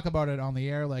will talk about it on the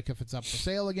air, like if it's up for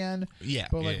sale again. Yeah.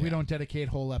 But we don't dedicate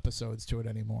whole episodes to it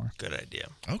anymore. Good idea.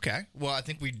 Okay. Well, I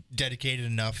think we dedicated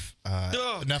enough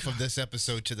of this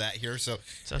episode to that here. So,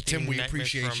 Tim, we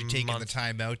appreciate you taking the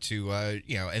time out to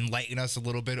enlighten us a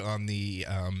little bit on the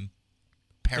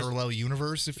parallel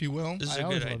universe, if you will. This is I a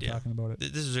always good love idea. talking about it.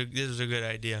 This is a good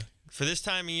idea. For this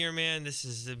time of year, man, this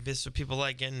is what people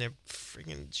like, getting their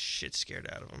freaking shit scared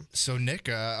out of them. So, Nick,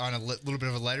 on a little bit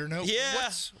of a lighter note,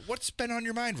 what's been on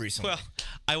your mind recently? Well,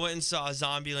 I went and saw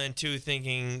Zombieland 2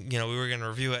 thinking, we were going to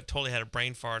review it. Totally had a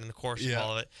brain fart in the course of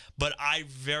all of it. But I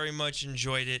very much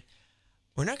enjoyed it.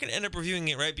 We're not going to end up reviewing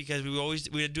it, right? Because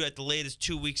we do it at the latest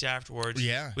 2 weeks afterwards.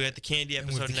 Yeah. We got the candy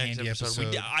episode next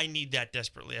episode. I need that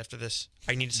desperately after this.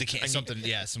 I need some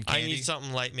candy. I need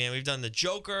something light, man. We've done the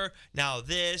Joker. Now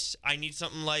this. I need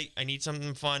something light. I need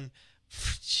something fun.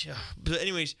 But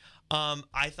anyways,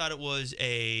 I thought it was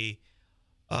good.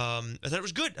 I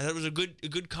thought it was a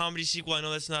good comedy sequel. I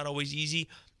know that's not always easy.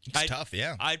 It's tough,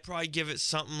 yeah. I'd probably give it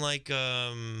something like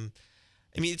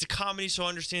it's a comedy, so I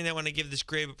understand that when I give this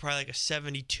grade, but probably like a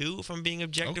 72 if I'm being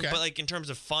objective. Okay. But like in terms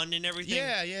of fun and everything,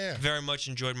 yeah, very much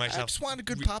enjoyed myself. I just wanted a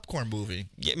good popcorn movie.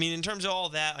 Yeah, in terms of all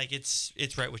that, like it's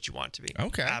right what you want it to be.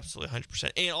 Okay, absolutely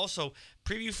 100%. And also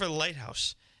preview for The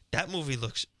Lighthouse. That movie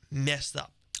looks messed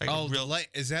up. Like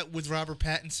is that with Robert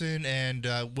Pattinson and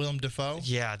Willem Dafoe?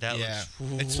 Yeah, that looks.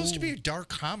 Ooh. It's supposed to be a dark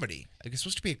comedy. Like, it's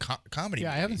supposed to be a comedy. Yeah,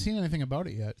 movie. I haven't seen anything about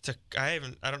it yet. I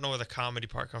don't know where the comedy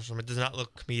part comes from. It does not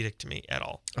look comedic to me at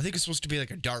all. I think it's supposed to be like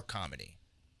a dark comedy.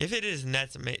 If it is, and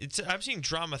that's amazing. I'm seeing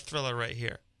drama thriller right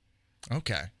here.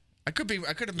 Okay, I could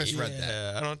have misread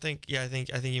that. I don't think. Yeah, I think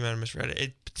you might have misread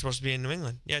it. It's supposed to be in New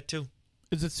England. Yeah, too.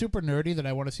 Is it super nerdy that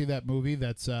I want to see that movie?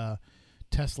 That's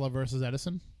Tesla versus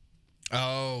Edison.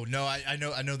 Oh no, I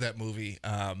know that movie.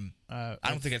 I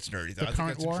don't think it's nerdy though. I think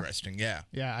that's interesting. Yeah.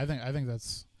 Yeah, I think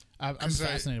that's. I'm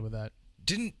fascinated with that.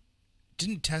 Didn't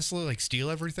Tesla like steal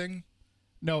everything?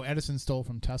 No, Edison stole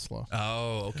from Tesla.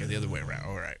 Oh, okay, the other way around.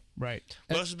 All right. Right.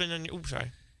 What else has been on? Oops, sorry.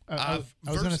 I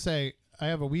was going to say I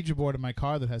have a Ouija board in my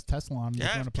car that has Tesla on. Yeah,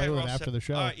 if you want to play with it after the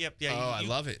show. Yep. Yeah. I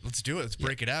love it. Let's do it. Let's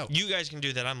break it out. You guys can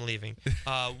do that. I'm leaving.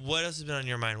 What else has been on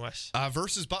your mind, Wes?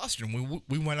 Versus Boston.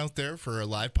 We went out there for a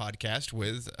live podcast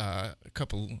with a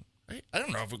couple. I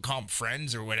don't know if we call them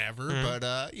friends or whatever, but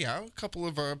a couple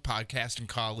of our podcasting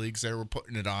colleagues that were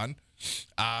putting it on.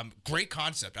 Great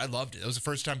concept. I loved it. It was the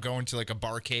first time going to like a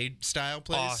barcade style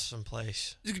place. Awesome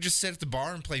place. You could just sit at the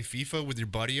bar and play FIFA with your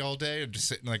buddy all day, or just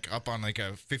sitting like up on like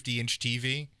a 50-inch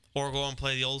TV. Or go and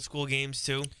play the old school games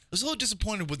too. I was a little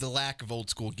disappointed with the lack of old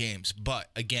school games, but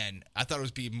again, I thought it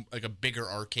was be like a bigger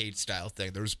arcade style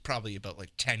thing. There was probably about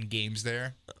like 10 games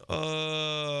there.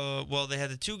 Well, they had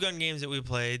the 2 gun games that we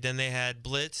played. Then they had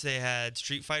Blitz. They had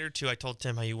Street Fighter 2. I told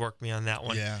Tim how you worked me on that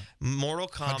one. Yeah.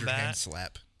 Mortal 100 hand Kombat.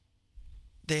 slap.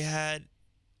 They had.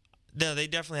 No, they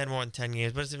definitely had more than 10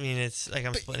 games, but it's like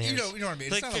I'm splitting hairs. You know what I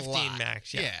mean? Like it's not 15 a lot.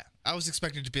 max. Yeah. I was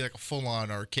expecting it to be like a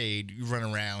full-on arcade. You run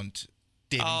around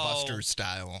Dave and Buster's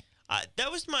style.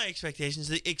 That was my expectations,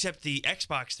 except the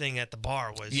Xbox thing at the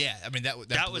bar was. Yeah, I mean that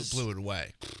blew it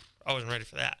away. ready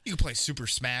for that. You can play Super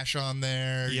Smash on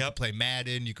there. You can Yep. play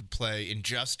Madden. You could play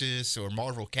Injustice or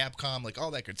Marvel Capcom, like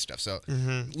all that good stuff. So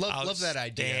love that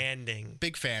idea. Outstanding.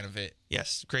 Big fan of it.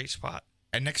 Yes, great spot.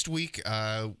 And next week,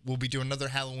 we'll be doing another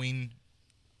Halloween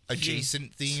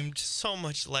adjacent themed. So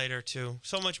much lighter too.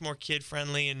 So much more kid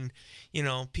friendly, and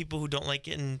people who don't like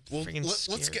getting freaking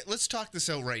scared. Let's talk this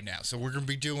out right now. So we're gonna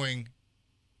be doing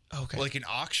like an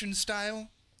auction style.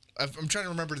 I'm trying to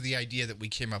remember the idea that we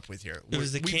came up with here. It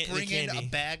was we the bring in a candy.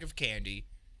 bag of candy,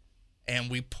 and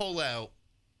we pull out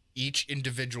each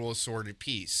individual assorted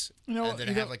piece, and then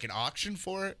have like an auction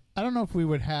for it. I don't know if we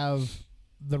would have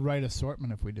the right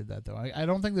assortment if we did that, though. I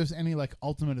don't think there's any like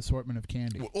ultimate assortment of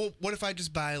candy. Well, what if I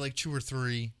just buy like 2 or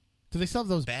 3 Do they sell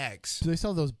those bags? Do they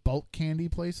sell those bulk candy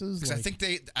places? Because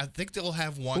I think they'll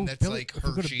have one that's like if we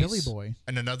go to Hershey's, Billy Boy.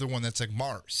 and another one that's like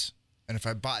Mars. And if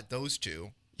I bought those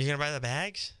 2, You're gonna buy the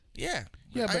bags? yeah,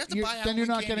 Yeah, I but have to buy then you're Halloween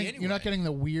not candy getting anyway. you're not getting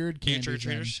the weird You candy. trick or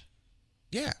treaters?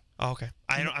 Yeah. Oh, okay.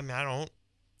 I don't.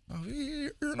 Oh,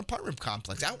 you're an apartment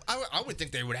complex. I would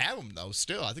think they would have them though.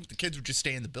 Still, I think the kids would just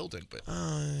stay in the building. But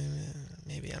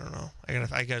Maybe I don't know.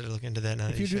 I gotta look into that now.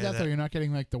 If you do that, though, you're not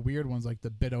getting like the weird ones like the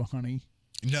Bit-O honey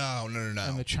no.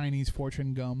 and the Chinese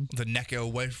fortune gum. The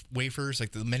Necco wafers,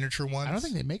 like the miniature ones. I don't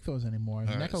think they make those anymore.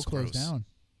 Necco that's closed gross. down.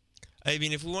 I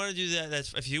mean, if we want to do that,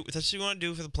 that's what you want to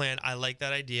do for the plan. I like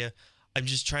that idea. I'm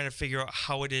just trying to figure out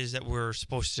how it is that we're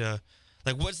supposed to,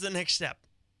 like, what's the next step?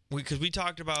 Because we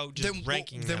talked about just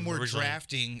ranking them. Then we're originally.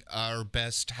 drafting our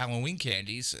best Halloween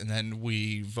candies, and then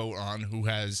we vote on who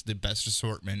has the best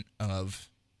assortment of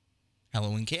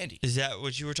Halloween candy. Is that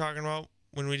what you were talking about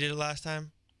when we did it last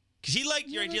time? Because he liked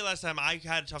your idea last time. I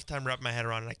had a tough time wrapping my head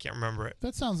around it. I can't remember it.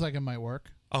 That sounds like it might work.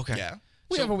 Okay. Yeah.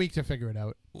 We have a week to figure it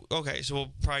out. Okay, so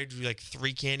we'll probably do like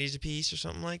 3 candies a piece or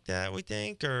something like that, we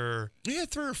think? Or Yeah,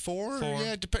 3 or 4. 4.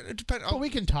 Yeah, depend. But we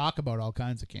can talk about all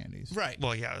kinds of candies. Right.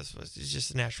 Well, yeah, it's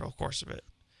just the natural course of it.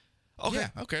 Okay.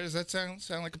 Yeah. Okay. Does that sound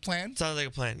like a plan? Sounds like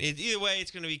a plan. Either way,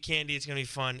 it's going to be candy. It's going to be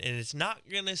fun, and it's not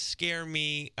going to scare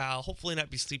me. I'll hopefully not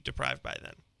be sleep deprived by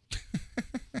then.